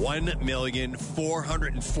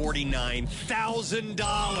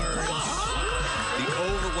 $1,449,000. The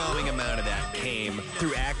overwhelming amount of that came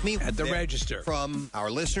through Acme at the register from our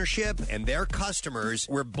listenership, and their customers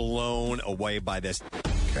were blown away by this.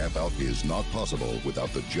 Camp Out is not possible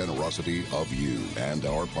without the generosity of you and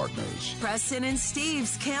our partners. Preston and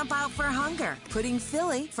Steve's Camp Out for Hunger, putting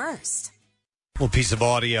Philly first. Little piece of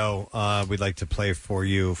audio we'd like to play for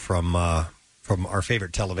you from our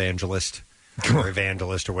favorite televangelist or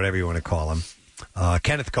evangelist or whatever you want to call him,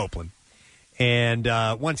 Kenneth Copeland. And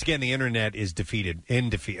once again, the internet is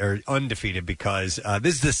undefeated because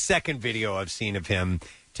this is the second video I've seen of him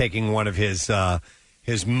taking one of his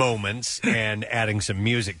moments and adding some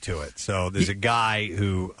music to it. So there's a guy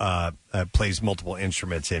who plays multiple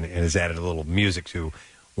instruments and has added a little music to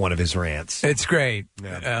one of his rants. It's great.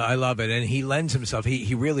 Yeah. I love it, and he lends himself.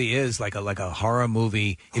 He really is like a horror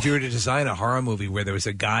movie. If you were to design a horror movie where there was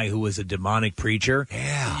a guy who was a demonic preacher,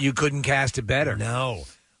 you couldn't cast it better. No.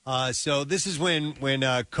 So this is when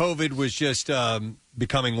COVID was just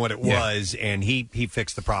becoming what it was, and he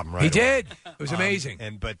fixed the problem right He away. did. It was amazing.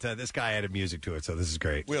 But this guy added music to it, so this is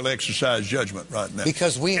great. We'll exercise judgment right now.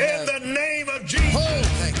 Because we have... In the name of Jesus.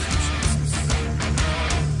 Thank you.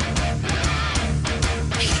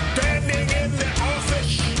 Standing in the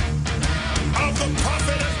office of the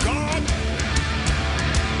prophet of God,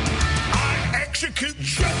 I execute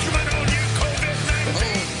judgment on you,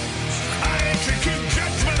 COVID-19. I execute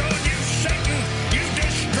judgment on you, Satan, you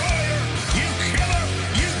destroyer, you killer,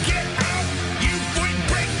 you get out, we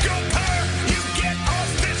break your power, you get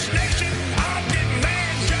off this nation. I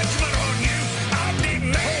demand judgment on you. I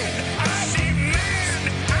demand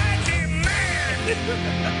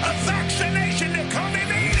a vaccination to come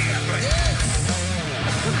immediately.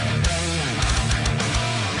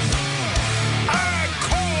 I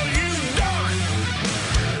call you done.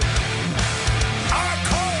 I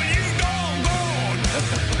call you doggone.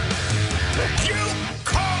 You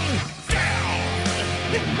come down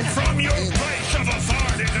from your place of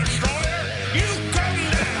authority, destroyer. You come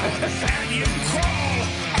down and you crawl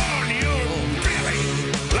on your belly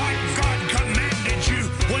like God commanded you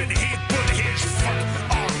when he put his foot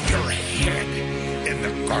on your head in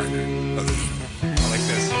the Garden of Eden. I like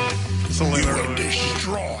this. You will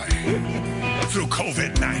destroy through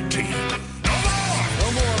COVID-19. No more.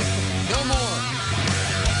 No more. No more.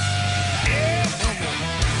 It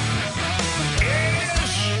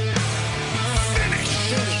is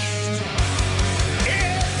finished.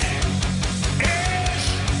 It is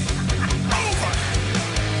over.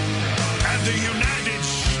 And the United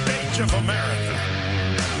States of America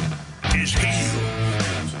is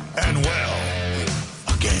healed and well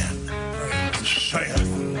again, saith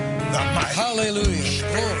the mighty. Hallelujah.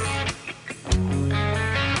 Glory.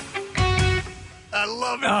 I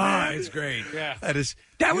love it. Ah, it's great. Yeah.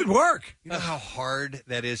 That would work. You know how hard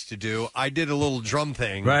that is to do? I did a little drum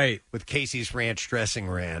thing with Casey's Ranch Dressing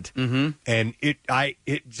Rant, and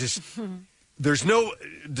it just there's no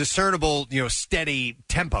discernible, steady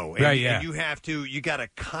tempo. And, and you got to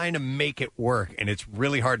kind of make it work, and it's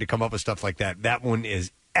really hard to come up with stuff like that. That one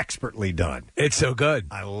is expertly done. It's so good.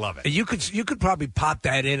 I love it. You could probably pop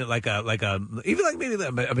that in at like a maybe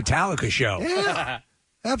a Metallica show. Yeah,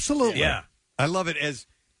 absolutely. Yeah. I love it as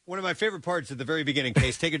one of my favorite parts at the very beginning.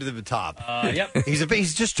 Case, take it to the top. Yep.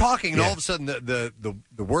 He's just talking, and all of a sudden the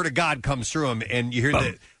word of God comes through him, and you hear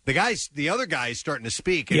the other guy's starting to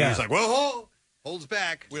speak, and he's like, "Whoa, holds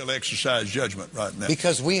back." We'll exercise judgment right now.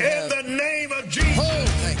 Because we have... In the name of Jesus.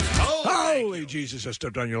 Thank you. Holy Jesus, I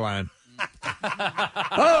stepped on your line.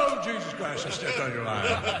 Oh, Jesus Christ, I stepped on your line.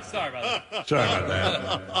 Sorry about that. Sorry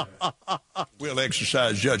about that. We'll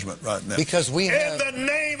exercise judgment right now. Because we have... In the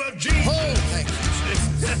name of Jesus. Thank you.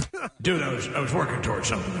 Dude, I was working towards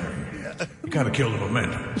something there. You kind of killed the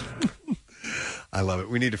momentum. I love it.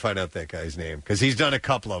 We need to find out that guy's name because he's done a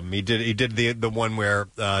couple of them. He did the one where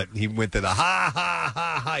he went to the ha ha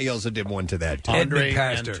ha ha. He also did one to that too. Andre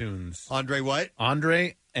Antunes. Andre what?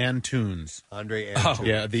 Andre Antunes. Andre Antunes.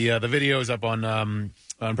 Yeah, the video is up on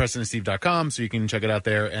PrestonandSteve.com, so you can check it out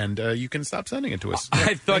there, and you can stop sending it to us.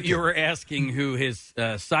 I thought you were asking who his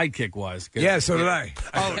sidekick was. Yeah, so did I.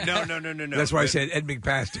 Oh, no. That's why I said Ed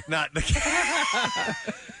McPastor. Not the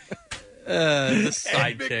the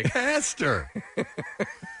sidekick. Pastor.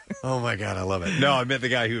 Oh my God, I love it. No, I meant the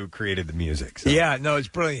guy who created the music. So. Yeah, no, it's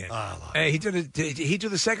brilliant. Hey, did he do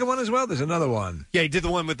the second one as well? There's another one. Yeah, he did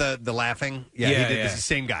the one with the laughing. Yeah, he did. This is the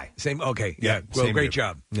same guy. Same. Okay. Yeah. Well, same great dude.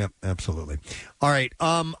 job. Yep, absolutely. All right.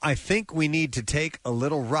 I think we need to take a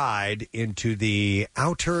little ride into the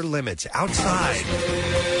outer limits, outside.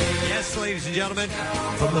 Yes, ladies and gentlemen.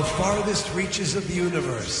 From the farthest reaches of the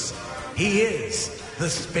universe, he is the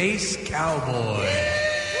Space Cowboy.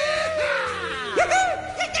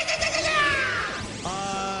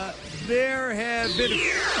 There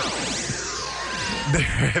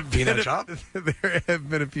have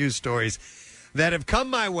been a few stories that have come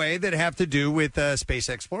my way that have to do with space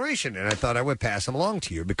exploration, and I thought I would pass them along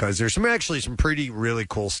to you because there's some pretty really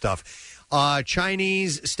cool stuff.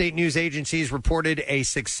 Chinese state news agencies reported a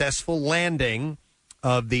successful landing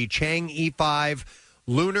of the Chang'e 5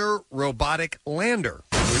 lunar robotic lander,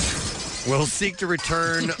 which will seek to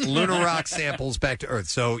return lunar rock samples back to Earth.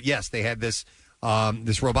 So yes, they had this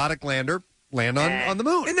robotic lander land on the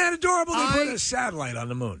moon. Isn't that adorable? They put a satellite on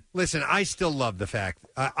the moon. Listen, I still love the fact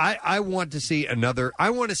I want to see I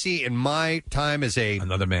want to see in my time as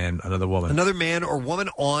another man, another woman, another man or woman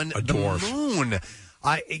on the dwarf. moon.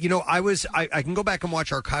 I can go back and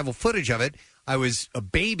watch archival footage of it. I was a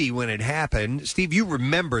baby when it happened. Steve, you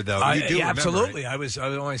remember though? You do remember, absolutely. right? I was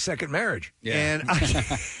on my second marriage. Yeah. And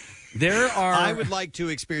I would like to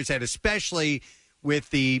experience that, especially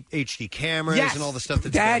with the HD cameras and all the stuff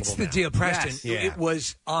that's the deal, Preston. Yes. Yeah. It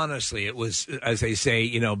was, as they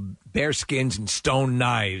say, bear skins and stone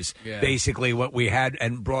knives, basically what we had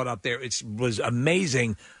and brought up there. It was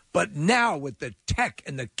amazing. But now with the tech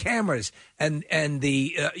and the cameras and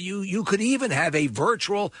the you could even have a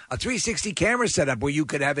 360 camera setup where you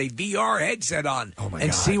could have a VR headset on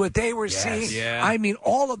and see what they were seeing. Yeah. I mean,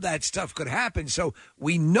 all of that stuff could happen. So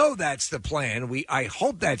we know that's the plan. I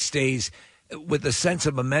hope that stays with a sense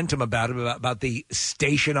of momentum about the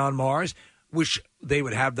station on Mars, which they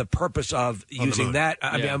would have the purpose of using that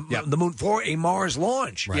the moon for a Mars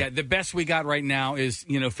launch. Right. Yeah, the best we got right now is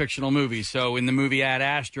fictional movies. So in the movie Ad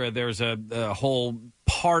Astra, there's a whole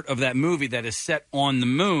part of that movie that is set on the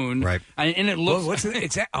moon, right? And it looks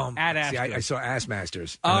it's Ad Astra. I saw Ass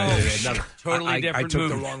Masters. Totally different. I took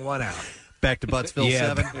movie. the wrong one out. Back to Buttsville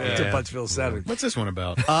 7. To Buttsville 7. What's this one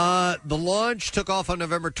about? The launch took off on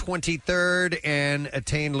November 23rd and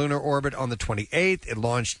attained lunar orbit on the 28th. It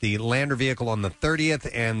launched the lander vehicle on the 30th,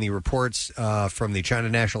 and the reports from the China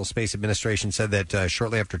National Space Administration said that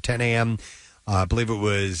shortly after 10 a.m., I believe it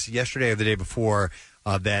was yesterday or the day before,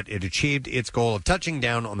 that it achieved its goal of touching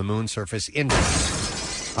down on the moon surface in time.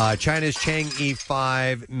 China's Chang'e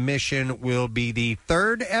 5 mission will be the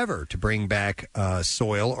third ever to bring back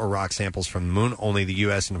soil or rock samples from the moon. Only the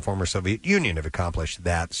U.S. and the former Soviet Union have accomplished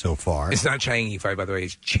that so far. It's not Chang'e 5, by the way.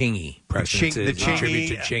 It's Ching'e. The tribute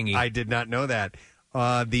to Ching'e. I did not know that.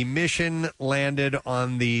 The mission landed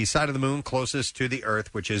on the side of the moon closest to the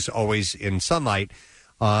Earth, which is always in sunlight.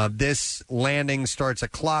 This landing starts a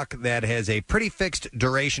clock that has a pretty fixed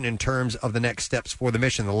duration in terms of the next steps for the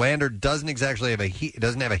mission. The lander doesn't exactly have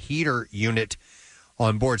doesn't have a heater unit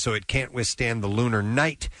on board, so it can't withstand the lunar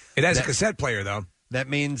night. It has a cassette player, though. That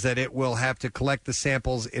means that it will have to collect the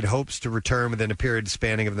samples it hopes to return within a period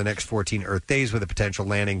spanning of the next 14 Earth days, with a potential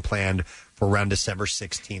landing planned for around December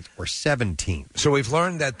 16th or 17th. So we've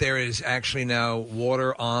learned that there is actually now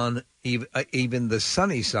water on even the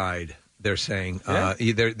sunny side. They're saying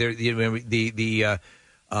the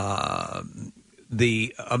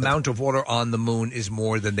amount of water on the moon is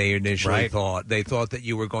more than they initially thought. They thought that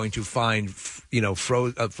you were going to find,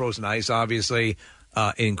 frozen ice, obviously,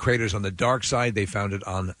 in craters on the dark side. They found it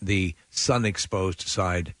on the sun-exposed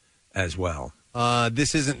side as well.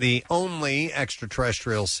 This isn't the only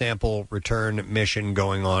extraterrestrial sample return mission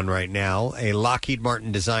going on right now. A Lockheed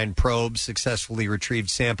Martin-designed probe successfully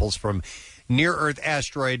retrieved samples from near-Earth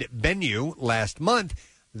asteroid Bennu last month.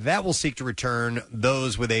 That will seek to return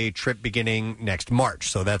those with a trip beginning next March.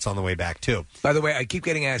 So that's on the way back, too. By the way, I keep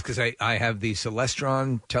getting asked, because I have the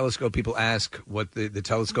Celestron telescope. People ask what the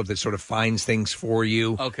telescope that sort of finds things for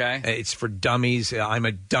you. Okay. It's for dummies. I'm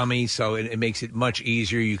a dummy, so it makes it much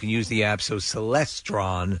easier. You can use the app. So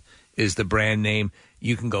Celestron is the brand name.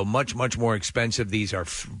 You can go much, much more expensive. These are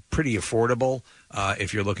pretty affordable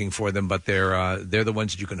if you're looking for them, but they're the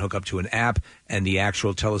ones that you can hook up to an app, and the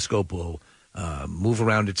actual telescope will move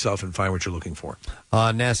around itself and find what you're looking for.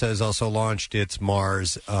 NASA has also launched its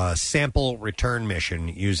Mars sample return mission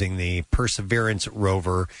using the Perseverance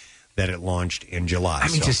rover that it launched in July. I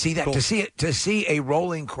mean, So, to see that, cool. to see a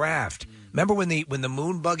rolling craft. Remember when the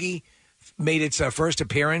moon buggy made its first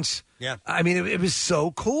appearance? Yeah. I mean, it was so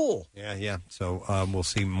cool. Yeah. So we'll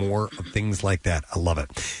see more of things like that. I love it.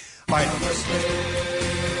 All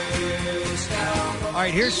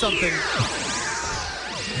right, here's something.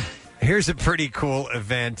 Here's a pretty cool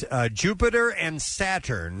event. Jupiter and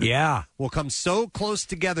Saturn will come so close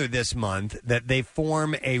together this month that they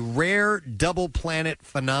form a rare double planet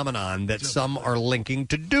phenomenon that some are linking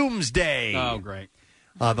to doomsday. Oh, great.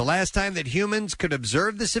 The last time that humans could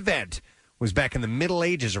observe this event was back in the Middle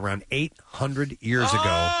Ages, around 800 years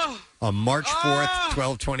ago, on March 4th,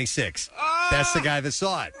 1226. That's the guy that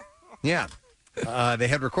saw it. Yeah. They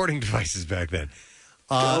had recording devices back then.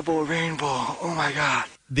 Double rainbow. Oh, my God.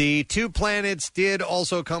 The two planets did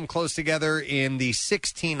also come close together in the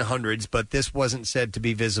 1600s, but this wasn't said to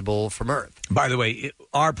be visible from Earth. By the way,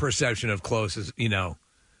 our perception of close is,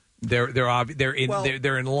 they're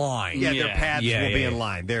in line. Yeah, their paths will be in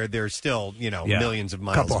line. They're still, millions of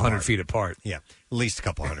miles a couple apart. 100 feet apart. Yeah, at least a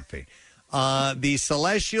couple hundred feet. The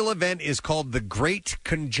celestial event is called the Great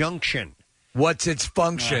Conjunction. What's its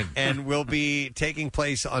function? And will be taking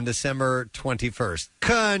place on December 21st.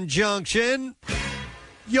 Conjunction,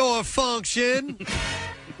 your function.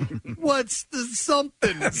 What's the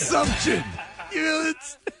something? Assumption. I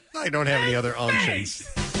don't have any other unctions.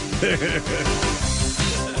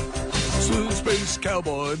 Space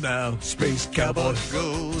cowboy now. Space cowboy.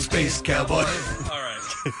 Go, space cowboy. All right.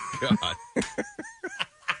 God.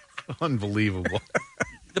 Unbelievable.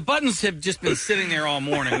 The buttons have just been sitting there all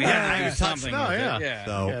morning. We had to do something. No, with yeah. it. Yeah.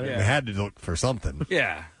 So we had to look for something.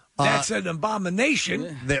 Yeah. That's an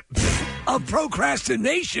abomination of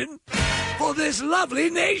procrastination for this lovely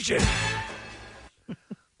nation.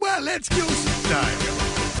 Well, let's go.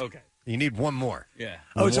 Okay. You need one more. Yeah.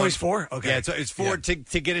 Oh, it's always four? Okay. Yeah, it's four to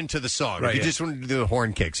get into the song. Right, if you just want to do the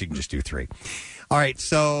horn kicks, you can just do three. All right,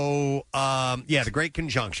 so, the Great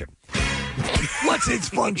Conjunction. What's its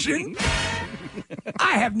function?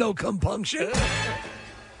 I have no compunction.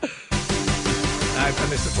 I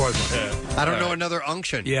missed the fourth one. I don't know another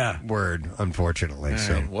unction word, unfortunately.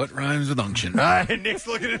 So what rhymes with unction? All right, Nick's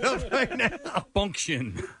looking it up right now.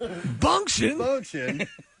 Bunction. Bunction? Bunction.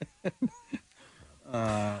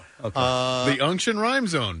 The unction rhyme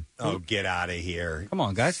zone. Oh, get out of here. Come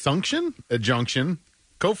on, guys. Sunction, adjunction,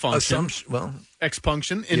 co-function, Assumption, well,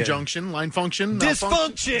 expunction, injunction, line function,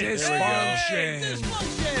 Dysfunction.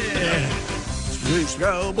 Space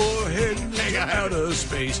cowboy heading out of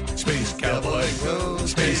space. Space cowboy, go,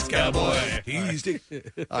 space cowboy.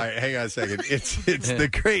 All right, hang on a second. It's the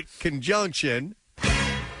Great Conjunction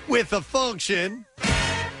with a function,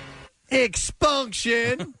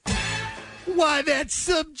 expunction. Why, that's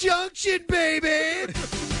subjunction, baby.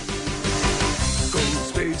 Go,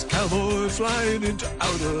 space cowboy, flying into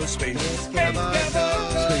outer space.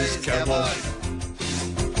 Space cowboy.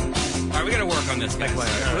 All right, we got to work on this, guys.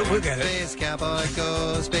 We'll get it. Space cowboy,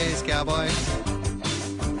 go, space cowboy.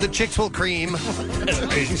 The chicks will cream.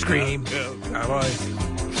 Space cream. Cowboy.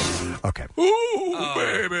 Okay. Ooh,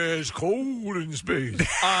 baby, it's cold in space.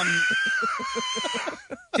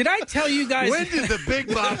 Did I tell you guys? When did the Big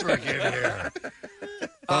Bopper get here?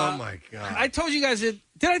 Oh my God! I told you guys. Did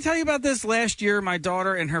I tell you about this last year? My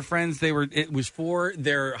daughter and her friends. It was for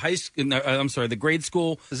their high school. No, I'm sorry, the grade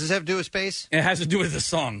school. Does this have to do with space? It has to do with the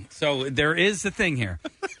song. So there is the thing here.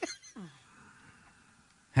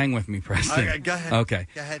 Hang with me, Preston. Okay, go ahead. Okay.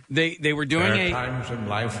 Go ahead. They were doing There are times in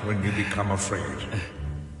life when you become afraid.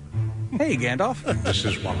 Hey, Gandalf. This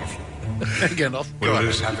is wonderful. Gandalf. Will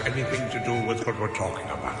this have anything to do with what we're talking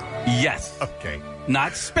about? Yes. Okay.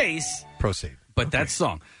 Not space. Proceed. But that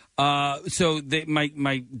song. So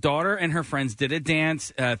my daughter and her friends did a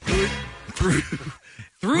dance through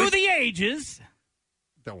the ages.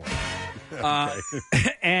 Don't worry.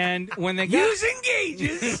 And when they got Using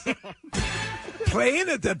gauges. Playing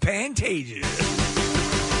at the Pantages.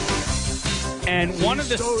 And one of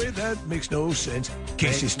the story that makes no sense.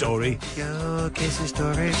 Casey's story. Go, Casey's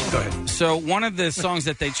story. Go ahead. So one of the songs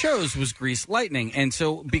that they chose was Grease Lightning. And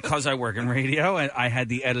so because I work in radio and I had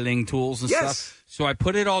the editing tools and stuff, so I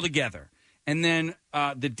put it all together. And then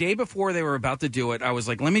the day before they were about to do it, I was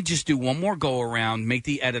like, let me just do one more go around, make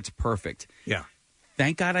the edits perfect. Yeah.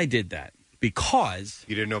 Thank God I did that because...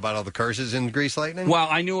 You didn't know about all the curses in Grease Lightning? Well,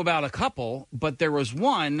 I knew about a couple, but there was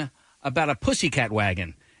one about a pussycat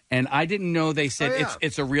wagon. And I didn't know they said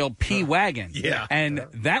it's a real pea wagon. Yeah. And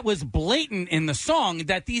that was blatant in the song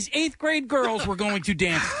that these 8th grade girls were going to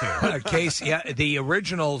dance to. Case, the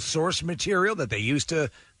original source material that they used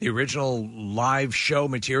the original live show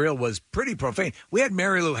material was pretty profane. We had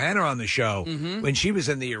Mary Lou Hanna on the show when she was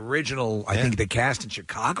in the original, I think the cast in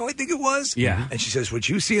Chicago, I think it was. Yeah. And she says, what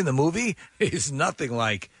you see in the movie is nothing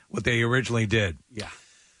like what they originally did. Yeah.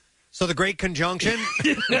 So the Great Conjunction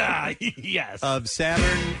yes. of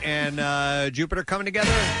Saturn and Jupiter coming together?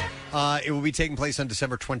 It will be taking place on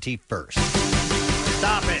December 21st.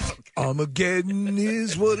 Stop it. Armageddon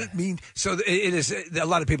is what it means. So it is. A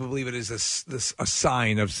lot of people believe it is a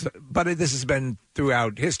sign of, but this has been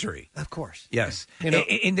throughout history. Of course. Yes. You know,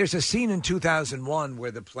 and there's a scene in 2001 where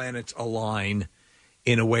the planets align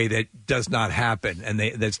in a way that does not happen, and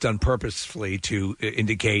that's done purposefully to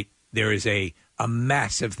indicate there is a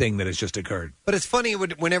massive thing that has just occurred. But it's funny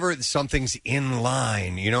whenever something's in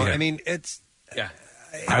line. You know, Yeah. I mean, it's. Yeah.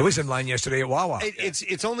 I was in line yesterday at Wawa.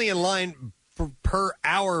 It's only in line per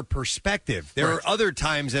hour perspective. There are other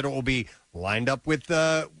times that it will be lined up with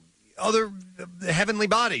other heavenly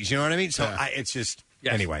bodies. You know what I mean? So it's just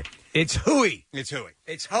anyway. It's hooey. It's hooey.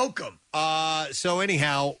 It's hokum. So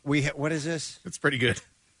anyhow, what is this? It's pretty good.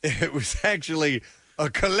 It was actually a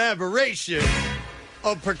collaboration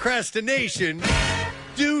of procrastination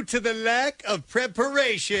due to the lack of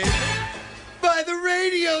preparation by the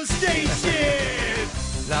radio station.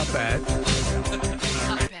 Not bad.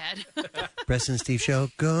 Not bad. Preston and Steve Show.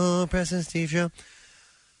 Go, Preston and Steve Show.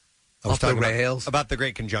 I was Off the talking rails. about the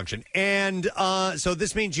Great Conjunction. And so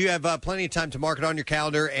this means you have plenty of time to mark it on your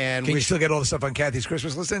calendar and Can you still get all the stuff on Kathy's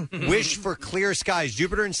Christmas list in? wish for clear skies.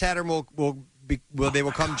 Jupiter and Saturn will come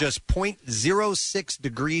just 0.06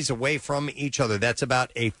 degrees away from each other. That's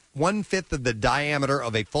about 1/5 of the diameter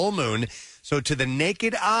of a full moon. So to the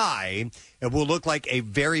naked eye, it will look like a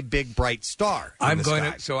very big, bright star. I'm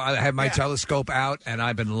going to. So I have my telescope out, and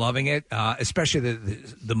I've been loving it, especially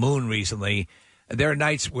the moon recently. There are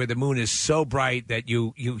nights where the moon is so bright that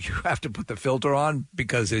you have to put the filter on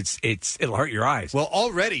because it'll hurt your eyes. Well,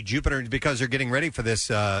 already Jupiter, because they're getting ready for this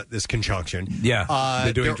conjunction. Yeah,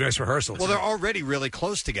 they're doing dress rehearsals. Well, they're already really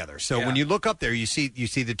close together. So when you look up there, you see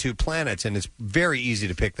the two planets, and it's very easy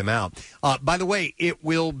to pick them out. By the way, it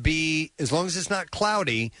will be, as long as it's not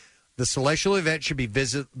cloudy, the celestial event should be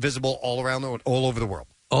visible all over the world.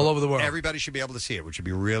 All over the world. Everybody should be able to see it, which would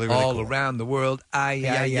be really, really all cool. around the world.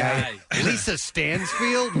 Lisa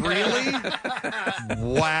Stansfield, really?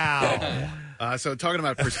 Wow. So talking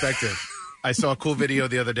about perspective, I saw a cool video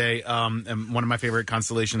the other day. And one of my favorite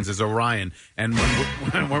constellations is Orion. And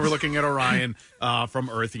when we're looking at Orion from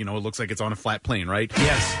Earth, it looks like it's on a flat plane, right?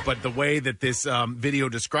 Yes. But the way that this video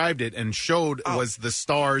described it and showed was the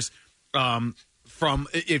stars from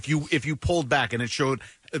if you pulled back, and it showed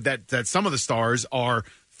that some of the stars are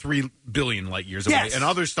 3 billion light years away, and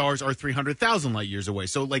other stars are 300,000 light years away.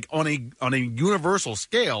 So, like on a universal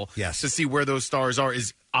scale, to see where those stars are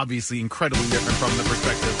is obviously incredibly different from the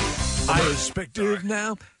perspective.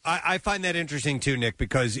 Now, I find that interesting too, Nick,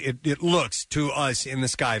 because it looks to us in the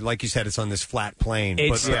sky, like you said, it's on this flat plane,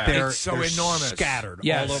 but they're so they're enormous, scattered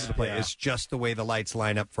all over the place. It's just the way the lights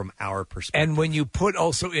line up from our perspective. And when you put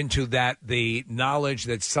also into that the knowledge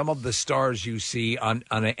that some of the stars you see on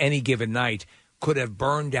any given night could have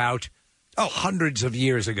burned out hundreds of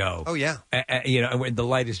years ago. Oh, yeah. When the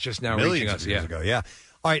light is just now Millions reaching us. of years ago, yeah.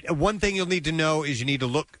 All right, one thing you'll need to know is you need to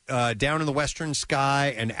look down in the western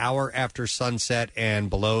sky an hour after sunset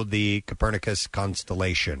and below the Copernicus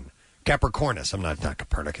constellation. Capricornus. I'm not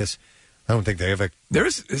Copernicus. I don't think they have a.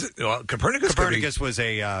 Copernicus. Copernicus was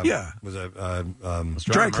a dry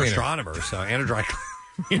cleaner. astronomer, and a dry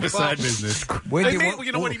cleaner. Side business. When do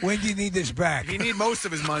you need this back? He need most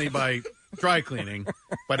of his money by dry cleaning,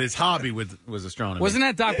 but his hobby was astronomy. Wasn't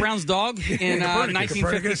that Doc Brown's dog in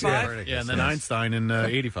 1955? Yeah, and then Einstein in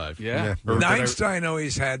 85. Yeah. Einstein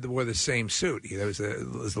always wore the same suit. That was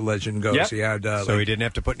as the legend goes. Yep. He had so he didn't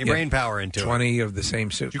have to put any brain power into 20 of the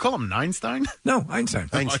same suit. Did you call him Einstein? No, Einstein.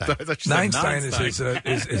 Einstein. I thought you said Einstein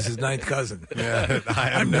is his ninth cousin. Yeah,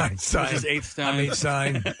 I'm Einstein. Which is eighth Stein. I'm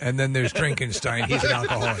Einstein, and then there's Drinkenstein. He's an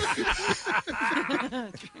alcoholic.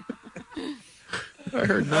 I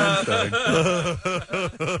heard Einstein.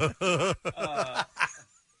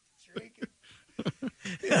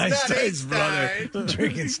 Einstein's brother.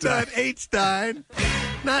 Drinkenstein. Not Einstein.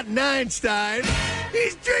 Not Neinstein.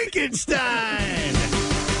 He's Drinkenstein.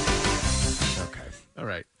 Okay. All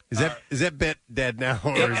right. Is that bit dead now,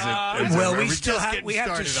 or is it? Well, we we still just have getting to started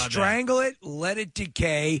on that? strangle it, let it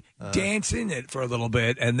decay, dance in it for a little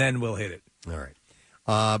bit, and then we'll hit it. All right.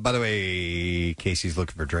 By the way, Casey's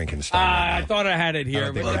looking for Drinkenstein. Right I thought I had it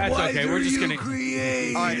here, but that's okay. We're just going to.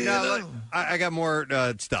 All right, now I got more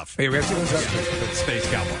stuff. Hey, we have to go Space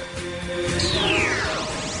Cowboy.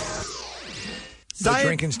 So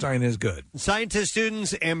Drinkenstein is good. Scientists,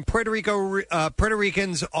 students, and Puerto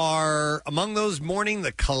Ricans are among those mourning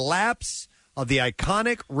the collapse of the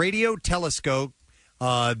iconic radio telescope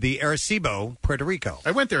the Arecibo, Puerto Rico.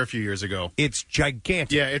 I went there a few years ago. It's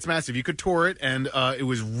gigantic. Yeah, it's massive. You could tour it, and it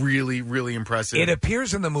was really, really impressive. It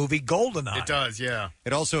appears in the movie GoldenEye. It does, yeah.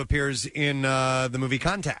 It also appears in the movie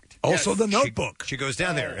Contact. Also, The Notebook. She goes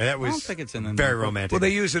down there. That was I don't think it's in the very Notebook. romantic. Well,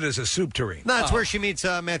 they use it as a soup tureen. No, that's where she meets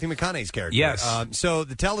Matthew McConaughey's character. Yes. So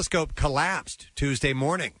the telescope collapsed Tuesday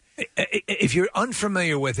morning. If you're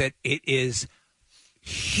unfamiliar with it, it is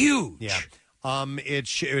huge. Yeah.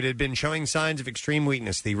 It had been showing signs of extreme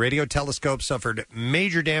weakness. The radio telescope suffered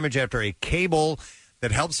major damage after a cable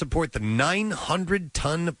that helped support the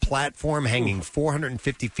 900-ton platform hanging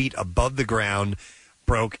 450 feet above the ground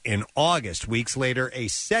broke in August. Weeks later, a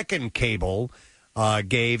second cable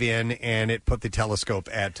gave in, and it put the telescope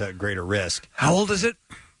at greater risk. How old is it?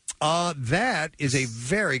 That is a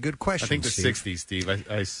very good question. I think the Steve. 60s, Steve.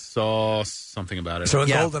 I saw something about it. So in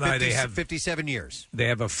GoldenEye, they have 57 years. They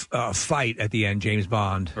have a fight at the end. James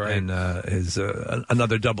Bond and is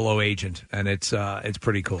another 00 agent, and it's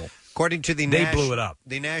pretty cool. According to they blew it up.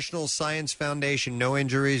 The National Science Foundation, no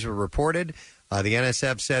injuries were reported. The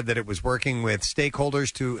NSF said that it was working with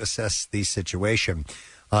stakeholders to assess the situation.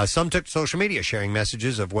 Some took to social media, sharing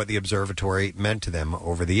messages of what the observatory meant to them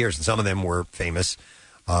over the years, and some of them were famous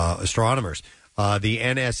astronomers. The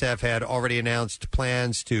NSF had already announced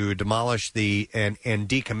plans to demolish and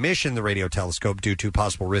decommission the radio telescope due to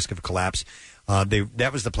possible risk of collapse.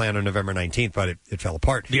 That was the plan on November 19th, but it fell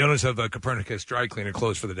apart. The owners of Copernicus Dry Cleaner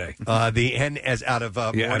closed for the day. Out of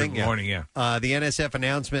morning. morning. Out of morning, yeah. The NSF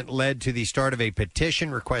announcement led to the start of a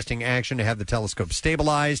petition requesting action to have the telescope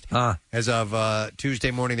stabilized. As of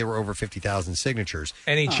Tuesday morning, there were over 50,000 signatures.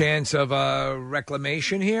 Any chance of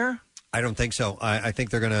reclamation here? I don't think so. I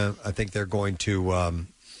think they're going to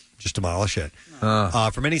just demolish it.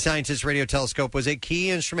 For many scientists, radio telescope was a key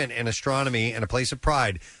instrument in astronomy and a place of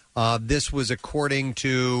pride. This was according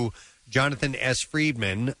to Jonathan S.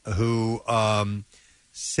 Friedman, who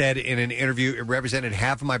said in an interview, "It represented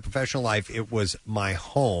half of my professional life. It was my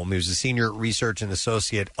home." He was a senior research and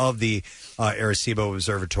associate of the Arecibo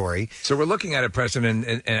Observatory. So we're looking at it, Preston,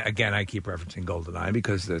 and again, I keep referencing GoldenEye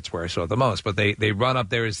because that's where I saw it the most. But they run up.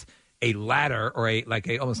 There is a ladder, or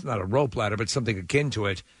almost not a rope ladder, but something akin to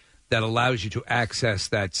it that allows you to access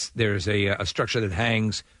that. There's a structure that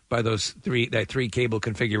hangs by that three cable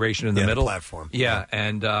configuration in the middle platform. Yeah,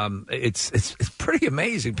 and it's pretty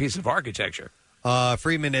amazing piece of architecture.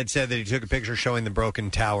 Friedman had said that he took a picture showing the broken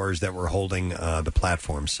towers that were holding the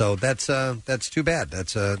platform. So that's too bad.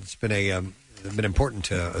 It's been been important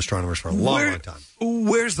to astronomers for a long time.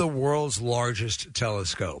 Where's the world's largest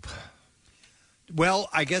telescope? Well,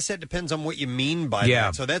 I guess that depends on what you mean by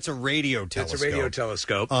that. So that's a radio telescope. It's a radio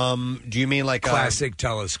telescope. Do you mean like classic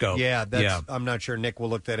telescope? Yeah, I'm not sure. Nick will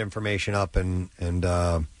look that information up and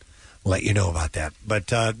let you know about that. But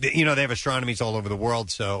they have astronomies all over the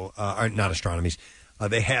world. So not astronomies.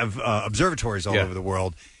 They have observatories all over the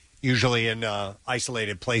world. Usually in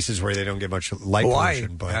isolated places where they don't get much light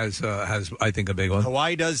pollution. But has I think a big one.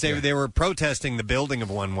 Hawaii does. They were protesting the building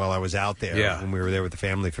of one while I was out there. Yeah. When we were there with the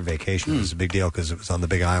family for vacation. It was a big deal because it was on the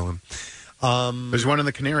Big Island. There's one in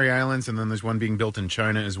the Canary Islands, and then there's one being built in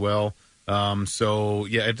China as well. So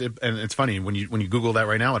yeah, and it's funny when you Google that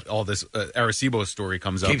right now, all this Arecibo story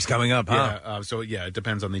comes up. Keeps coming up, huh? Yeah. So yeah, it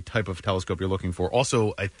depends on the type of telescope you're looking for.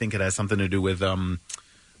 Also, I think it has something to do with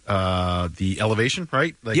the elevation,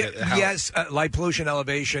 right? Yes, light pollution,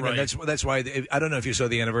 elevation, Right. and that's why I don't know if you saw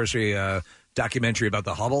the anniversary documentary about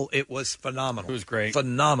the Hubble. It was phenomenal. It was great,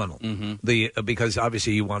 phenomenal. Mm-hmm. Because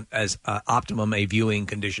obviously you want as optimum a viewing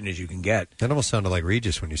condition as you can get. That almost sounded like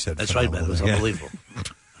Regis when you said that's right, man. It was Yeah. unbelievable.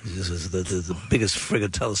 This is the biggest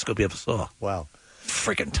friggin' telescope you ever saw. Wow.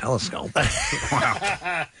 Friggin' telescope.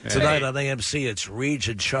 Wow. Tonight on AMC, it's Reach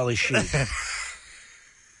and Charlie Sheen.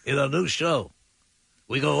 In our new show,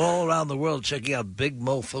 we go all around the world checking out big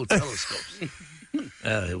mofo telescopes.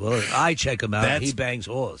 Well, I check him out. He bangs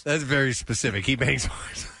whores. That's very specific. He bangs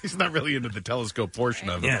whores. He's not really into the telescope portion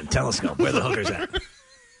of it. Yeah, telescope. Where the hookers at?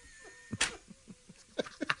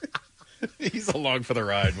 He's along for the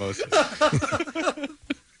ride, most.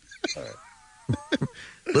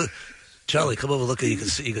 Look, Charlie, come over. Look, you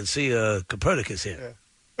can see Copernicus here.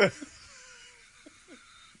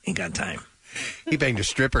 Ain't got time. He banged a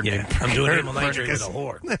stripper named I'm doing him a nitrate with a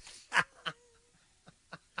whore.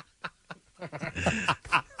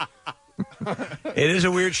 It is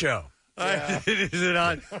a weird show. Is it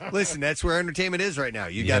on? Listen, that's where entertainment is right now.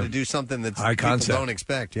 You got to do something that High people concept. don't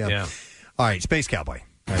expect. Yeah. Yeah. All right, Space Cowboy.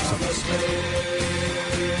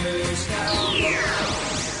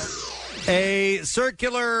 A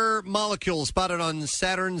circular molecule spotted on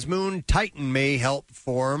Saturn's moon Titan may help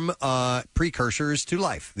form precursors to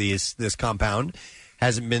life. This compound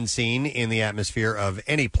hasn't been seen in the atmosphere of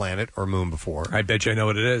any planet or moon before. I bet you I know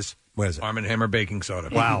what it is. What is it? Arm & Hammer baking soda.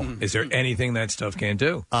 Wow. Is there anything that stuff can't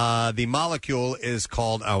do? The molecule is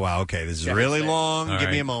called, oh, wow, okay, this is really long. All Give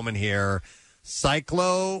me right. a moment here.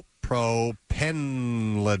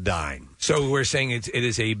 Cyclopropenladine. So we're saying it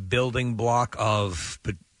is a building block of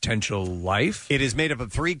potential life? It is made up of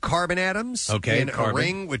 3 carbon atoms in carbon. a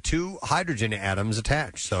ring with 2 hydrogen atoms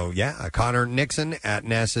attached. So, yeah, Connor Nixon at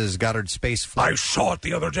NASA's Goddard Space Flight. I saw it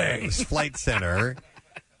the other day. Flight Center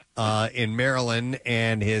in Maryland,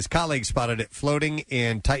 and his colleagues spotted it floating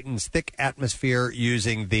in Titan's thick atmosphere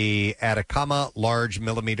using the Atacama Large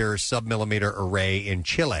Millimeter Submillimeter Array in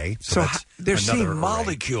Chile. So that's they're another seeing array.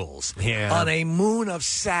 molecules Yeah. on a moon of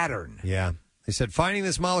Saturn. Yeah. They said finding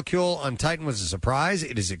this molecule on Titan was a surprise.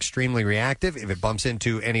 It is extremely reactive. If it bumps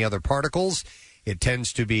into any other particles, it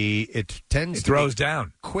throws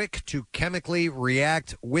down. Quick to chemically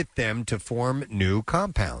react with them to form new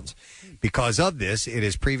compounds. Because of this, it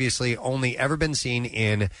has previously only ever been seen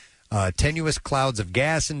in tenuous clouds of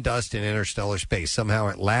gas and dust in interstellar space. Somehow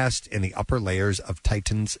it lasts in the upper layers of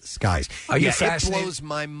Titan's skies. Are you It fascinated? blows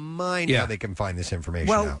my mind Yeah. how they can find this information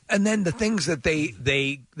Well, out. and then the things that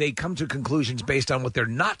they come to conclusions based on what they're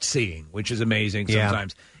not seeing, which is amazing Yeah.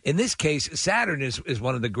 sometimes. In this case, Saturn is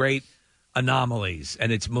one of the great anomalies, and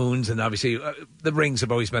its moons, and obviously the rings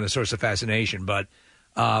have always been a source of fascination, but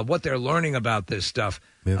what they're learning about this stuff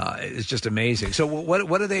is just amazing. So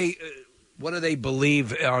what do they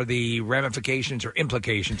believe are the ramifications or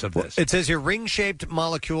implications of this? It says here, ring-shaped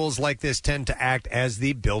molecules like this tend to act as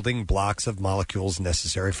the building blocks of molecules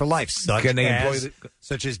necessary for life, such Can they as employ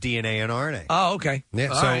such as DNA and RNA. Oh, okay. Yeah.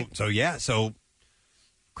 All So right. so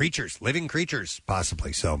creatures, living creatures,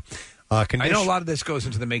 possibly. So, I know a lot of this goes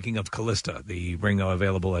into the making of Callista, the ring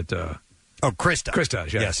available at Krista.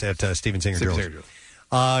 Krista, Yes, at Steven Singer Jewelers.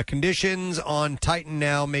 Conditions on Titan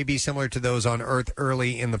now may be similar to those on Earth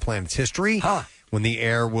early in the planet's history, when the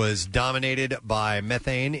air was dominated by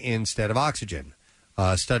methane instead of oxygen.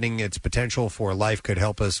 Studying its potential for life could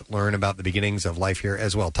help us learn about the beginnings of life here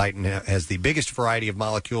as well. Titan has the biggest variety of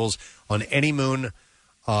molecules on any moon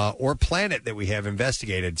or planet that we have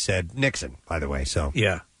investigated, said Nixon, by the way. So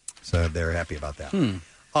so they're happy about that.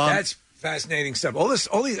 That's fascinating stuff. All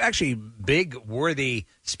these actually big, worthy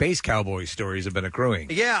space cowboy stories have been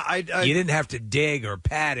accruing. Yeah, I you didn't have to dig or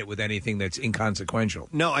pad it with anything that's inconsequential.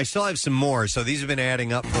 No, I still have some more. So these have been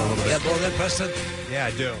adding up for a little bit. Yeah, well, Preston. Yeah,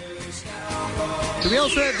 I do. Do we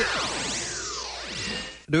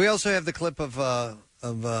also have the clip of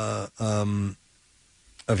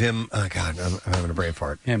him? Oh God, I'm having a brain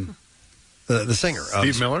fart. Him, the singer,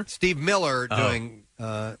 Steve Miller? Steve Miller doing.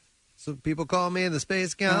 So people call me the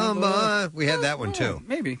Space Cowboy. We had that one too.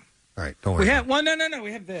 Maybe. All right, don't worry. We have one. No.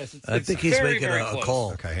 We have this. I think he's very, making very a close.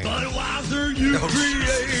 call. Okay, hang on. Budweiser, you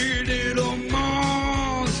created a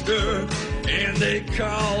monster, and they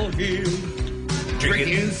call him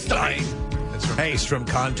Drinking Stein. It's from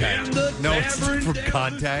Contact. No, it's from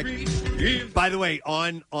Contact. By the way,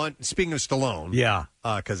 on speaking of Stallone, Yeah.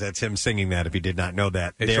 because that's him singing that. If you did not know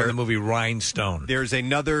that, It's from the movie Rhinestone. There's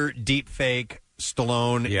another deep fake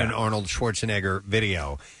Stallone and Arnold Schwarzenegger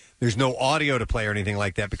video. There's no audio to play or anything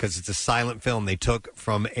like that because it's a silent film they took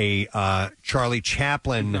from a Charlie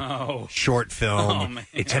Chaplin short film. Oh, man.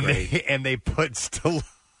 It's and great. they put Stallone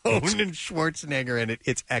and Schwarzenegger in it.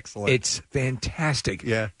 It's excellent. It's fantastic.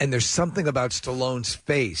 Yeah. And there's something about Stallone's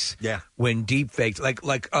face when deep faked. Like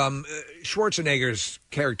Schwarzenegger's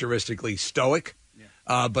characteristically stoic.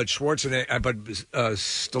 But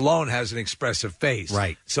Stallone has an expressive face,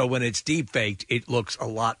 Right. So when it's deep faked, it looks a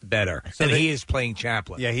lot better. And he is playing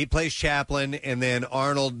Chaplin. Yeah, he plays Chaplin, and then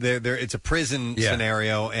Arnold. There, it's a prison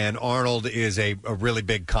scenario, and Arnold is a really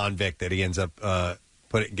big convict that he ends up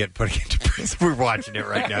putting into prison. We're watching it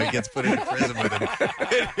right now. He gets put into prison with him.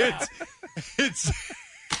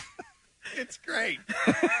 It's great.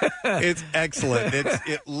 It's excellent.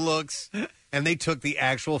 It looks. And they took the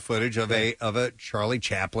actual footage of a Charlie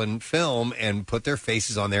Chaplin film and put their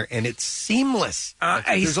faces on there, and it's seamless.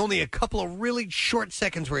 There's only a couple of really short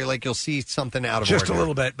seconds where you'll see something out of Just ordinary. a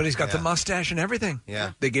little bit, but he's got the mustache and everything.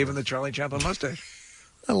 Yeah. They gave him the Charlie Chaplin mustache.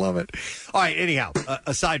 I love it. All right, anyhow,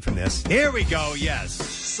 aside from this, here we go, yes.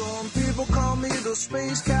 Some people call me the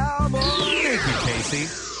Space Cowboy. Thank you,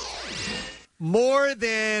 Casey. More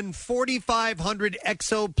than 4,500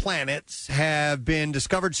 exoplanets have been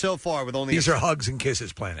discovered so far with only... These are Hugs and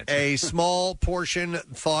Kisses planets. A small portion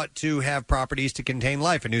thought to have properties to contain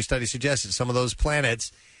life. A new study suggests that some of those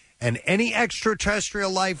planets and any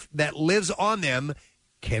extraterrestrial life that lives on them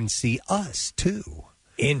can see us, too.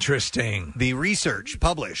 Interesting. The research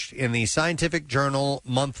published in the scientific journal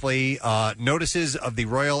monthly Notices of the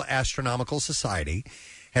Royal Astronomical Society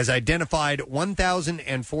has identified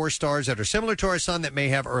 1,004 stars that are similar to our sun that may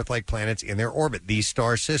have Earth-like planets in their orbit. These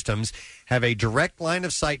star systems have a direct line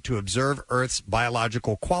of sight to observe Earth's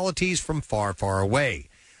biological qualities from far, far away.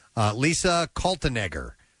 Lisa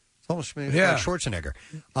Kaltenegger. It's almost like Schwarzenegger.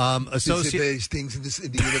 Associate various things in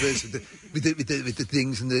the universe with the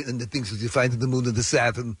things and the things that you find in the moon and the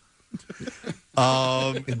Saturn.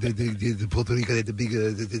 And the Puerto Rico,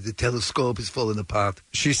 the telescope is falling apart.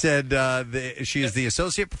 She said she is the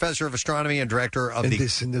associate professor of astronomy and director of and the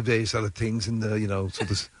this and the various other things in the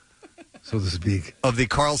so to speak of the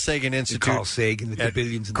Carl Sagan Institute. Carl Sagan, the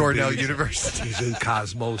billions and Cornell the University, and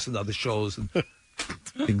Cosmos, and other shows and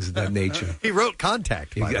things of that nature. He wrote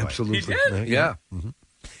Contact. By the way. Absolutely, He did? yeah. Mm-hmm.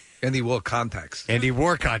 And he wore contacts.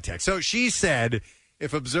 So she said,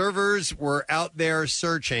 if observers were out there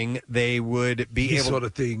searching, they would be This able sort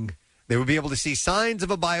of thing. They would be able to see signs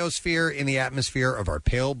of a biosphere in the atmosphere of our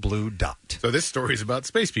pale blue dot. So this story is about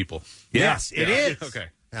space people. Yes, it is. Okay.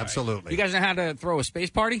 Absolutely. You guys know how to throw a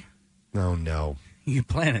space party? Oh, no. You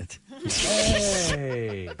plan it.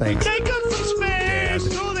 Hey. Thanks. They come from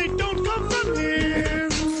space, so they don't come from here.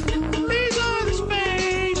 These are the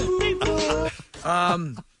space people.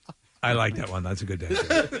 I like that one. That's a good day.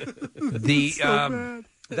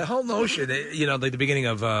 The whole notion, like the beginning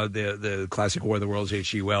of the classic War of the Worlds,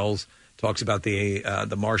 H.G. Wells talks about the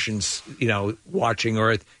Martians, watching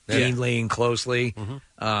Earth keenly and closely,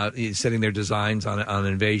 setting their designs on an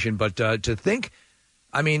invasion. But to think,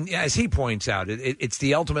 I mean, as he points out, it's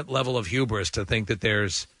the ultimate level of hubris to think that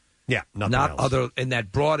there's nothing not else. other in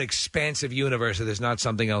that broad, expansive universe that there's not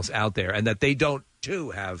something else out there, and that they don't too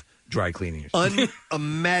have dry cleaners.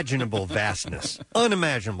 Unimaginable vastness,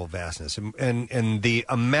 and the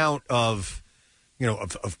amount of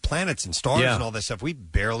of planets and stars and all this stuff, we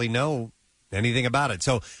barely know anything about it.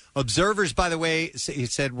 So observers, by the way, he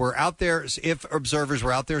said, were out there. If observers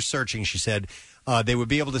were out there searching, she said, they would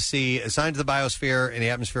be able to see signs of the biosphere in the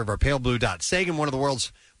atmosphere of our pale blue dot. Sagan, one of the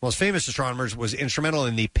world's most famous astronomers, was instrumental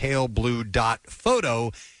in the pale blue dot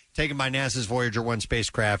photo taken by NASA's Voyager 1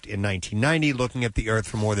 spacecraft in 1990, looking at the Earth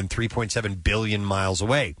from more than 3.7 billion miles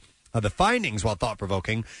away. The findings, while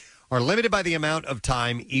thought-provoking, are limited by the amount of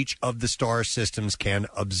time each of the star systems can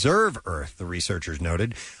observe Earth, the researchers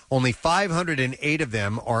noted. Only 508 of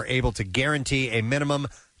them are able to guarantee a minimum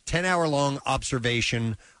 10-hour-long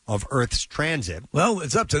observation of Earth's transit. Well,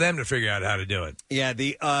 it's up to them to figure out how to do it. Yeah,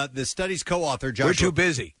 the study's co-author, Joshua... We're too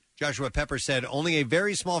busy. Joshua Pepper said only a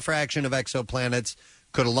very small fraction of exoplanets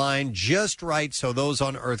could align just right so those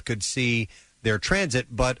on Earth could see their transit,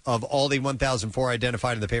 but of all the 1,004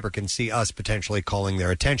 identified in the paper can see us potentially calling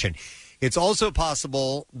their attention. It's also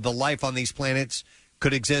possible the life on these planets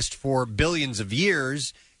could exist for billions of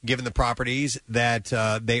years, given the properties that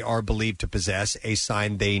they are believed to possess, a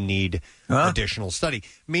sign they need additional study.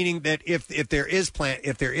 Meaning that if there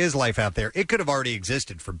is life out there, it could have already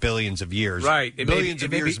existed for billions of years. Right. Billions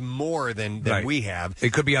of years more than we have.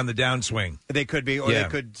 It could be on the downswing. They could be, or they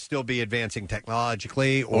could still be advancing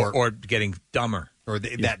technologically, or getting dumber. Or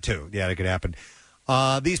that too. Yeah, that could happen.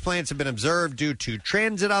 These planets have been observed due to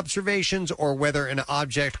transit observations or whether an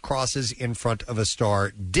object crosses in front of a star,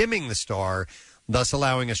 dimming the star, thus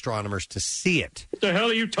allowing astronomers to see it. What the hell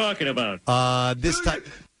are you talking about? This type...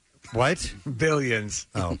 What? Billions.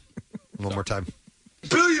 Oh. One more time.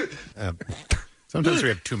 Billion! Sometimes we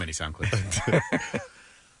have too many sound clips.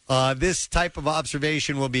 This type of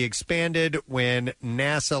observation will be expanded when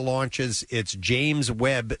NASA launches its James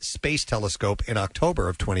Webb Space Telescope in October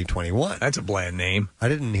of 2021. That's a bland name. I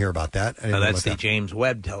didn't hear about that. That's the James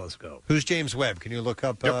Webb Telescope. Who's James Webb? Can you look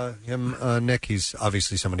up him, Nick? He's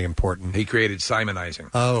obviously somebody important. He created Simonizing.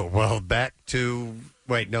 Oh, well, back to...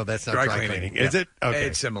 Wait, no, that's not dry cleaning. Is it? Okay.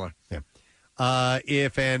 It's similar. Yeah.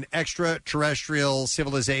 If an extraterrestrial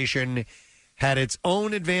civilization had its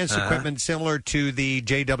own advanced equipment similar to the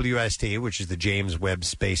JWST, which is the James Webb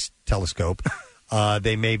Space Telescope,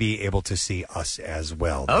 they may be able to see us as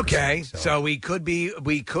well. Okay, so we could be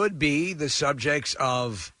the subjects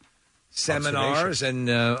of seminars and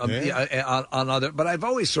on other. But I've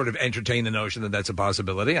always sort of entertained the notion that that's a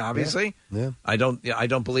possibility. Obviously, yeah. I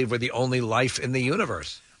don't believe we're the only life in the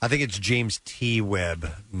universe. I think it's James T. Webb,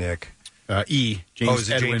 Nick. James is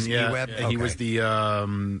it Edwin, James E. Webb? Yeah, he was the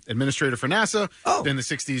administrator for NASA in the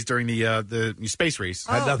 60s during the space race.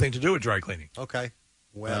 Had nothing to do with dry cleaning. Okay.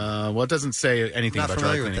 Well, it doesn't say anything about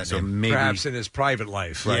dry cleaning, so maybe perhaps in his private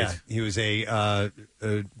life. Right. Yeah, he was a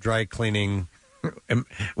dry cleaning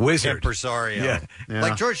Wizard. Impresario. Yeah.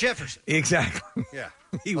 Like George Jefferson. Exactly. Yeah.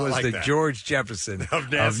 He I was like the that. George Jefferson of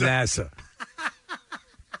NASA.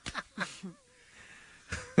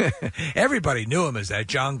 Everybody knew him as that.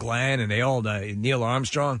 John Glenn and they all Neil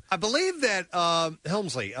Armstrong. I believe that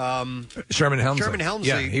Helmsley. Sherman Helmsley. Sherman Helmsley.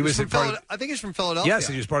 Yeah, he was from part of- I think he's from Philadelphia. Yes,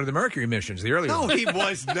 he was part of the Mercury missions, the early No, ones. he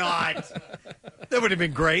was not. That would have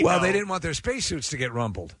been great. Well, though. they didn't want their spacesuits to get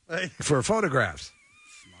rumpled for photographs.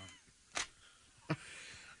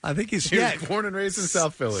 I think he's He was born and raised in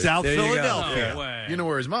South Philly. South There you go. Philadelphia. Yeah. You know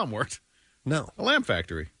where his mom worked? No. A lamp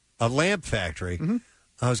factory. A lamp factory. Mm-hmm.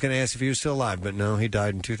 I was going to ask if he was still alive, but no, he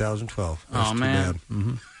died in 2012. That's Oh, too man. bad.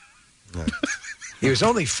 Mm-hmm. He was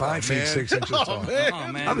only 5 feet man. 6 inches Oh, tall. man. Oh,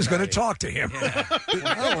 man. I was going to talk to him.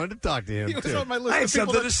 I wanted to talk to him, He was too. on my list I had of people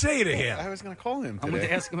something that- to say to him. I was going to call him I want today.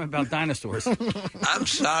 to ask him about dinosaurs. I'm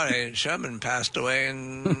sorry, Sherman passed away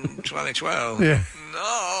in 2012. Yeah.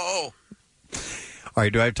 No. All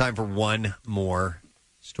right, do I have time for one more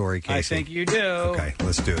story, Casey? I think you do. Okay,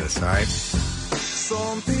 let's do this, all right?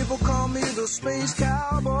 Some people call me the Space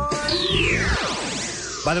Cowboy.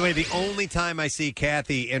 By the way, the only time I see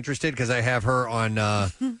Kathy interested, because I have her on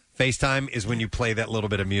FaceTime, is when you play that little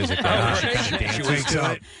bit of music. Right? She kind of dances wakes to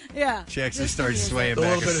up. it. Yeah. She actually starts swaying A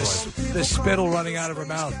back little and bit forth. of the spittle running out of her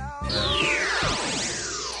mouth.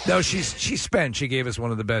 No, she's spent. She gave us one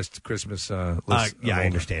of the best Christmas lists. Yeah, I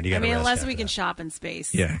understand. You I gotta mean, rest unless after we can that. shop in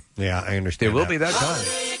space. Yeah. Yeah, I understand. There will be that time.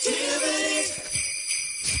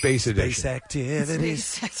 Space edition. Space activities.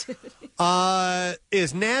 Space activity.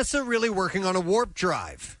 Is NASA really working on a warp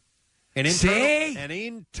drive? An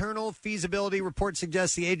internal feasibility report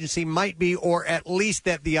suggests the agency might be, or at least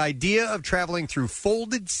that the idea of traveling through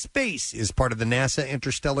folded space is part of the NASA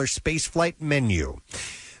interstellar spaceflight menu.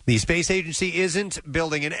 The space agency isn't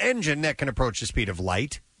building an engine that can approach the speed of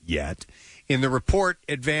light yet. In the report,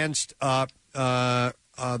 the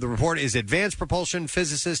report is advanced propulsion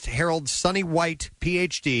physicist Harold Sonny White,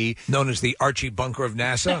 Ph.D., known as the Archie Bunker of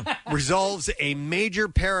NASA, resolves a major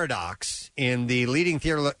paradox in the leading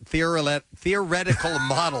theoretical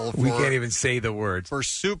model. We can't even say the words. For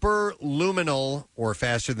superluminal, or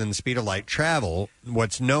faster than the speed of light, travel,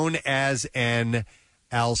 what's known as an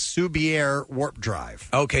Alcubierre warp drive.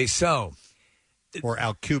 Okay, so or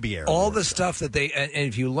Alcubierre. all the stuff that they and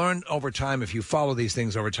if you learn over time, if you follow these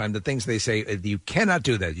things over time, the things they say you cannot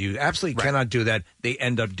do that, you absolutely cannot do that, they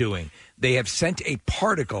end up doing. They have sent a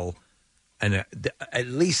particle, and at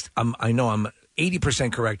least I know I'm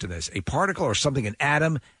 80% correct in this, a particle or something, an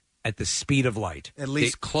atom, at the speed of light, At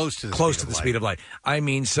least close to the speed of light. I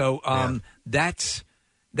mean, so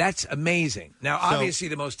that's amazing. Now, obviously,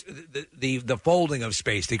 the folding of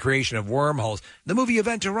space, the creation of wormholes. The movie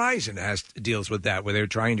Event Horizon deals with that, where they're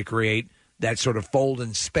trying to create that sort of fold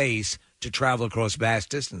in space to travel across vast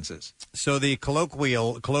distances. So the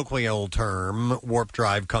colloquial term warp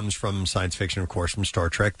drive comes from science fiction, of course, from Star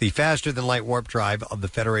Trek. The faster-than-light warp drive of the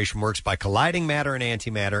Federation works by colliding matter and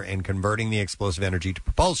antimatter and converting the explosive energy to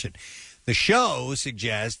propulsion. The show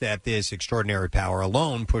suggests that this extraordinary power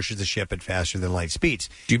alone pushes the ship at faster-than-light speeds.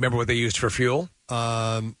 Do you remember what they used for fuel?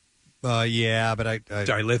 Yeah, but I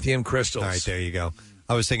dilithium crystals. All right, there you go.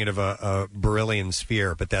 I was thinking of a beryllian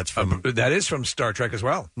sphere, but that's from that is from Star Trek as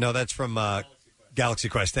well. No, that's from Galaxy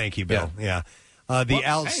Quest. Thank you, Bill. Yeah. Hey,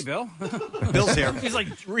 Bill. Bill's here. He's like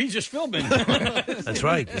Regis Philbin. That's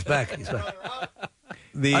right. He's back. He's back.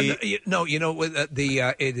 The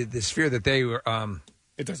sphere that they were.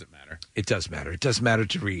 It doesn't matter. It does matter. It does matter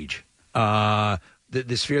to Reg. The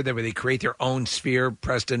sphere that where they create their own sphere,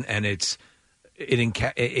 Preston, and it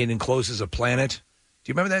encloses a planet. Do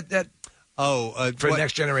you remember that? For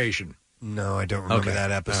Next Generation. No, I don't remember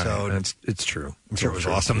that episode. Right. It's true. I'm sure it was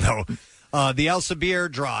awesome, though. The Alcubierre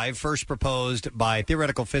drive, first proposed by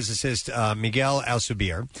theoretical physicist Miguel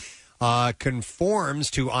Alcubierre, conforms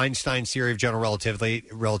to Einstein's theory of general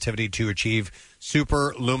relativity to achieve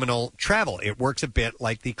superluminal travel. It works a bit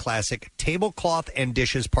like the classic tablecloth and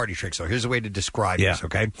dishes party trick. So here's a way to describe this,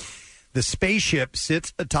 okay? The spaceship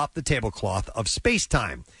sits atop the tablecloth of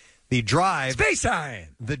space-time. The drive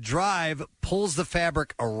pulls the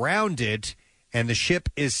fabric around it, and the ship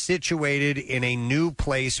is situated in a new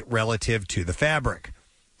place relative to the fabric.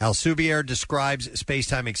 Alcubierre describes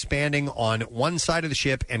space-time expanding on one side of the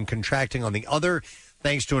ship and contracting on the other,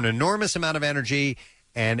 thanks to an enormous amount of energy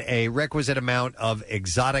and a requisite amount of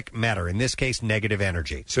exotic matter, in this case, negative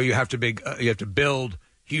energy. So you have to build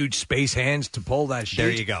huge space hands to pull that sheet? There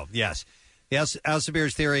you go, yes.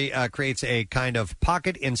 Alcubierre's theory creates a kind of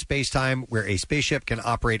pocket in space-time where a spaceship can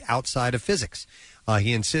operate outside of physics.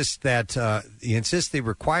 He insists the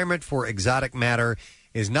requirement for exotic matter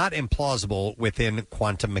is not implausible within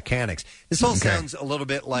quantum mechanics. This all sounds a little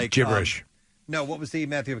bit like gibberish. No, what was the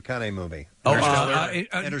Matthew McConaughey movie?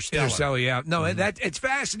 Interstellar, yeah. No, it's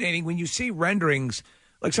fascinating when you see renderings.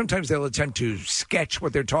 Like sometimes they'll attempt to sketch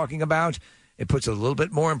what they're talking about. It puts it a little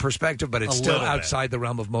bit more in perspective, but it's still outside the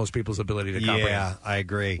realm of most people's ability to comprehend. Yeah, I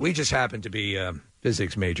agree. We just happen to be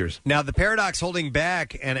physics majors. Now, the paradox holding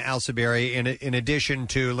back an Alcibieri, in addition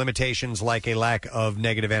to limitations like a lack of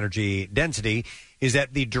negative energy density, is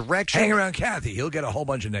that the direction... Hang around Kathy. He'll get a whole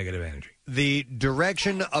bunch of negative energy. The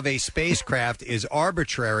direction of a spacecraft is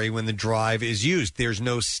arbitrary when the drive is used. There's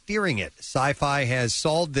no steering it. Sci-fi has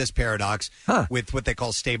solved this paradox with what they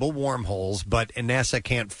call stable wormholes, but NASA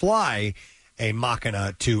can't fly a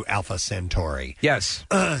Machina to Alpha Centauri. Yes.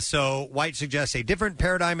 So White suggests a different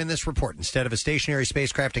paradigm in this report. Instead of a stationary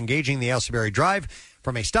spacecraft engaging the Alcibieri drive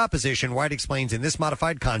from a stop position, White explains in this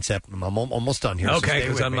modified concept, I'm almost done here. Okay,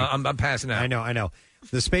 because I'm passing out. I know.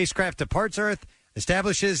 The spacecraft departs Earth,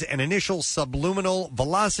 establishes an initial subluminal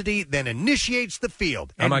velocity, then initiates the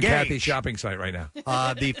field. I'm on Engage. Kathy's shopping site right now.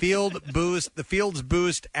 The field's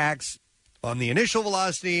boost acts on the initial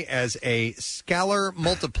velocity as a scalar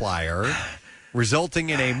multiplier, resulting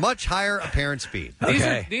in a much higher apparent speed.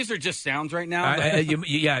 These are just sounds right now.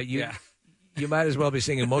 You might as well be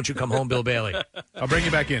singing "Won't You Come Home, Bill Bailey." I'll bring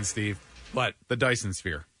you back in, Steve. What? The Dyson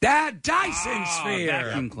Sphere. That Dyson Sphere.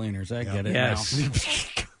 Vacuum cleaners. I get it Yes.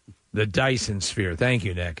 now. The Dyson Sphere. Thank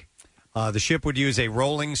you, Nick. The ship would use a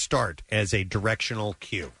rolling start as a directional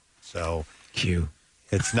cue. So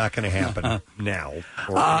it's not going to happen now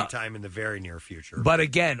or anytime in the very near future. But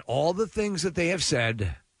again, all the things that they have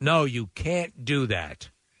said, no, you can't do that.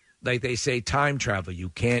 Like they say time travel, you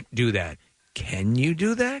can't do that. Can you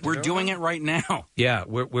do that? We're doing it right now. Yeah,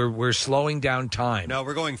 we're slowing down time. No,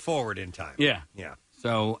 we're going forward in time. Yeah.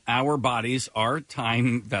 So our bodies are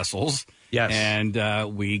time vessels. Yes.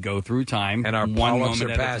 And we go through time. And our polyps are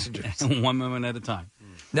passengers. One moment at a time.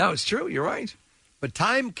 No, it's true. You're right. But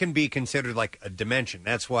time can be considered like a dimension.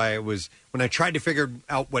 That's why it was when I tried to figure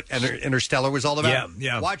out what Interstellar was all about.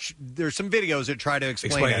 Yeah. There's some videos that try to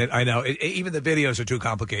explain it. I know. Even the videos are too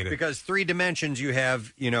complicated. Because 3 dimensions, you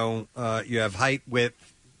have you have height,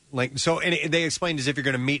 width, length. So and they explained as if you're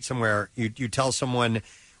going to meet somewhere, you tell someone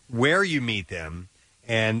where you meet them,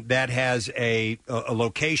 and that has a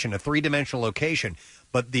location, a 3-dimensional location.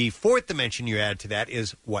 But the 4th dimension you add to that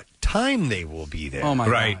is what time they will be there. Oh, my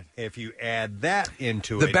God. If you add that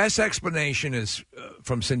into the it. best explanation is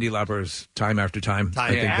from Cyndi Lauper's Time After Time.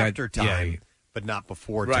 Time after time, but not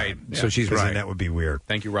before time. Right. So she's right. That would be weird.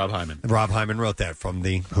 Thank you, Rob Hyman. Rob Hyman wrote that from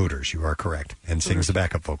the Hooters. You are correct. And sings the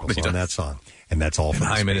backup vocals on that song. And that's all from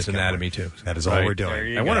Hyman is Space Anatomy, Cowboy. too. That is all we're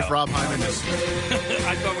doing. I wonder if Rob Hyman is...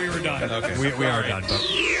 I thought we were done. Okay. We are done.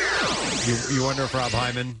 But you wonder if Rob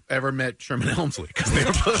Hyman ever met Sherman Helmsley because they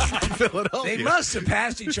were both from Philadelphia. They must have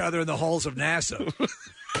passed each other in the halls of NASA.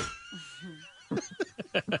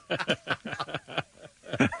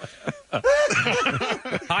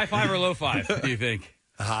 High five or low five, do you think?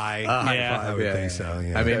 High yeah. I would think so.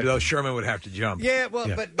 Yeah. I mean, though Sherman would have to jump. Yeah, well,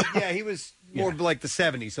 but he was more like the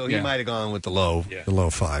 70s, so he might have gone with the low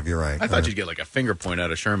 5. You're right. I thought you'd get like a finger point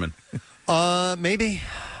out of Sherman. Maybe.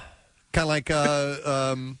 Kind of like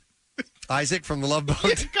Isaac from The Love Boat.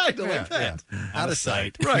 Kind of like that. Out of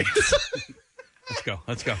sight. Right.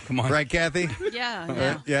 Let's go. Come on. Right, Kathy?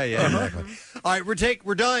 Yeah. Yeah, exactly. All right, we're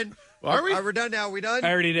done. Are we? We're done now. We done?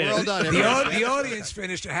 I already did. We're all done. The audience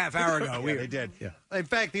finished a half hour ago. They did. Yeah. In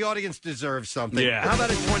fact, the audience deserves something. Yeah. How about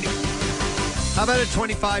a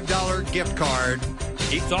 $25 gift card?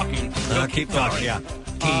 Keep talking. Keep talking. Yeah.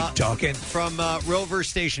 Keep talking. From Rover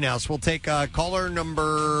Station House, we'll take caller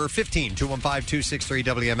number 15, 215-263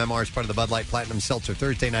 WMMR as part of the Bud Light Platinum Seltzer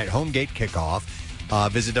Thursday night home gate kickoff.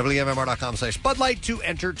 Visit WMMR.com/Bud Light to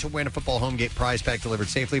enter to win a football home gate prize pack delivered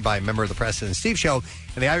safely by a member of the Preston and Steve Show.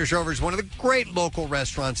 And the Irish Rover is one of the great local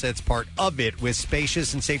restaurants that's part of it with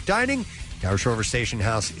spacious and safe dining. The Irish Rover Station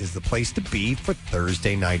House is the place to be for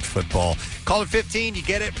Thursday night football. Call it 15. You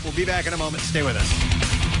get it. We'll be back in a moment. Stay with us.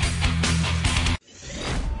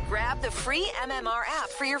 Grab the free MMR app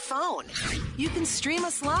for your phone. You can stream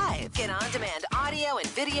us live, get on-demand audio and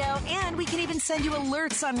video, and we can even send you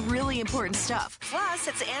alerts on really important stuff. Plus,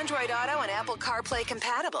 it's Android Auto and Apple CarPlay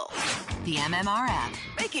compatible. The MMR app,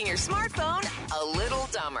 making your smartphone a little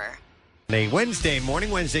dumber. A Wednesday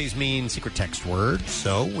morning. Wednesdays mean secret text word.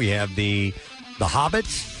 So we have the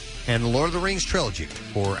Hobbits and the Lord of the Rings trilogy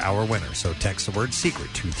for our winner. So text the word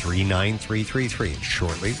secret to 39333. And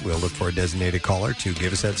shortly, we'll look for a designated caller to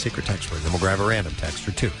give us that secret text word. Then we'll grab a random text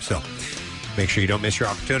or two. So make sure you don't miss your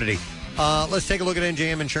opportunity. Let's take a look at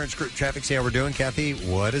NJM Insurance Group traffic, see how we're doing. Kathy,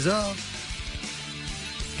 what is up?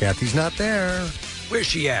 Kathy's not there. Where's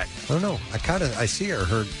she at? I don't know. I see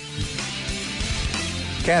her.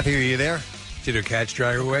 Kathy, are you there? Did her cats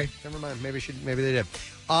drive her away? Never mind. Maybe they did.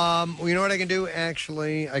 Well, you know what I can do?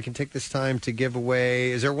 Actually, I can take this time to give away.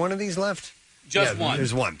 Is there one of these left? Just one.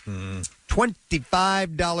 There's one.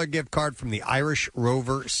 $25 gift card from the Irish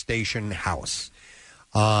Rover Station House.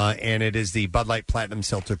 And it is the Bud Light Platinum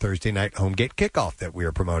Seltzer Thursday night home gate kickoff that we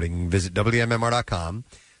are promoting. Visit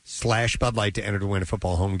WMMR.com/Bud Light to enter to win a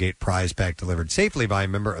football home gate prize pack delivered safely by a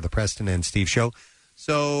member of the Preston and Steve Show.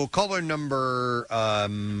 So caller number,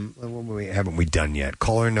 haven't we done yet?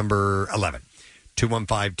 Caller number 11,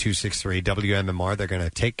 215-263 WMMR. They're going to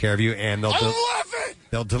take care of you, and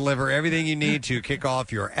they'll deliver everything you need to kick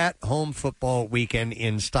off your at-home football weekend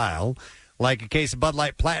in style. Like a case of Bud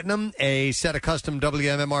Light Platinum, a set of custom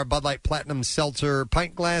WMMR Bud Light Platinum Seltzer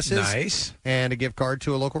pint glasses. Nice. And a gift card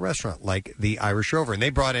to a local restaurant like the Irish Rover. And they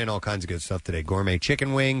brought in all kinds of good stuff today. Gourmet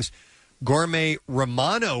chicken wings, gourmet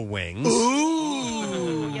Romano wings.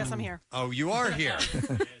 Ooh. Yes, I'm here. Oh, you are here.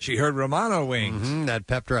 She heard Romano wings. Mm-hmm. That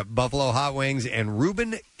pepped her up. Buffalo hot wings and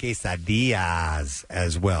Reuben quesadillas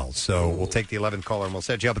as well. So we'll take the 11th caller and we'll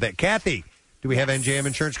set you up with that. Kathy, do we have NJM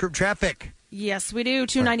Insurance Group traffic? Yes, we do.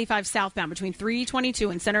 295 southbound between 322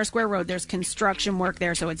 and Center Square Road. There's construction work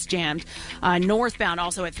there, so it's jammed. Northbound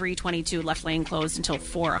also at 322, left lane closed until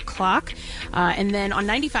 4 o'clock. And then on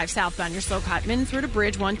 95 southbound, you're slow cutting through the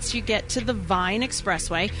bridge. Once you get to the Vine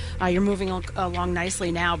Expressway, you're moving along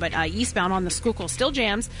nicely now. But eastbound on the Schuylkill still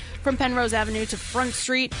jams from Penrose Avenue to Front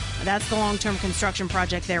Street. That's the long-term construction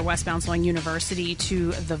project there, westbound slowing University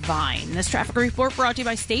to the Vine. This traffic report brought to you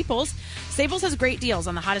by Staples. Staples has great deals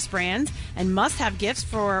on the hottest brands and must-have gifts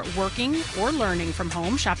for working or learning from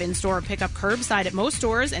home. Shop in-store or pick up curbside at most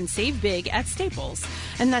stores and save big at Staples.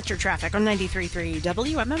 And that's your traffic on 93.3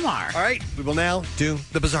 WMMR. All right, we will now do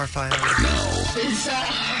the Bizarre File.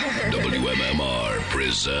 WMMR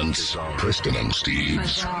presents Preston and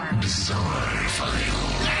Steve's Bizarre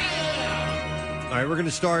File. All right, we're going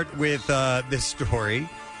to start with this story.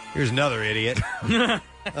 Here's another idiot.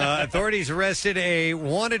 Authorities arrested a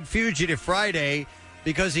wanted fugitive Friday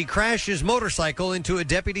because he crashed his motorcycle into a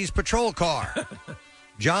deputy's patrol car.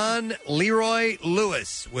 John Leroy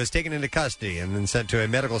Lewis was taken into custody and then sent to a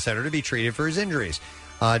medical center to be treated for his injuries.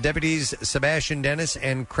 Deputies Sebastian Dennis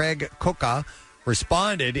and Craig Coca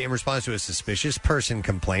responded in response to a suspicious person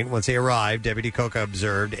complaint. Once they arrived, Deputy Coca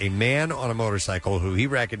observed a man on a motorcycle who he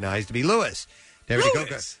recognized to be Lewis. Deputy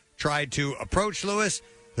Coca tried to approach Lewis,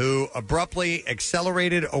 who abruptly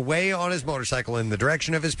accelerated away on his motorcycle in the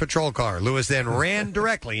direction of his patrol car. Lewis then ran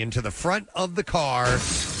directly into the front of the car,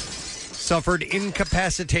 suffered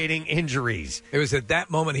incapacitating injuries. It was at that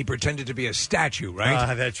moment he pretended to be a statue,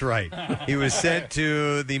 right? That's right. He was sent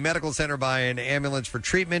to the medical center by an ambulance for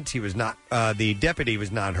treatment. He was not. The deputy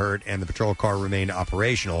was not hurt, and the patrol car remained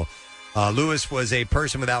operational. Lewis was a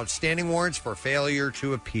person with outstanding warrants for failure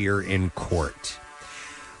to appear in court.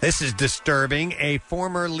 This is disturbing. A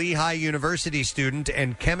former Lehigh University student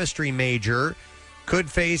and chemistry major could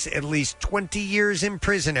face at least 20 years in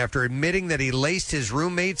prison after admitting that he laced his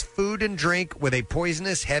roommate's food and drink with a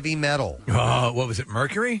poisonous heavy metal. What was it,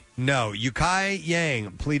 mercury? No. Yukai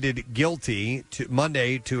Yang pleaded guilty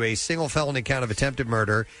Monday to a single felony count of attempted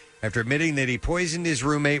murder after admitting that he poisoned his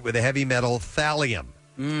roommate with a heavy metal thallium.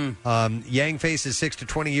 Yang faces 6 to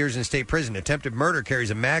 20 years in state prison. Attempted murder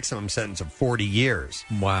carries a maximum sentence of 40 years.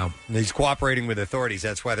 Wow. And he's cooperating with authorities.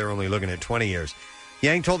 That's why they're only looking at 20 years.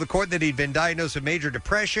 Yang told the court that he'd been diagnosed with major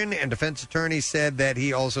depression, and defense attorneys said that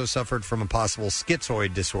he also suffered from a possible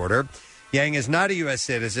schizoid disorder. Yang is not a U.S.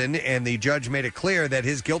 citizen, and the judge made it clear that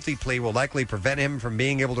his guilty plea will likely prevent him from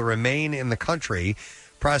being able to remain in the country.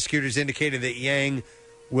 Prosecutors indicated that Yang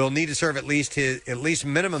will need to serve at least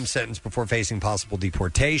minimum sentence before facing possible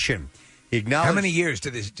deportation. He acknowledged. How many years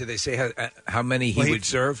did they say how many he would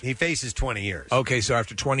serve? He faces 20 years. Okay, so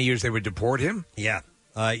after 20 years they would deport him? Yeah.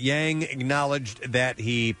 Yang acknowledged that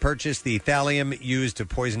he purchased the thallium used to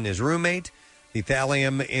poison his roommate. The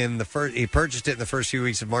thallium he purchased it in the first few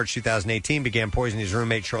weeks of March 2018, began poisoning his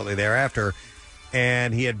roommate shortly thereafter,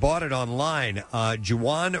 and he had bought it online.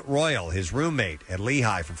 Juwan Royal, his roommate at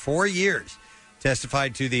Lehigh for 4 years,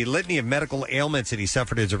 testified to the litany of medical ailments that he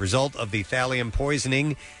suffered as a result of the thallium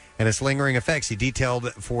poisoning and its lingering effects. He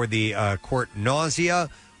detailed for the court nausea,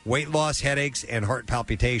 weight loss, headaches, and heart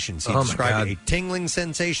palpitations. He described a tingling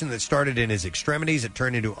sensation that started in his extremities. It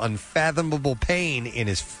turned into unfathomable pain in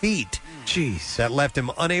his feet. Jeez. That left him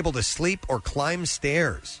unable to sleep or climb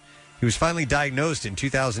stairs. He was finally diagnosed in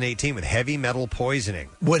 2018 with heavy metal poisoning.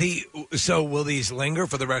 Will these linger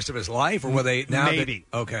for the rest of his life, or will they now? Maybe.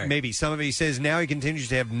 Okay. Maybe. Some of it, he says now he continues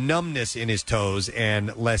to have numbness in his toes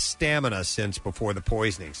and less stamina since before the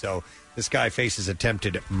poisoning. So this guy faces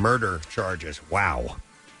attempted murder charges. Wow.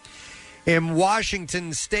 In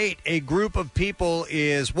Washington State, a group of people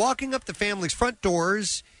is walking up the family's front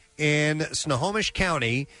doors in Snohomish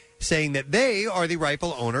County saying that they are the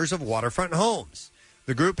rightful owners of waterfront homes.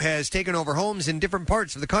 The group has taken over homes in different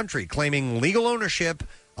parts of the country, claiming legal ownership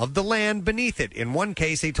of the land beneath it. In one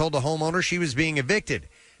case, they told the homeowner she was being evicted.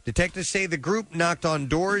 Detectives say the group knocked on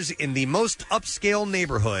doors in the most upscale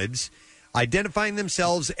neighborhoods, identifying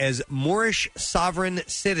themselves as Moorish sovereign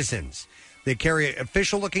citizens. They carry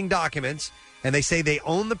official-looking documents, and they say they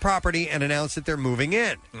own the property and announce that they're moving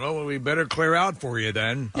in. Well, we better clear out for you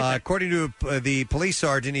then. According to the police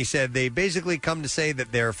sergeant, he said they basically come to say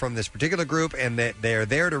that they're from this particular group and that they're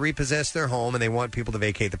there to repossess their home and they want people to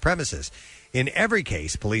vacate the premises. In every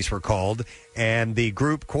case, police were called, and the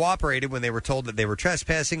group cooperated when they were told that they were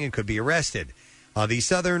trespassing and could be arrested. The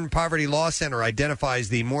Southern Poverty Law Center identifies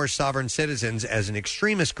the Moorish sovereign citizens as an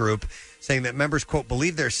extremist group, saying that members, quote,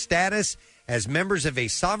 believe their status as members of a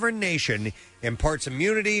sovereign nation imparts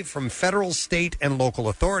immunity from federal, state, and local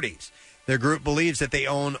authorities. Their group believes that they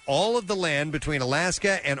own all of the land between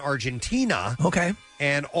Alaska and Argentina. Okay.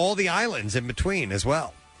 And all the islands in between as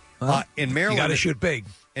well. In Maryland, you got to shoot big.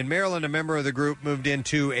 In Maryland, a member of the group moved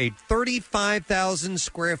into a 35,000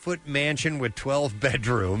 square foot mansion with 12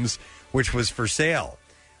 bedrooms, which was for sale.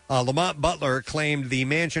 Lamont Butler claimed the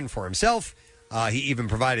mansion for himself. He even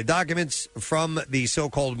provided documents from the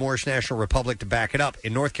so-called Moorish National Republic to back it up.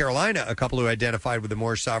 In North Carolina, a couple who identified with the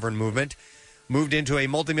Moorish sovereign movement moved into a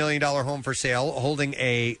multi-million-dollar home for sale, holding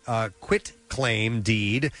a quit-claim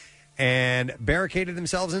deed, and barricaded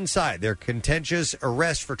themselves inside. Their contentious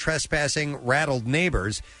arrest for trespassing rattled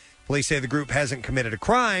neighbors. Police say the group hasn't committed a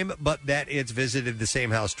crime, but that it's visited the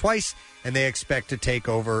same house twice, and they expect to take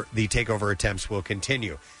over. The takeover attempts will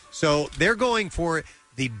continue. So they're going for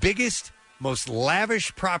the biggest, most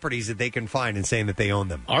lavish properties that they can find and saying that they own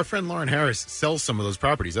them. Our friend Lauren Harris sells some of those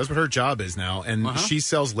properties. That's what her job is now. And she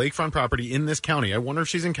sells lakefront property in this county. I wonder if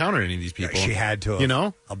she's encountered any of these people. She had to have. You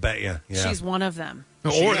know? I'll bet you. Yeah. She's one of them.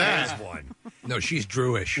 Or that. One. No, she's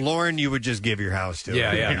Drewish. Lauren, you would just give your house to her.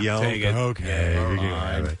 Yeah. Take it. Okay. Yeah, you can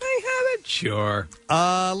have it. I have it. Sure.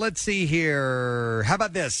 Let's see here. How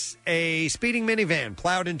about this? A speeding minivan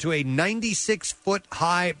plowed into a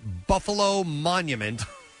 96-foot-high buffalo monument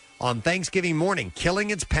on Thanksgiving morning, killing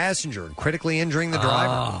its passenger and critically injuring the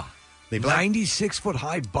driver.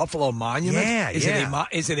 96-foot-high buffalo monument? Yeah,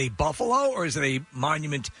 Is it a buffalo or is it a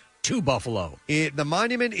monument to Buffalo? The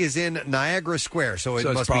monument is in Niagara Square, so it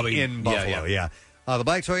must probably be in Buffalo. Yeah. The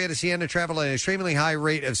black Toyota Sienna traveled at an extremely high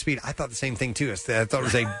rate of speed. I thought the same thing, too. I thought it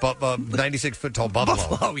was a 96-foot-tall buffalo.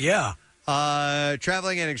 Buffalo, yeah.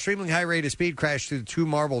 Traveling at an extremely high rate of speed, crashed through two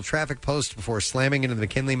marble traffic posts before slamming into the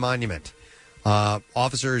McKinley Monument.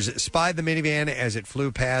 Officers spied the minivan as it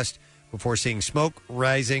flew past before seeing smoke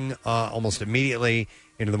rising almost immediately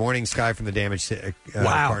into the morning sky from the damaged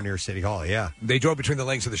car near City Hall. Yeah. They drove between the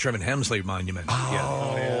legs of the Sherman Hemsley Monument.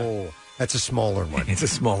 Oh, that's a smaller one. It's a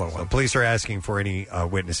smaller one. So police are asking for any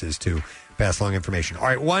witnesses to pass along information. All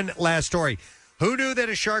right, one last story. Who knew that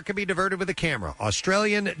a shark could be diverted with a camera?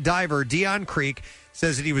 Australian diver Dion Creek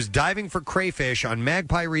says that he was diving for crayfish on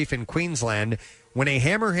Magpie Reef in Queensland when a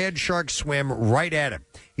hammerhead shark swam right at him.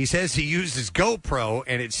 He says he used his GoPro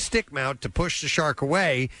and its stick mount to push the shark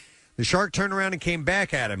away. The shark turned around and came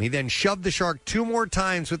back at him. He then shoved the shark 2 more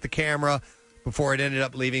times with the camera before it ended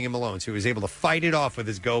up leaving him alone. So he was able to fight it off with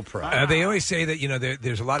his GoPro. They always say that,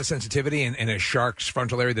 there's a lot of sensitivity in a shark's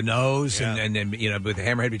frontal area, the nose, and then, with the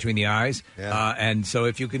hammerhead between the eyes. Yeah. And so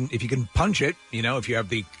if you can punch it, if you have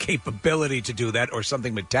the capability to do that or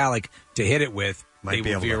something metallic to hit it with, they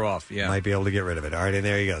will veer off. Yeah. Might be able to get rid of it. All right, and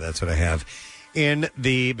there you go. That's what I have in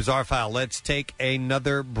the bizarre file. Let's take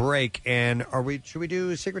another break. And should we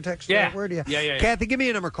do secret text word? Yeah. Kathy, give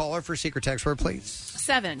me a number caller for secret text word, please.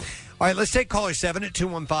 7. All right, let's take caller 7 at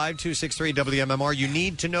 215-263-WMMR. You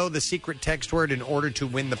need to know the secret text word in order to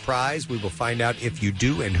win the prize. We will find out if you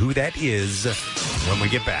do and who that is when we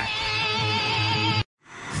get back.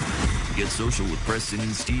 Get social with Preston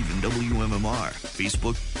and Steve and WMMR.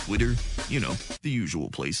 Facebook, Twitter, the usual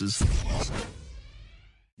places.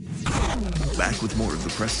 Back with more of the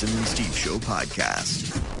Preston and Steve Show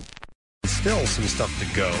podcast. Still some stuff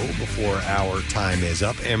to go before our time is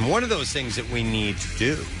up. And one of those things that we need to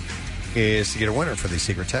do is to get a winner for the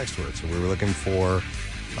secret text word. So we were looking for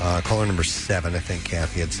Caller number 7, I think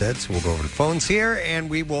Kathy had said. So we'll go over to the phones here, and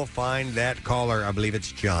we will find that caller. I believe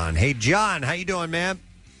it's John. Hey, John, how you doing, man?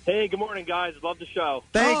 Hey, good morning, guys. Love the show.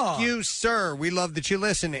 Thank you, sir. We love that you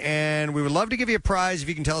listen, and we would love to give you a prize if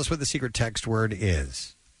you can tell us what the secret text word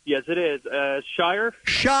is. Yes, it is. Shire?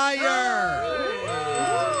 Shire!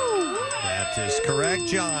 That is correct,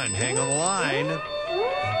 John. Hang on the line,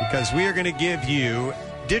 because we are going to give you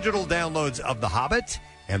digital downloads of The Hobbit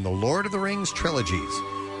and the Lord of the Rings trilogies.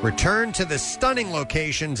 Return to the stunning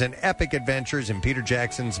locations and epic adventures in Peter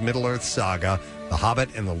Jackson's Middle-earth saga, The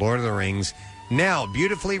Hobbit and the Lord of the Rings, now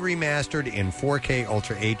beautifully remastered in 4K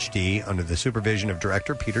Ultra HD under the supervision of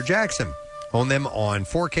director Peter Jackson. Own them on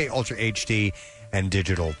 4K Ultra HD and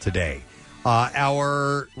digital today.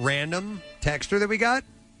 Our random texter that we got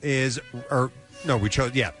is, we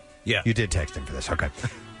chose, yeah. You did text him for this, okay.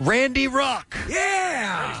 Randy Ruck.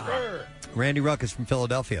 Yeah! Randy Ruck is from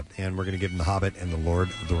Philadelphia, and we're going to give him The Hobbit and the Lord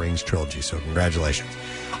of the Rings trilogy, so congratulations.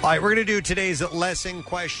 All right, we're going to do today's lesson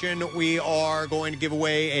question. We are going to give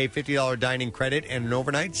away a $50 dining credit and an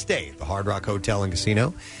overnight stay at the Hard Rock Hotel and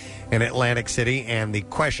Casino in Atlantic City. And the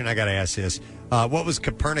question I got to ask is, what was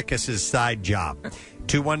Copernicus's side job?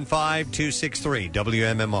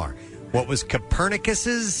 215-263-WMMR. What was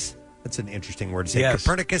Copernicus's? That's an interesting word to say. Yes.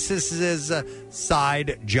 Copernicus's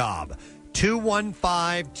side job.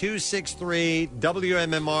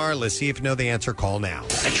 215-263-WMMR. Let's see if you know the answer. Call now.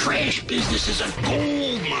 The trash business is a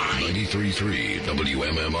gold mine. 93.3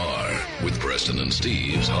 WMMR with Preston and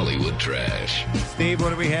Steve's Hollywood Trash. Steve,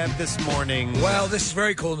 what do we have this morning? Well, this is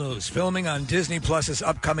very cool news. Filming on Disney Plus's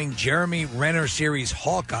upcoming Jeremy Renner series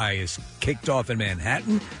Hawkeye is kicked off in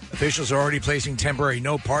Manhattan. Officials are already placing temporary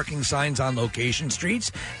no parking signs on location streets,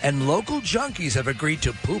 and local junkies have agreed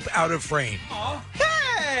to poop out of frame.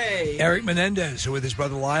 Hey! Eric Menendez, who with his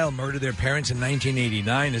brother Lyle murdered their parents in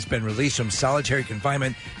 1989, has been released from solitary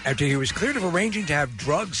confinement after he was cleared of arranging to have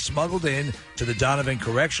drugs smuggled in to the Donovan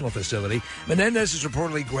Correctional Facility. Menendez is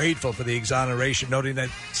reportedly grateful for the exoneration, noting that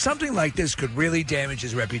something like this could really damage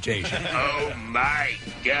his reputation. Oh, my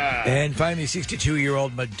God. And finally,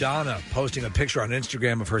 62-year-old Madonna posting a picture on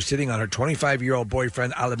Instagram of her sitting on her 25-year-old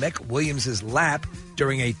boyfriend Alamek Williams' lap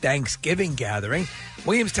during a Thanksgiving gathering.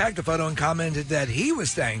 Williams tagged the photo and commented that he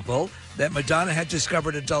was thankful that Madonna had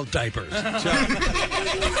discovered adult diapers. And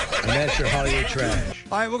that's your Hollywood Trash.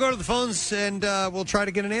 All right, we'll go to the phones and we'll try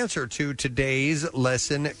to get an answer to today's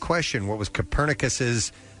lesson question. What was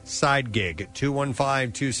Copernicus's side gig?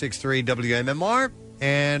 215-263-WMMR.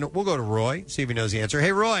 And we'll go to Roy, see if he knows the answer.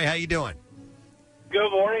 Hey, Roy, how you doing? Good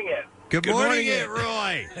morning, Ed. Good morning,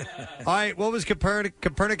 Roy. All right, what was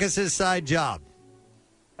Copernicus's side job?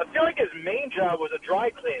 I feel like his main job was a dry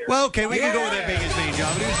cleaner. Well, okay, we can go with that being his main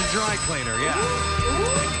job, but he was a dry cleaner, yeah.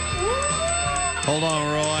 Hold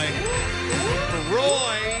on, Roy. For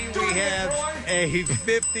Roy, we have a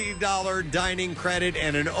 $50 dining credit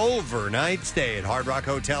and an overnight stay at Hard Rock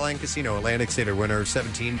Hotel and Casino, Atlantic City, winner of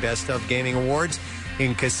 17 Best of Gaming Awards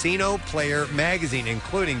in Casino Player Magazine,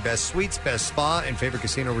 including Best Suites, Best Spa, and Favorite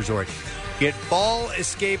Casino Resort. Get fall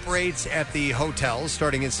escape rates at the hotel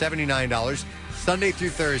starting at $79. Sunday through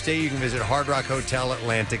Thursday, you can visit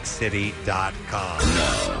HardRockHotelAtlanticCity.com.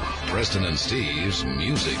 Now, Preston and Steve's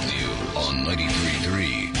Music News on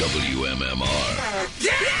 93.3 WMMR.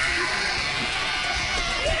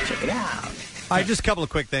 Check it out. All right, just a couple of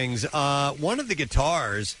quick things. One of the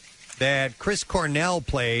guitars that Chris Cornell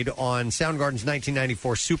played on Soundgarden's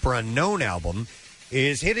 1994 Super Unknown album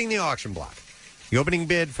is hitting the auction block. The opening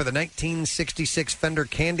bid for the 1966 Fender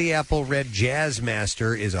Candy Apple Red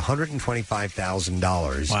Jazzmaster is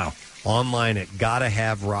 $125,000. Wow. Online at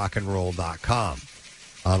gottahaverockandroll.com.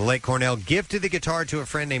 The late Cornell gifted the guitar to a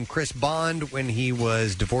friend named Chris Bond when he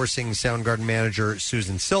was divorcing Soundgarden manager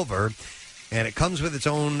Susan Silver. And it comes with its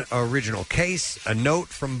own original case, a note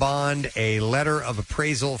from Bond, a letter of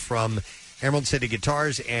appraisal from Emerald City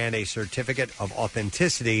Guitars, and a certificate of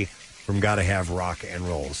authenticity from Gotta Have Rock and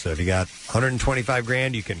Roll. So if you got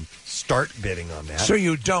 $125,000, you can start bidding on that. So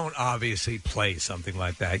you don't obviously play something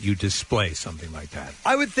like that. You display something like that.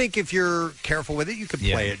 I would think if you're careful with it, you could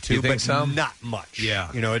play it too, You think but so? not much.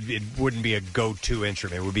 Yeah. You know, it wouldn't be a go-to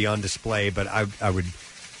instrument. It would be on display, but I would,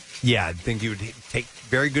 I think you would take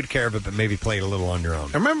very good care of it, but maybe play it a little on your own.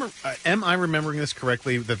 I remember, am I remembering this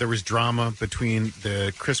correctly, that there was drama between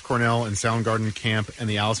the Chris Cornell and Soundgarden camp and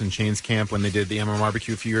the Alice in Chains camp when they did the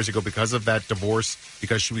MMRBQ a few years ago because of that divorce,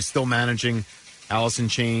 because she was still managing Alice in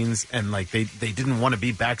Chains, and like they didn't want to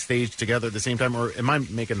be backstage together at the same time, or am I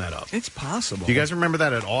making that up? It's possible. Do you guys remember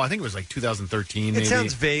that at all? I think it was like 2013, maybe. It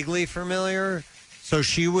sounds vaguely familiar. So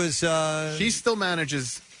she was... She still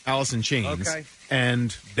manages Alice in Chains. Okay.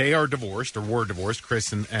 and they are divorced or were divorced,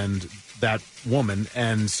 Chris and that woman.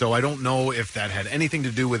 And so I don't know if that had anything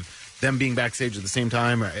to do with them being backstage at the same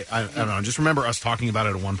time. I don't know. I just remember us talking about it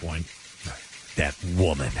at one point. That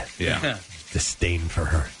woman. Yeah. Disdain for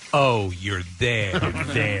her. Oh, you're there. You're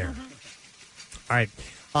there. All right.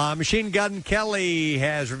 Machine Gun Kelly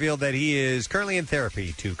has revealed that he is currently in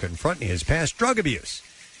therapy to confront his past drug abuse.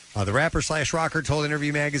 The rapper/rocker told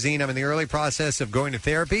Interview Magazine, "I'm in the early process of going to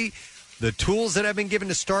therapy. The tools that I've been given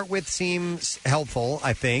to start with seem helpful,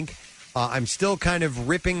 I think. I'm still kind of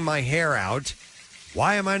ripping my hair out.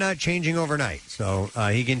 Why am I not changing overnight?" So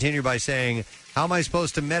he continued by saying, "How am I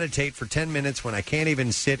supposed to meditate for 10 minutes when I can't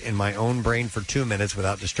even sit in my own brain for 2 minutes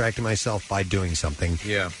without distracting myself by doing something?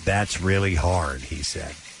 Yeah. That's really hard," he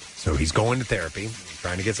said. So he's going to therapy,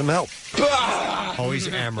 trying to get some help. Always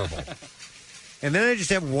admirable. And then I just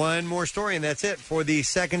have one more story, and that's it. For the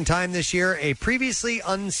second time this year, a previously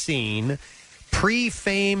unseen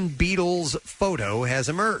pre-fame Beatles photo has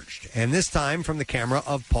emerged, and this time from the camera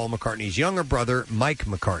of Paul McCartney's younger brother, Mike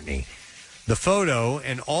McCartney. The photo,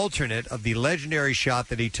 an alternate of the legendary shot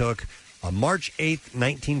that he took on March 8th,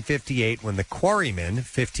 1958, when the Quarrymen,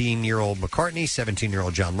 15-year-old McCartney,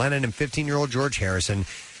 17-year-old John Lennon, and 15-year-old George Harrison,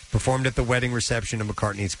 performed at the wedding reception of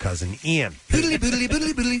McCartney's cousin Ian.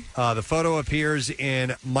 The photo appears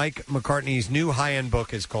in Mike McCartney's new high-end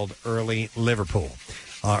book. It's called Early Liverpool.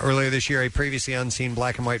 Earlier this year, a previously unseen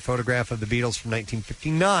black and white photograph of the Beatles from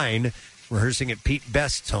 1959 rehearsing at Pete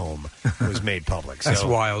Best's home was made public. That's So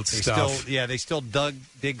wild they stuff. They still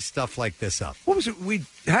dig stuff like this up. What was it? We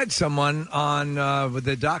had someone on with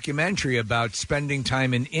the documentary about spending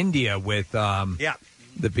time in India with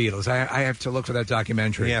the Beatles. I have to look for that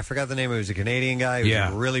documentary. Yeah, I forgot the name. It was a Canadian guy. It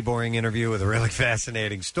was a really boring interview with a really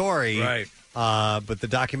fascinating story. Right. But the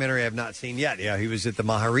documentary I have not seen yet. Yeah, he was at the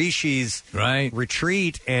Maharishi's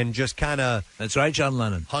retreat and just kind of... That's right, John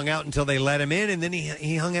Lennon. Hung out until they let him in, and then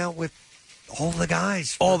he hung out with all the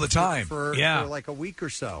guys. All the time. For like a week or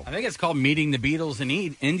so. I think it's called Meeting the Beatles in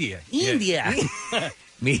India. India.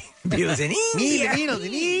 Me, Beatles in India. Me, the Beatles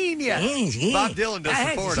in India. Bob Dylan does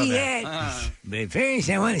support on that. But first,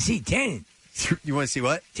 I want to see Tennant. You want to see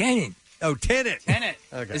what? Tennant. Oh, Tenet. Tenet.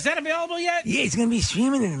 Okay. Is that available yet? Yeah, it's going to be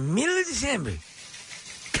streaming in the middle of December.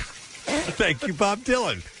 Thank you, Bob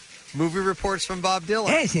Dylan. Movie reports from Bob Dylan.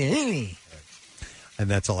 Absolutely. And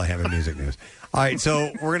that's all I have in music news. All right,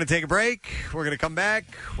 so we're going to take a break. We're going to come back.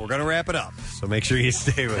 We're going to wrap it up. So make sure you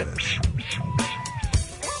stay with us.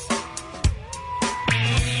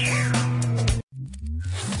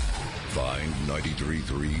 Find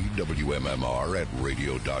 93.3 WMMR at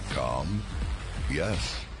radio.com.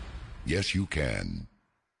 Yes, you can.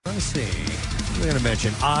 Let's see. We're going to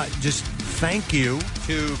mention just thank you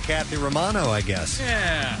to Kathy Romano, I guess.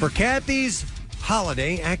 Yeah. For Kathy's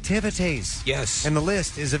holiday activities. Yes. And the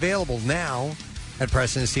list is available now at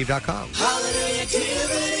PrestonandSteve.com. Holiday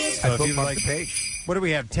activities. So I if put you them on like the page. What do we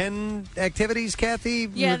have? 10 activities, Kathy?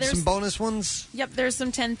 Yeah, with there's some bonus ones. Yep, there's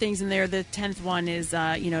some 10 things in there. The 10th one is,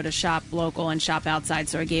 to shop local and shop outside.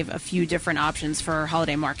 So I gave a few different options for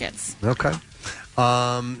holiday markets. Okay.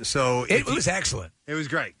 So It was excellent. It was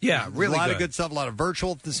great. Yeah, really a lot good. of good stuff. A lot of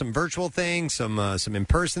some virtual things, some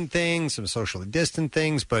in-person things, some socially distant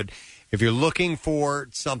things. But if you're looking for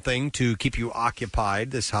something to keep you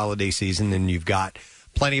occupied this holiday season, then you've got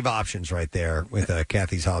plenty of options right there with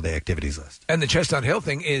Kathy's holiday activities list. And the Chestnut Hill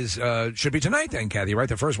thing is should be tonight then, Kathy, right?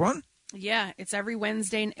 The first one? Yeah, it's every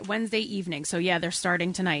Wednesday evening. So, yeah, they're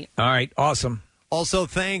starting tonight. All right, awesome. Also,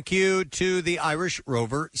 thank you to the Irish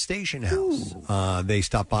Rover Station House. They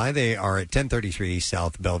stopped by. They are at 1033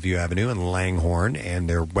 South Bellevue Avenue in Langhorne, and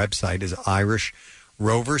their website is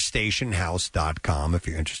irishroverstationhouse.com if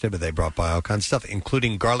you're interested. But they brought by all kinds of stuff,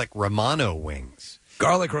 including garlic Romano wings.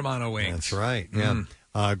 Garlic Romano wings. That's right, yeah.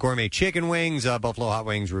 Gourmet chicken wings, Buffalo hot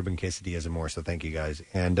wings, Reuben quesadillas, and more. So thank you, guys.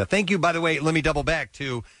 And thank you, by the way, let me double back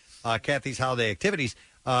to Kathy's holiday activities.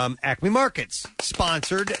 Acme Markets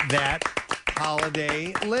sponsored that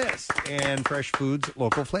holiday list and fresh foods,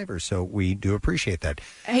 local flavors. So we do appreciate that.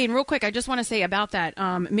 Hey, and real quick, I just want to say about that,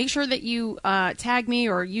 make sure that you tag me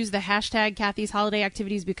or use the hashtag Kathy's Holiday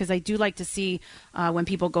Activities, because I do like to see when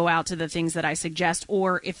people go out to the things that I suggest,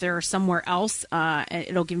 or if they're somewhere else,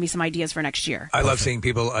 it'll give me some ideas for next year. I love seeing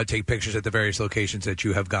people take pictures at the various locations that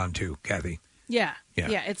you have gone to, Kathy. Yeah.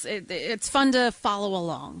 It's fun to follow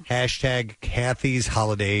along. Hashtag Kathy's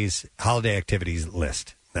holiday activities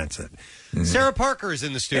list. That's it. Sarah Parker is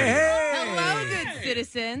in the studio. Hello, good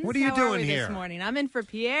citizens. What are you How doing we here? This morning? I'm in for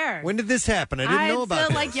Pierre. When did this happen? I didn't know about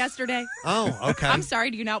this. Like yesterday. Oh, okay. I'm sorry.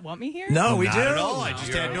 Do you not want me here? No, we not do. at At all. all. I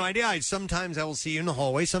just had no idea. Sometimes I will see you in the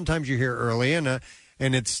hallway. Sometimes you're here early, and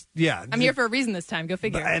And it's, I'm here for a reason this time. Go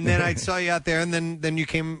figure. And then I saw you out there, and then you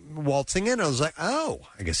came waltzing in. I was like, oh,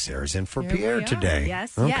 I guess Sarah's in for Here Pierre we are. today.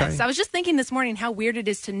 Yes, Okay. yes. I was just thinking this morning how weird it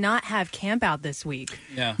is to not have camp out this week.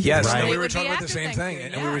 Yeah. Yes, Right. no, we It were would talking be about the after same thing,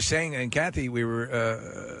 Thanksgiving, and we were saying, and Kathy, we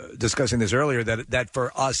were discussing this earlier that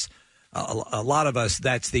for us, a lot of us,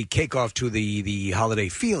 that's the kickoff to the holiday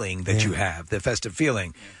feeling that you have, the festive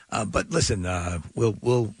feeling. But listen,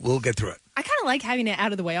 we'll get through it. I kind of like having it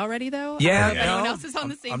out of the way already, though. Yeah, I don't know if no, anyone else is on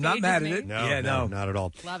the same I'm page not mad as at me. it. No, not at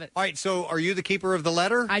all. Love it. All right, so are you the keeper of the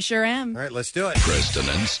letter? I sure am. All right, let's do it. Preston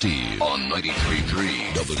and Steve on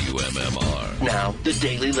 93.3 WMMR. Now, the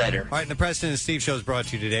Daily Letter. All right, and the Preston and Steve show is brought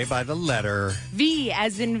to you today by the letter V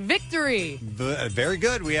as in victory. Very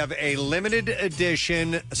good. We have a limited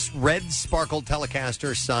edition red sparkle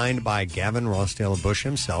Telecaster signed by Gavin Rossdale of Bush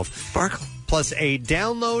himself. Sparkle. Plus a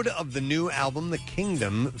download of the new album, The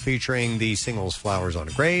Kingdom, featuring the singles Flowers on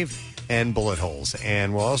a Grave and Bullet Holes.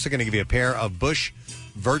 And we're also going to give you a pair of Bush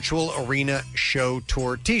Virtual Arena Show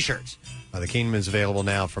Tour t-shirts. The Kingdom is available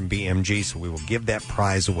now from BMG, so we will give that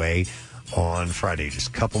prize away on Friday. Just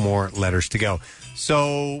a couple more letters to go.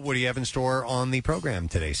 So what do you have in store on the program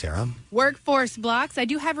today, Sarah? Workforce blocks. I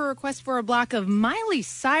do have a request for a block of Miley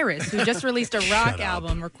Cyrus, who just released a rock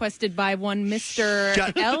album requested by one Mr.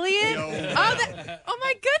 Elliott. Oh,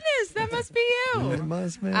 my goodness. That must be you. It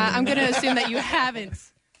must be. I'm going to assume that you haven't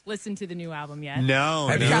listened to the new album yet. No.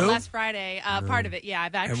 It Have dropped you? last Friday. Part of it, yeah.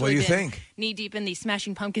 I've actually what do you been think? knee-deep in the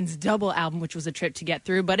Smashing Pumpkins double album, which was a trip to get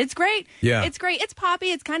through. But it's great. Yeah. It's great. It's poppy.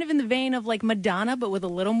 It's kind of in the vein of like Madonna, but with a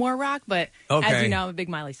little more rock. But as Okay. you know, I'm a big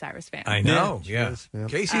Miley Cyrus fan. I know. she Yeah. is, yeah.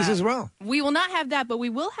 Casey's as well. We will not have that, but we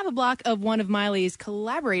will have a block of one of Miley's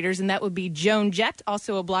collaborators, and that would be Joan Jett.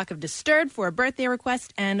 Also a block of Disturbed for a birthday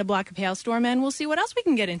request, and a block of Hailstorm, and we'll see what else we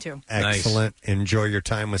can get into. Excellent. Enjoy your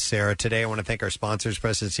time with Sarah today. I want to thank our sponsors,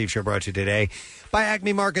 Preston and Steve Show brought to you today by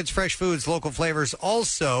Acme Markets, fresh foods, local flavors.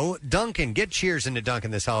 Also, Dunkin'. Get cheers into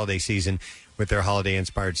Dunkin' this holiday season with their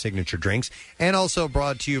holiday-inspired signature drinks. And also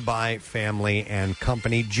brought to you by Family and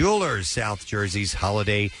Company Jewelers, South Jersey's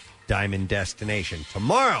holiday diamond destination.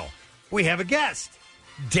 Tomorrow, we have a guest,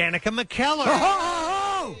 Danica McKellar.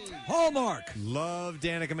 Hallmark. Love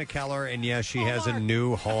Danica McKellar, and yes, she has a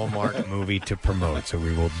new Hallmark movie to promote, so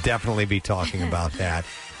we will definitely be talking about that.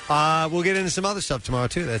 We'll get into some other stuff tomorrow,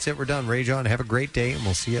 too. That's it. We're done. Rage on. Have a great day, and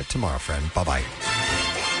we'll see you tomorrow, friend. Bye-bye.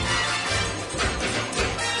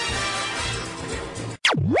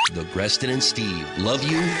 The Preston and Steve Love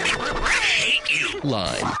You, Hate You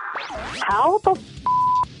line. How the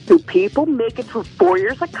do people make it through 4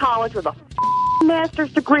 years of college with a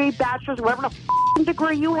master's degree, bachelor's, whatever the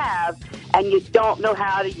degree you have, and you don't know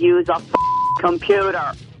how to use a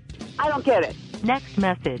computer? I don't get it. Next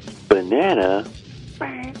message. Banana,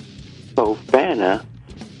 Bofana,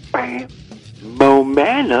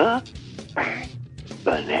 Momana,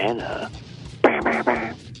 banana.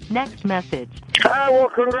 Next message. Well,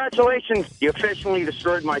 congratulations. You officially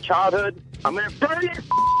destroyed my childhood. I'm going to burn your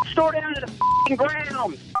store down to the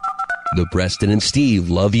ground. The Preston and Steve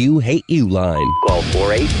Love You, Hate You line. Call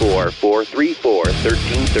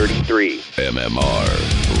 484-434-1333.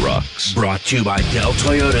 MMR rocks. Brought to you by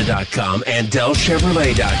DellToyota.com and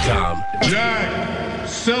DellChevrolet.com. Jack,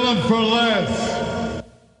 sell them for less.